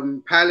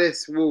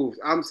 Palace Wolves.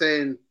 I'm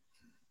saying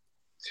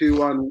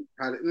 2-1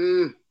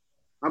 Palace.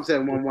 I'm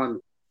saying 1-1.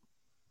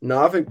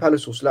 No, I think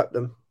Palace will slap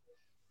them.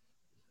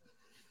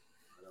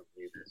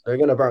 They're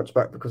gonna bounce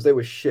back because they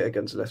were shit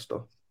against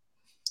Leicester.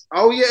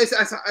 Oh yeah,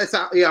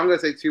 yeah. I'm gonna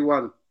say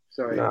 2-1.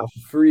 Sorry. Nah,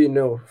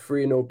 3-0,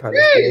 3-0 Palace.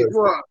 Hey,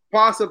 what?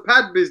 Pass the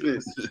pad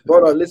business.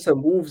 Brother,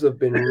 listen, Wolves have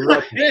been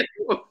rubbish.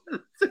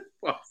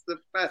 Pass the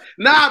pad.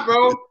 Nah,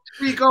 bro.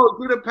 3 goals.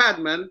 Do the pad,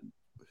 man.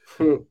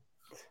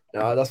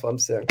 Nah, that's what I'm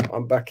saying.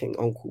 I'm backing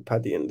Uncle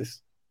Paddy in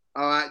this.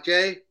 All right,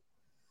 Jay.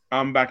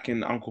 I'm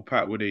backing Uncle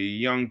Pat with a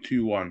young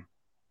 2-1.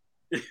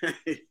 Yeah.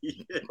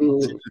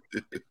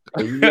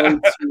 A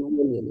young 2-1,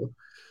 you know.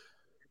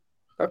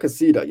 I can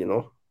see that, you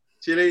know.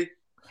 Chile.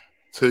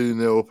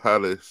 2-0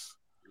 Palace.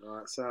 All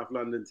right, South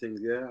London things,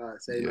 yeah. All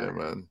right, say Yeah, that.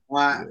 man. All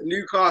right,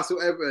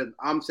 Newcastle, Everton.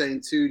 I'm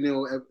saying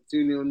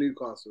 2-0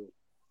 Newcastle.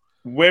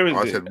 Where is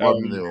I it? said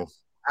 1-0.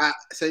 At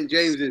St.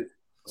 James's.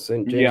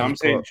 St. James. Yeah, I'm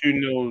saying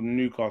 2-0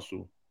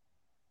 Newcastle.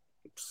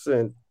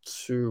 saying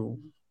 2.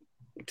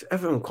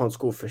 Everyone can't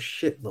score for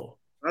shit, though.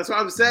 That's what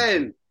I'm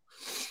saying.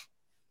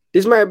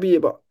 This might be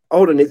about.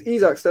 Hold on, is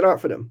Isaac still out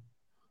for them?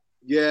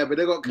 Yeah, but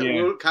they got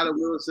Yeah. Callum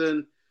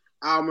Wilson,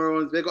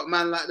 Almirons. They got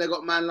man like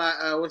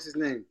what's his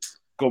name?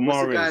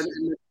 What's the guy Gomares.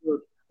 in the midfield?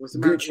 What's the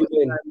man? Gucci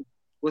Mane.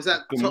 What's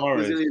that top Gomares.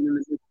 Brazilian in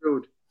the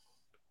midfield?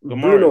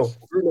 Bruno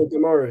Gomares.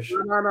 Guimaraes.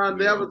 No,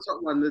 the other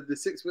top one, the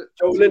 6 foot.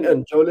 Joe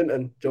Linton. You got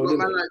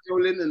man like Joe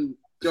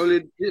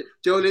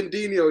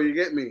Lindino. You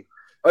get me?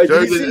 Hey, Joe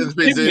did, you Linton's see,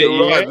 been Timber,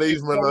 doing all right. yeah? Leave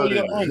him That's what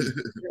you're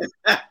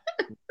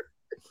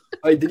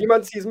alone. did you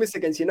man see his miss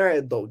against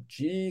United, though?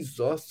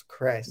 Jesus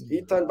Christ.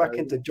 He turned back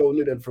into Joe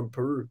Linton from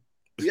Peru.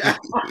 Yeah.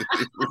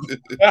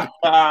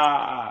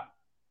 All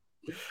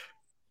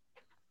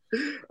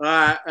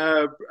right.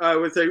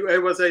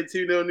 Everyone say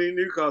 2-0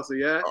 Newcastle.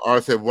 Yeah. I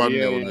said 1-0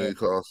 Yeah.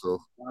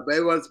 Newcastle. But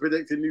everyone's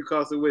predicting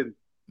Newcastle win.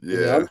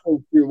 Yeah. I'm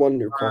saying 3-1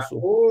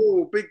 Newcastle.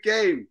 Oh, big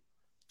game.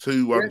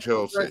 2-1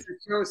 Chelsea.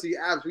 Versus Chelsea.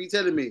 Abs, what are you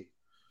telling me?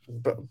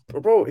 But,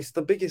 bro, it's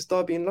the biggest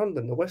derby in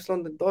London, the West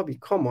London derby.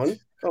 Come on.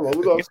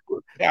 We got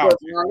to Yeah.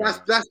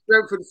 That's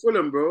Brentford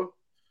Fulham, bro.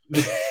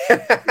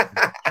 That's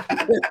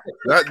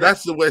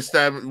the West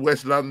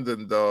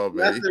London derby.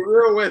 That's the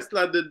real West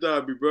London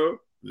derby, bro.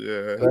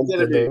 Yeah.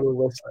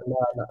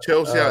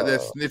 Chelsea out there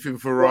sniffing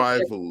for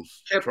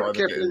rivals, trying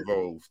to get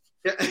involved.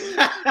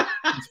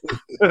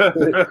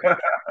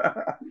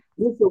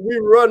 Listen, we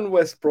run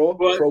West, bro.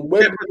 But From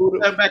Wembley.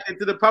 turn back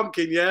into the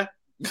pumpkin, yeah?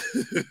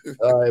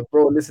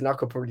 Bro, listen, I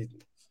could probably.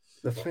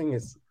 The thing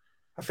is,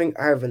 I think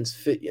Ivan's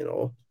fit, you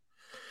know.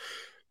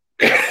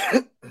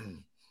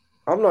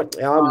 I'm not.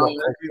 He's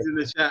in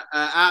the chat.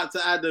 Out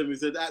to Adam. He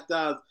said, "At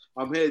Daz,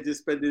 I'm here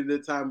just spending the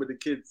time with the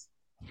kids.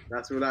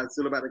 That's what it's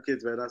all about the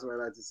kids, man. That's what I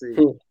like to see."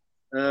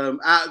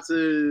 Out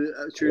to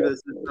Truda,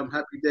 some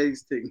happy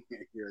days thing.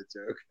 You're a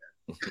joke.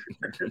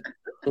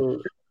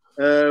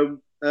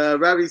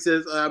 Ravi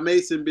says,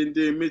 Mason been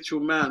doing Mitchell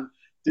Mann,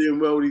 doing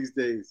well these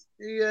days.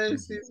 Yeah,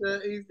 he's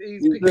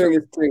doing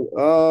his thing.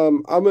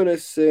 I'm gonna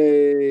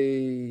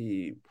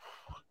say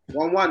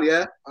 1-1.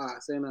 Yeah. All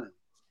right, say no.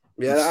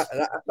 Yeah,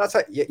 that's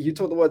how you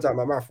took the words out of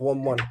my mouth.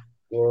 1-1.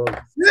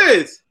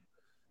 Yes.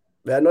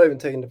 Yeah, not even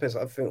taking the piss.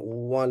 I think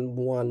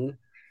 1-1.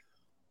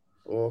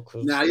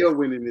 Nah, you're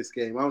winning this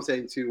game. I'm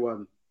saying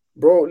 2-1.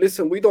 Bro,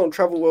 listen, we don't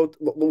travel well.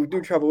 Well, we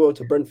do travel well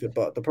to Brentford,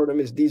 but the problem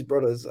is these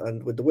brothers,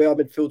 and with the way our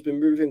midfield's been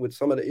moving, with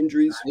some of the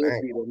injuries,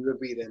 we'll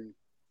beat them.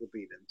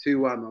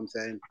 2-1. I'm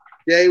saying.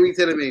 Yeah, what are you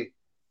telling me?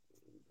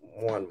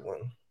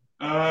 1-1.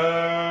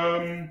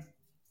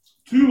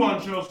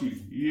 2-1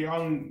 Chelsea.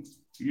 Young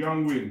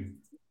win.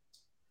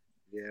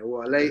 Yeah,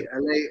 well, a late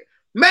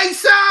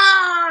Mason.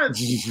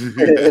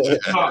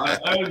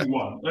 Early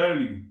one.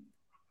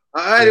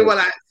 Early one,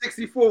 like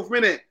 64th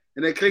minute,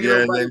 and they're clinging on.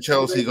 Yeah, and then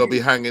Chelsea got to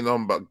be hanging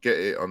on, but get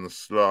it on the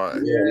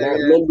slide.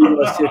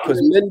 Because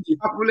Mendy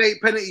couple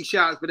late penalty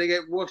shots, but they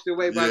get washed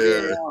away by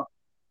the AR.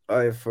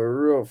 Aye,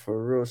 for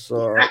real. So,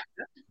 all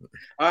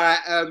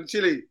right,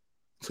 Chile.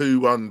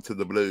 2-1 to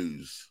the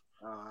Blues.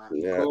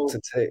 Yeah, cool.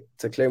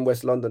 to claim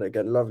West London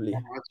again, lovely.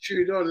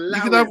 You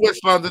can have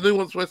West London. Who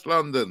wants West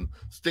London?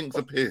 Stinks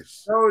of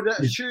piss. No,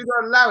 True,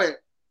 don't allow it.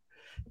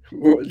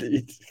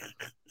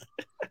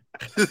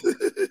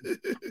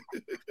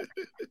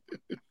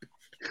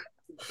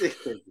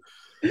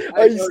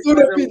 Are you still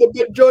gonna be the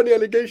Ben Johnny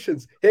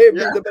allegations? Hey, be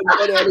the Ben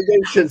Johnny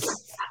allegations.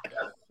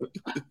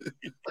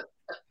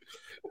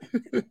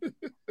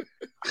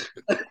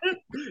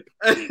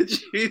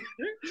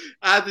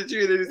 After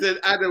Trudon, he said,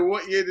 Adam,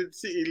 what year did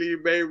City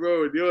leave Main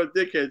Road? You're a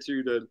dickhead,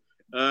 Trudon.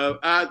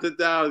 After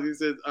Downs, he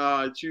says,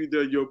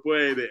 Trudon, you're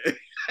playing it.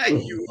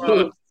 You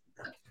are.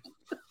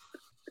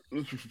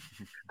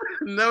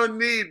 No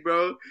need,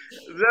 bro.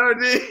 No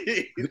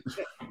need.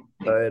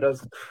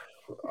 That's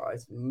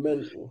it's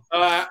mental.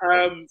 All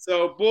right.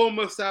 So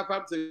Bournemouth,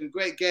 Southampton,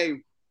 great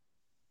game.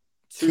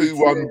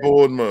 2-1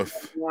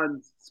 Bournemouth.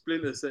 1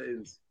 splinter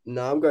settings.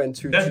 No, I'm going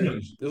 2-2.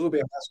 Desmond. This will be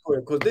a high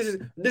scoring because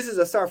this is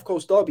a South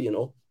Coast derby, you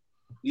know.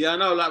 Yeah, I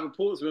know, like with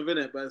Portsmouth,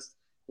 innit? But it's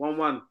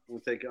 1-1. We'll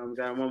take it. I'm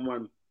going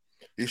 1-1.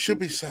 It should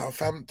be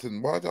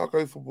Southampton. Why did I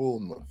go for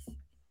Bournemouth?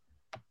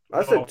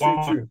 I said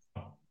 2-2.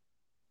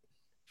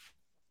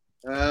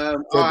 They're All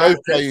right.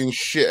 both playing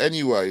shit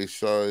anyway,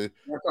 so That's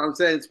what I'm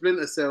saying.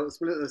 Splinter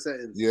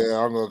settings. yeah,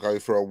 I'm gonna go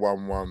for a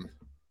 1-1.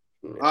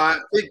 All right,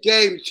 big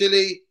game,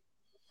 Chile.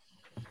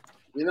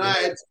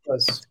 United,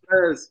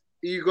 Spurs.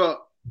 Who you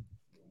got?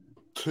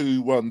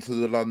 2-1 to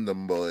the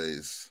London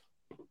boys.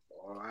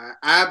 All right,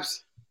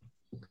 Abs.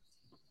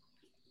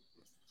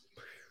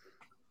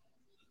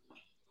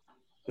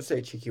 Let's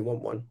say cheeky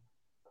 1-1.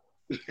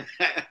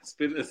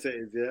 Splinter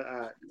settings, yeah. All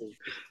right, cool.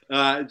 All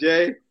right,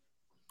 Jay.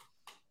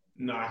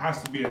 No, it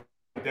has to be a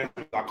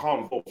Desmond. I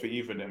can't vote for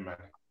either of them, man.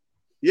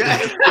 Yeah.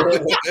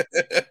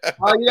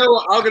 Oh, you know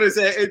what? I'm gonna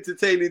say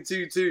entertaining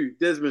 2-2.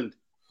 Desmond.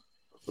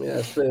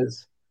 Yeah,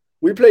 Spurs.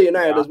 We play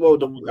United as well I'm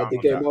down the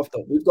with game that. after.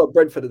 We've got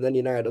Brentford and then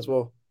United as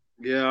well.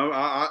 Yeah,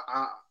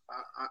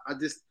 I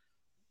just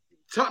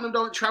Tottenham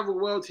don't travel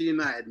well to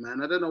United,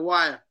 man. I don't know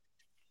why.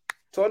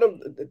 Tottenham,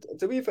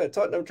 to be fair,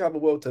 Tottenham travel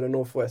well to the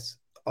northwest,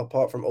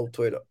 apart from Old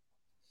Toilet.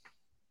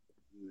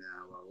 Yeah,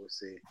 well, we'll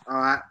see. All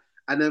right,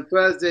 and then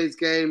Thursday's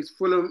games: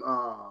 Fulham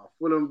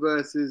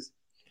versus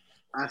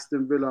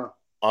Aston Villa.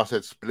 I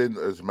said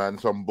Splinters, man.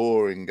 Some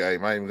boring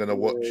game. I ain't gonna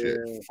watch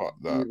it. Fuck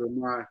that.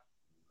 Even my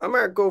I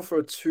might go for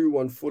a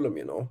 2-1 Fulham,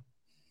 you know.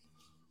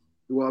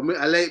 well,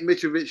 a late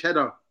Mitrovic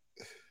header.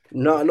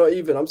 No, not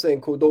even. I'm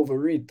saying Cordova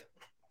Reed.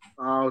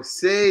 Oh,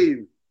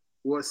 same.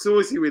 What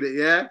saucy with it?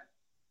 Yeah.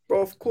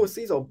 Bro, of course,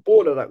 he's a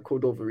baller, that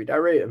Cordova Reed. I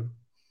rate him.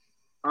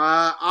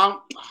 I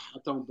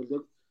don't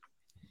believe.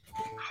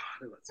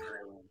 Look at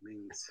Tyrone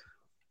Mings.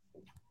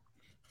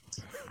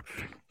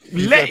 Let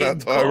You it said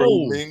that,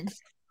 Tyrone go.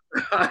 Mings.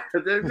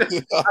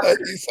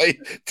 You say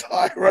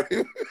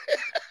Tyrone.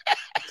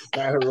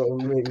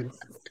 Tyrone Mings.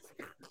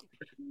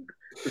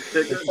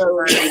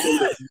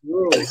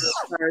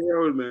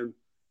 Tyrone, man.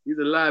 He's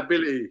a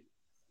liability.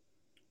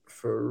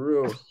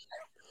 For real.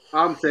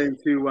 I'm saying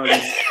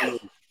 2-1.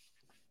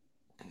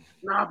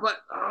 Nah, but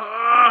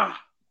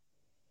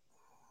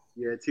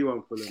yeah,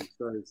 2-1 Fulham.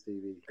 Sorry,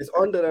 Stevie. It's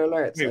under the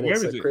lights Wait, and where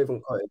it's is at it?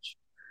 Craven Cottage.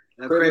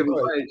 Craven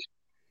Cottage. Cottage.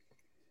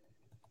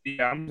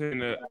 Yeah, I'm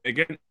saying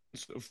against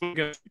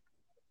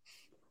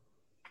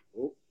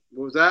Oh,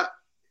 what was that?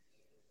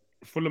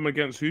 Fulham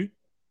against who?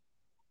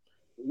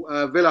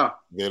 Villa.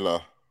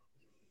 Villa.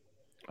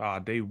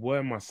 They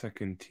were my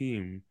second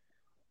team.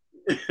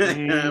 Boy,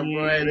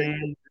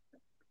 they-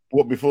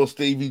 What, before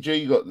Stevie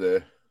G got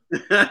there?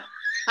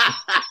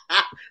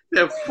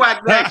 They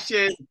fuck that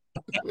shit.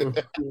 Yeah,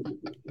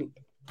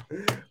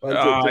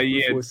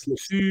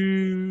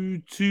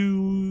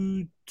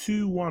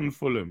 2-1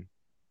 Fulham.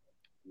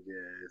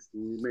 Yes,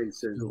 it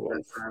makes sense.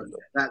 2-1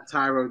 That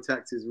Tyrone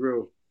tax is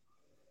real.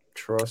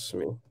 Trust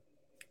me.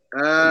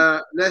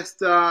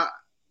 Leicester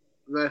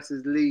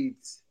versus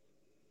Leeds.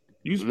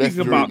 You speak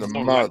Leicester about in the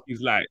someone mud. like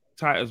he's like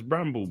Titus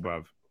Bramble,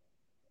 bruv.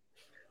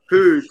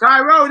 Who?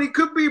 Tyrone. He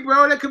could be,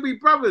 bro. They could be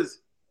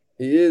brothers.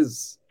 He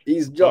is.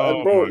 He's just,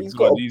 Oh bro. my He's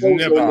God, got. he's a balls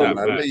never on that him.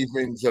 bad. Man, leave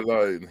things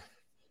alone.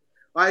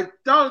 Like,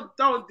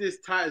 don't diss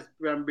Titus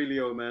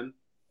Brambilio, man.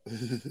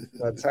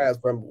 Tyus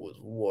Bramble was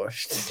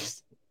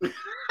washed.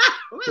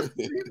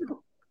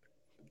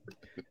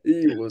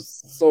 He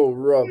was so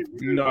rough.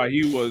 He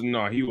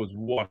was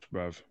washed,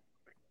 bruv.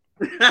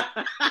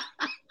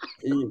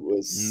 He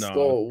was No,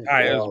 so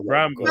Titus oh my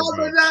Bramble, God.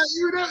 No,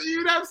 but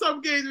you'd have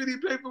some games when he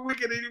played for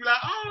Wigan and you'd be like,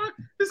 oh,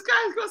 this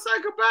guy's got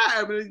something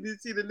about him. And then you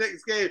see the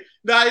next game.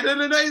 No,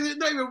 not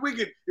even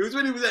Wigan. It was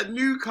when he was at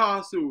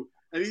Newcastle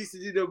and he used to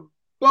do the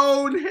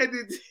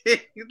boneheaded thing.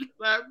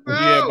 Like, bro.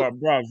 Yeah, but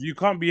bruv, you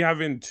can't be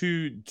having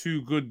two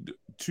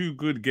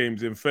good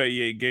games in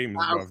 38 games,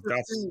 Out bruv. of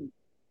 15.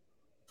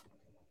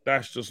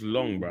 That's just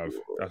long, bruv.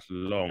 That's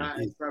long.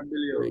 Titus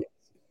Brambilio.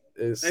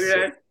 It's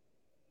Anyway,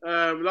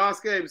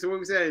 last game. So what are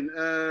we saying?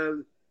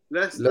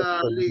 Leicester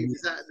Leicester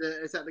Leeds.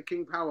 It's at the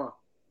King Power.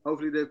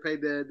 Hopefully they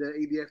paid their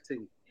EDF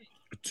thing.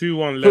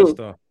 2-1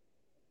 Leicester.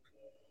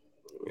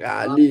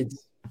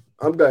 Leeds.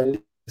 I'm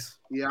going.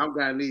 Yeah, I'm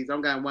going Leeds.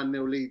 I'm going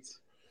 1-0 Leeds.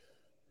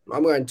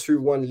 I'm going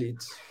 2-1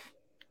 Leeds.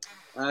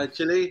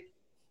 Chile.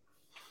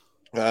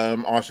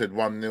 I said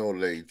 1-0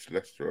 Leeds.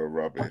 Leicester are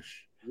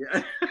rubbish.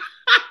 Yeah.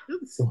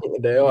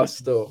 They are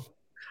still.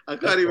 I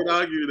can't even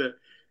argue with that.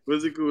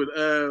 What's it called?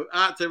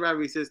 Out to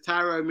Ravi says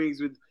Tyrone Mings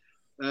with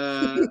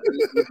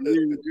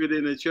Look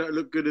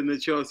good in the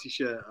Chelsea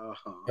shirt.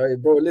 Hey,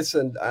 bro,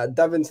 listen,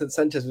 Davinson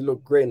Sanchez will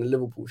look great in the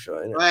Liverpool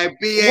shirt. Innit? Right,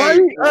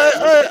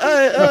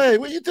 Hey,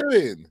 what are you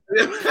doing?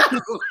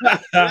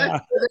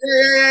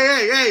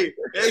 hey.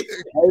 Hey,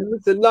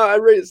 listen, no, I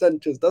rate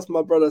Sanchez. That's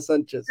my brother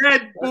Sanchez.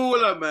 Dead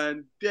baller,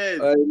 man. Dead.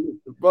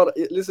 Brother,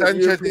 listen,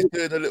 Sanchez is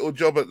doing a little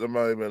job at the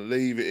moment.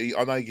 Leave it.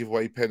 I know he give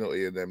away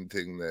penalty and them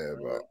thing there,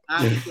 but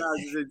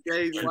There's a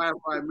gay's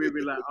Wi-Fi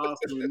moving like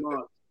Arsenal in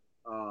March.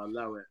 Oh,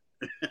 love it.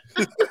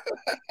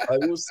 I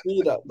will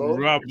see that, bro.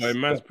 Right, my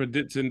man's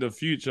predicting the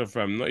future,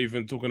 fam. Not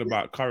even talking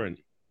about current.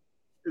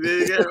 There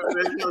you go.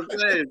 That's what I'm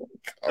saying.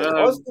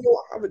 Arsenal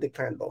don't have a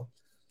decline, though.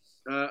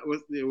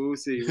 We'll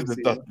see. the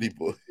Dudley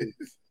boys.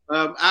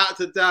 Out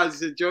to Downs,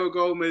 he said Joe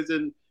Gomez,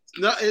 and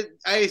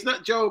it's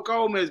not Joe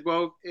Gomez,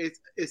 bro. It's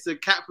the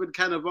Catford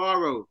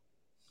Cannavaro.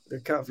 The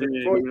Catford,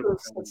 bro, you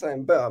said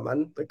something better,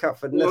 man. The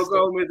Catford Joe Nesta.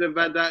 Gomez and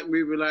Van Dijk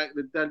moving like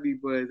the Dudley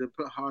boys and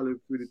put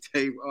Haaland through the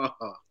table.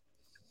 Oh.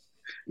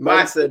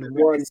 Man said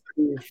 1,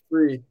 2,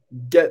 3.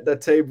 Get the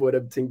table with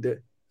everything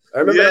there. I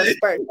remember that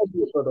Spike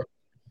Dudley brother.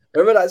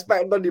 Remember that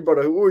Spike Dudley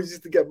brother who always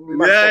used to get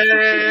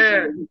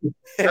Yeah.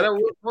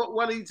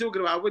 What are you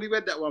talking about? I've already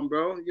read that one,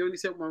 bro. You only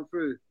sent one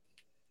through.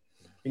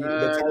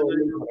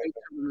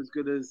 As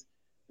good as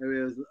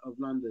areas of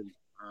London.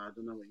 I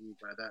don't know what you mean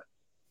by that.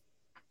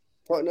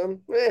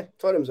 Tottenham?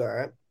 Tottenham's all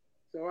right.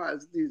 It's all right.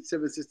 It's the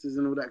Seven Sisters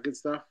and all that good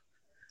stuff.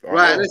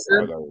 I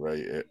listen. don't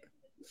rate it.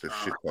 It's a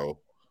shithole.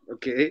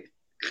 Okay.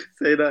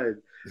 Say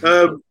that.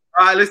 All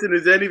right, listen.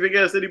 Is there anything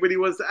else anybody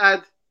wants to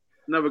add?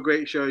 Another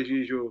great show as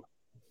usual.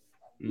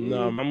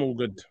 No, I'm all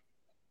good.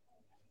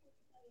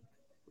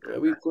 Yeah,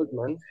 we good,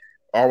 man.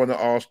 I want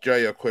to ask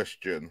Jay a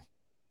question.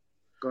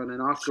 Go on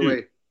and ask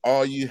away.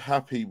 Are you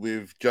happy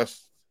with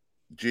just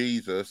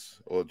Jesus,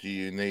 or do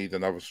you need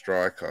another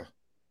striker?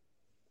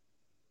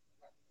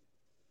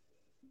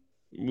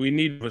 We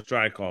need a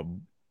striker,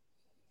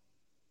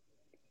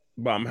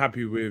 but I'm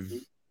happy with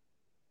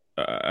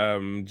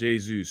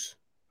Jesus.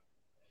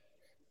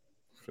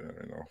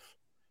 Fair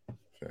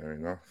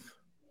enough.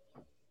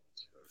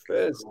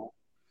 First.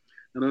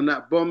 And on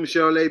that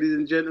bombshell, ladies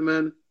and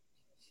gentlemen.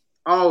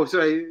 Oh,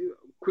 sorry.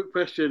 Quick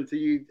question to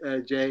you,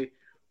 Jay.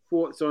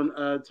 Thoughts on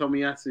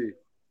Tomiyasu?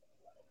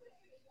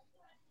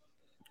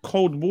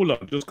 Cold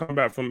baller, just come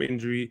back from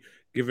injury.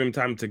 Give him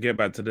time to get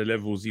back to the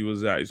levels he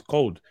was at. It's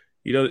cold.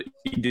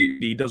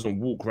 He doesn't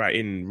walk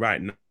right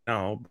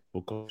now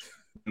because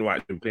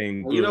White's been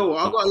playing good. You know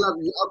what? I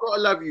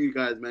gotta love you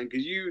guys, man,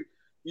 because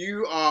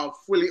you are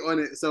fully on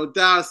it. So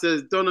Dow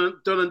says Don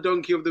and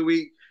Donkey of the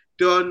week,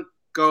 Don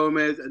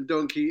Gomez and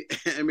Donkey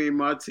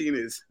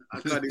Martinez. I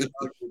can't even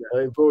argue that.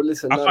 Hey, bro,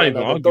 listen. I can't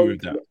even argue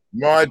with that.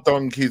 My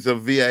Donkey's a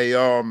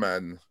VAR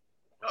man.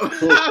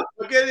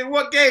 Okay, in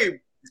what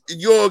game?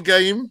 Your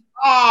game.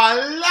 Oh,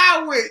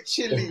 allow it,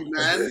 Chile,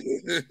 man.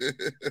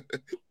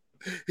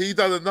 He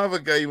done another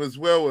game as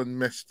well and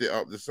messed it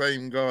up. The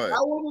same guy. That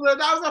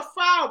was a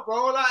foul,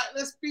 bro. Like,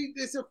 let's beat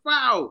this a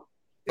foul.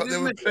 But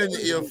there were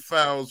plenty of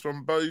fouls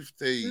from both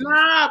teams.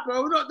 Nah,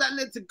 bro, not that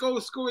led to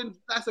goal scoring.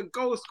 That's a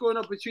goal scoring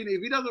opportunity.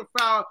 If he doesn't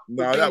foul,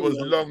 no, that was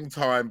a long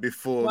time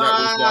before. That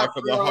was like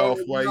at the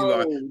halfway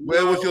line.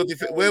 Where was your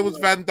defense? Where was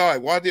Van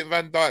Dijk? Why didn't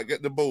Van Dijk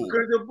get the ball?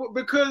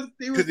 Because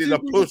he's a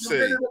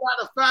pussy.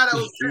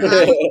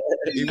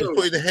 He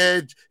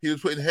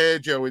was putting hair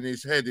gel in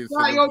his head.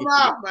 Shut your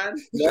mouth, man.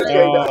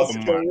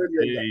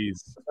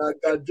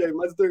 Jay,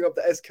 man's doing up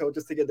the SKL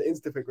just to get the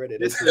Instapic ready.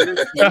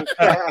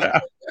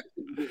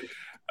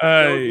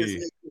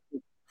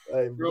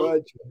 Hey, bro,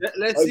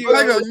 let's see.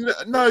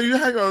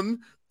 Hang on.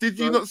 Did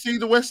you not see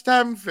the West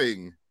Ham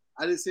thing?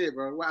 I didn't see it,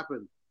 bro. What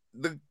happened?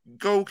 The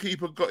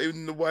goalkeeper got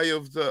in the way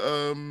of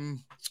the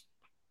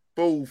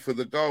ball for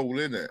the goal,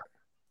 innit?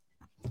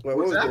 What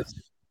was that?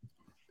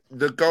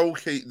 The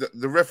goalkeeper,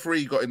 the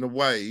referee got in the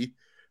way,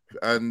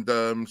 and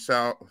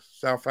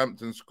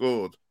Southampton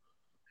scored.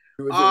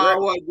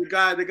 What the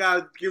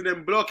guy giving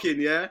them blocking,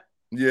 yeah.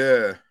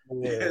 Yeah.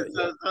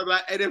 Sounds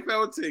like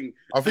NFL thing.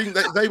 I think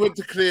they went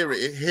to clear it.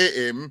 It hit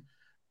him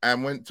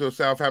and went to a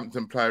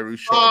Southampton player who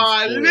shot.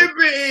 Oh,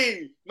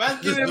 liberty!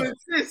 Man's doing an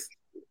assist.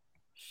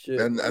 Shit,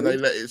 and they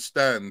let it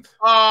stand.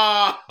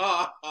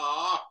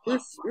 Who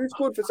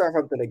scored for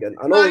Southampton again?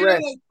 I know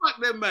Rest. Fuck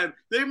them, man.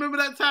 They remember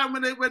that time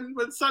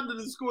when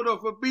Sunderland scored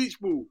off a beach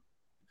ball.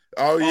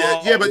 Oh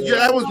yeah, but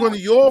that was one of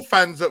your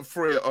fans that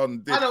threw it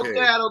on. I don't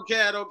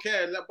care.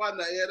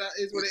 That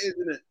is what it is,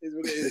 isn't it? Is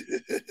what it is.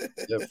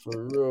 Yeah,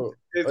 for real.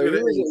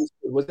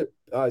 Was it?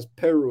 It's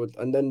Perrault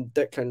and then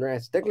Declan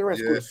Rice. Declan Rice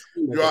scored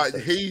right.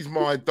 He's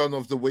my Don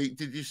of the week.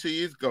 Did you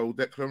see his goal,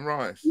 Declan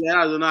Rice? Yeah,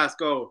 that was a nice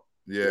goal.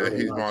 Yeah,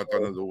 he's my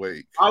Don of the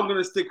week. I'm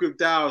gonna stick with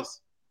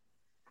Dows.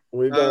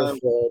 We're going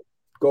for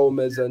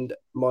Gomez and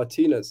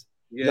Martinez.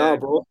 Yeah, nah,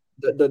 bro.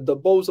 The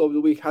balls of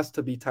the week has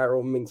to be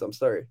Tyrone Mings. I'm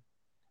sorry.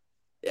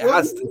 It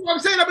has to. I'm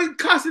saying I've been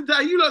cussing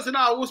to you lot saying,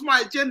 what's my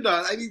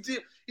agenda? And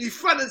he's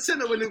front and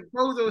center when the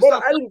balls are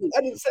stuff. I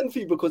didn't send for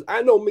you because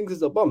I know Mings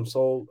is a bum,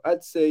 so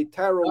I'd say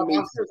Tyrone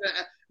Mings.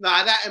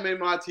 Nah, that Emi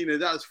Martinez,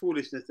 that was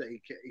foolishness that he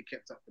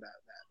kept up with that.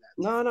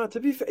 No. To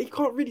be fair, he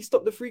can't really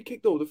stop the free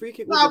kick though. The free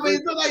kick. No, but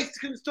it's not like he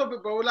couldn't stop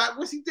it, bro. Like,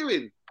 what's he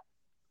doing?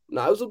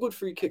 Nah, it was a good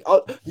free kick.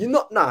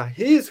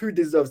 Here's who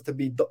deserves to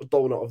be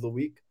donut of the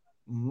week: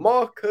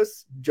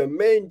 Marcus,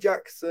 Jermaine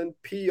Jackson,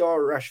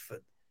 PR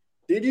Rashford.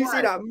 Did you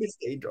see that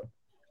mistake drop?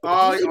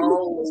 Yeah,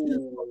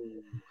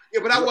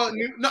 but that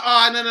wasn't no.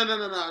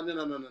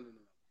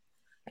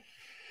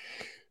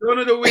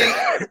 Donut of the week,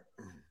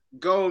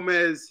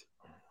 Gomez.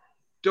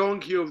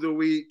 Donkey of the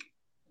week,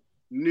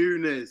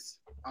 Nunes.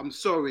 I'm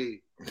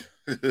sorry.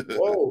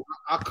 Whoa.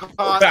 I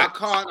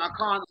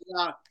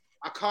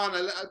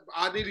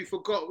nearly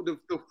forgot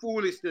the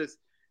foolishness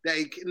that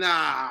he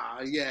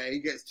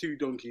gets 2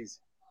 donkeys.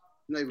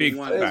 Not even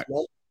one.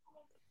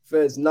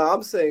 Fairs. Nah,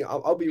 I'm saying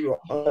I'll be wrong.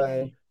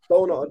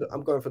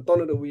 I'm going for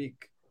Don of the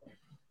week.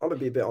 I'm gonna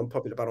be a bit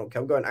unpopular, but I don't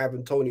care. I'm going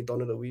Ivan Toney Don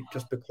of the week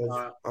just because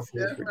I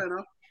feel fair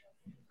enough.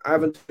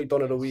 Ivan Toney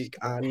Don of the week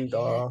and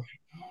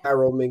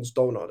Harold Mings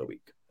Donut of the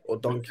week or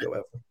Donkey or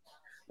whatever.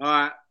 All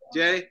right,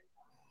 Jay.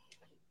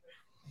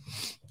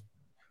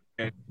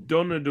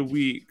 Don of the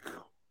week.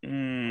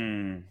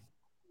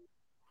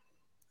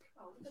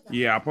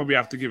 Yeah, I'll probably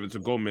have to give it to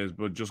Gomez,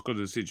 but just because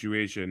of the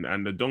situation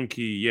and the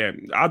donkey,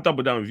 I'll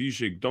double down with you,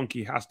 Shig.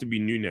 Donkey has to be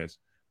Nunes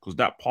because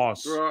that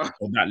pass or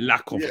that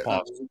lack of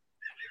pass.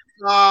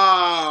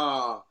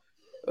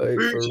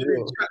 Boots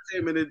trapped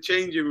him in the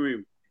changing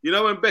room. You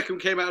know when Beckham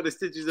came out of the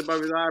stitches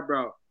above his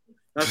eyebrow?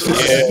 That's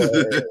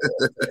what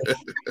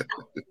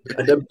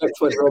And then Beck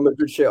went Real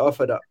Madrid shit off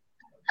of that.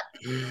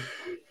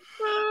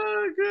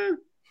 Good.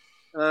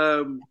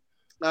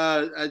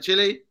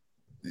 Chile?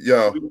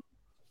 Yeah.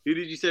 Who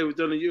did you say was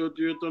Don? You're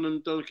Don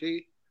and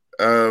Donkey?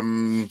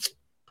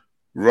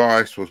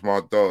 Rice was my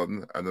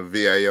Don, and the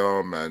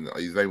VAR man,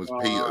 his name was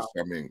Peter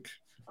something.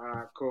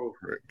 Cool.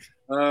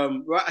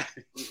 Right.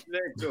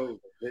 Let's go.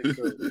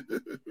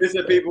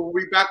 Listen, people,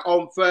 we'll be back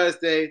on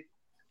Thursday.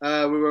 We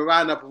will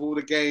round up of all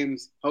the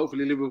games.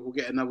 Hopefully, Liverpool will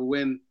get another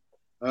win.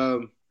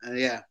 And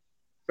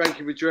thank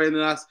you for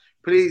joining us.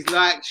 Please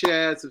like,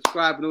 share,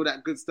 subscribe, and all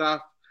that good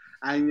stuff.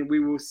 And we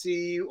will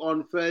see you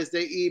on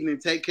Thursday evening.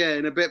 Take care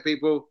in a bit,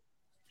 people.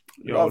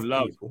 Yo,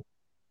 love. People.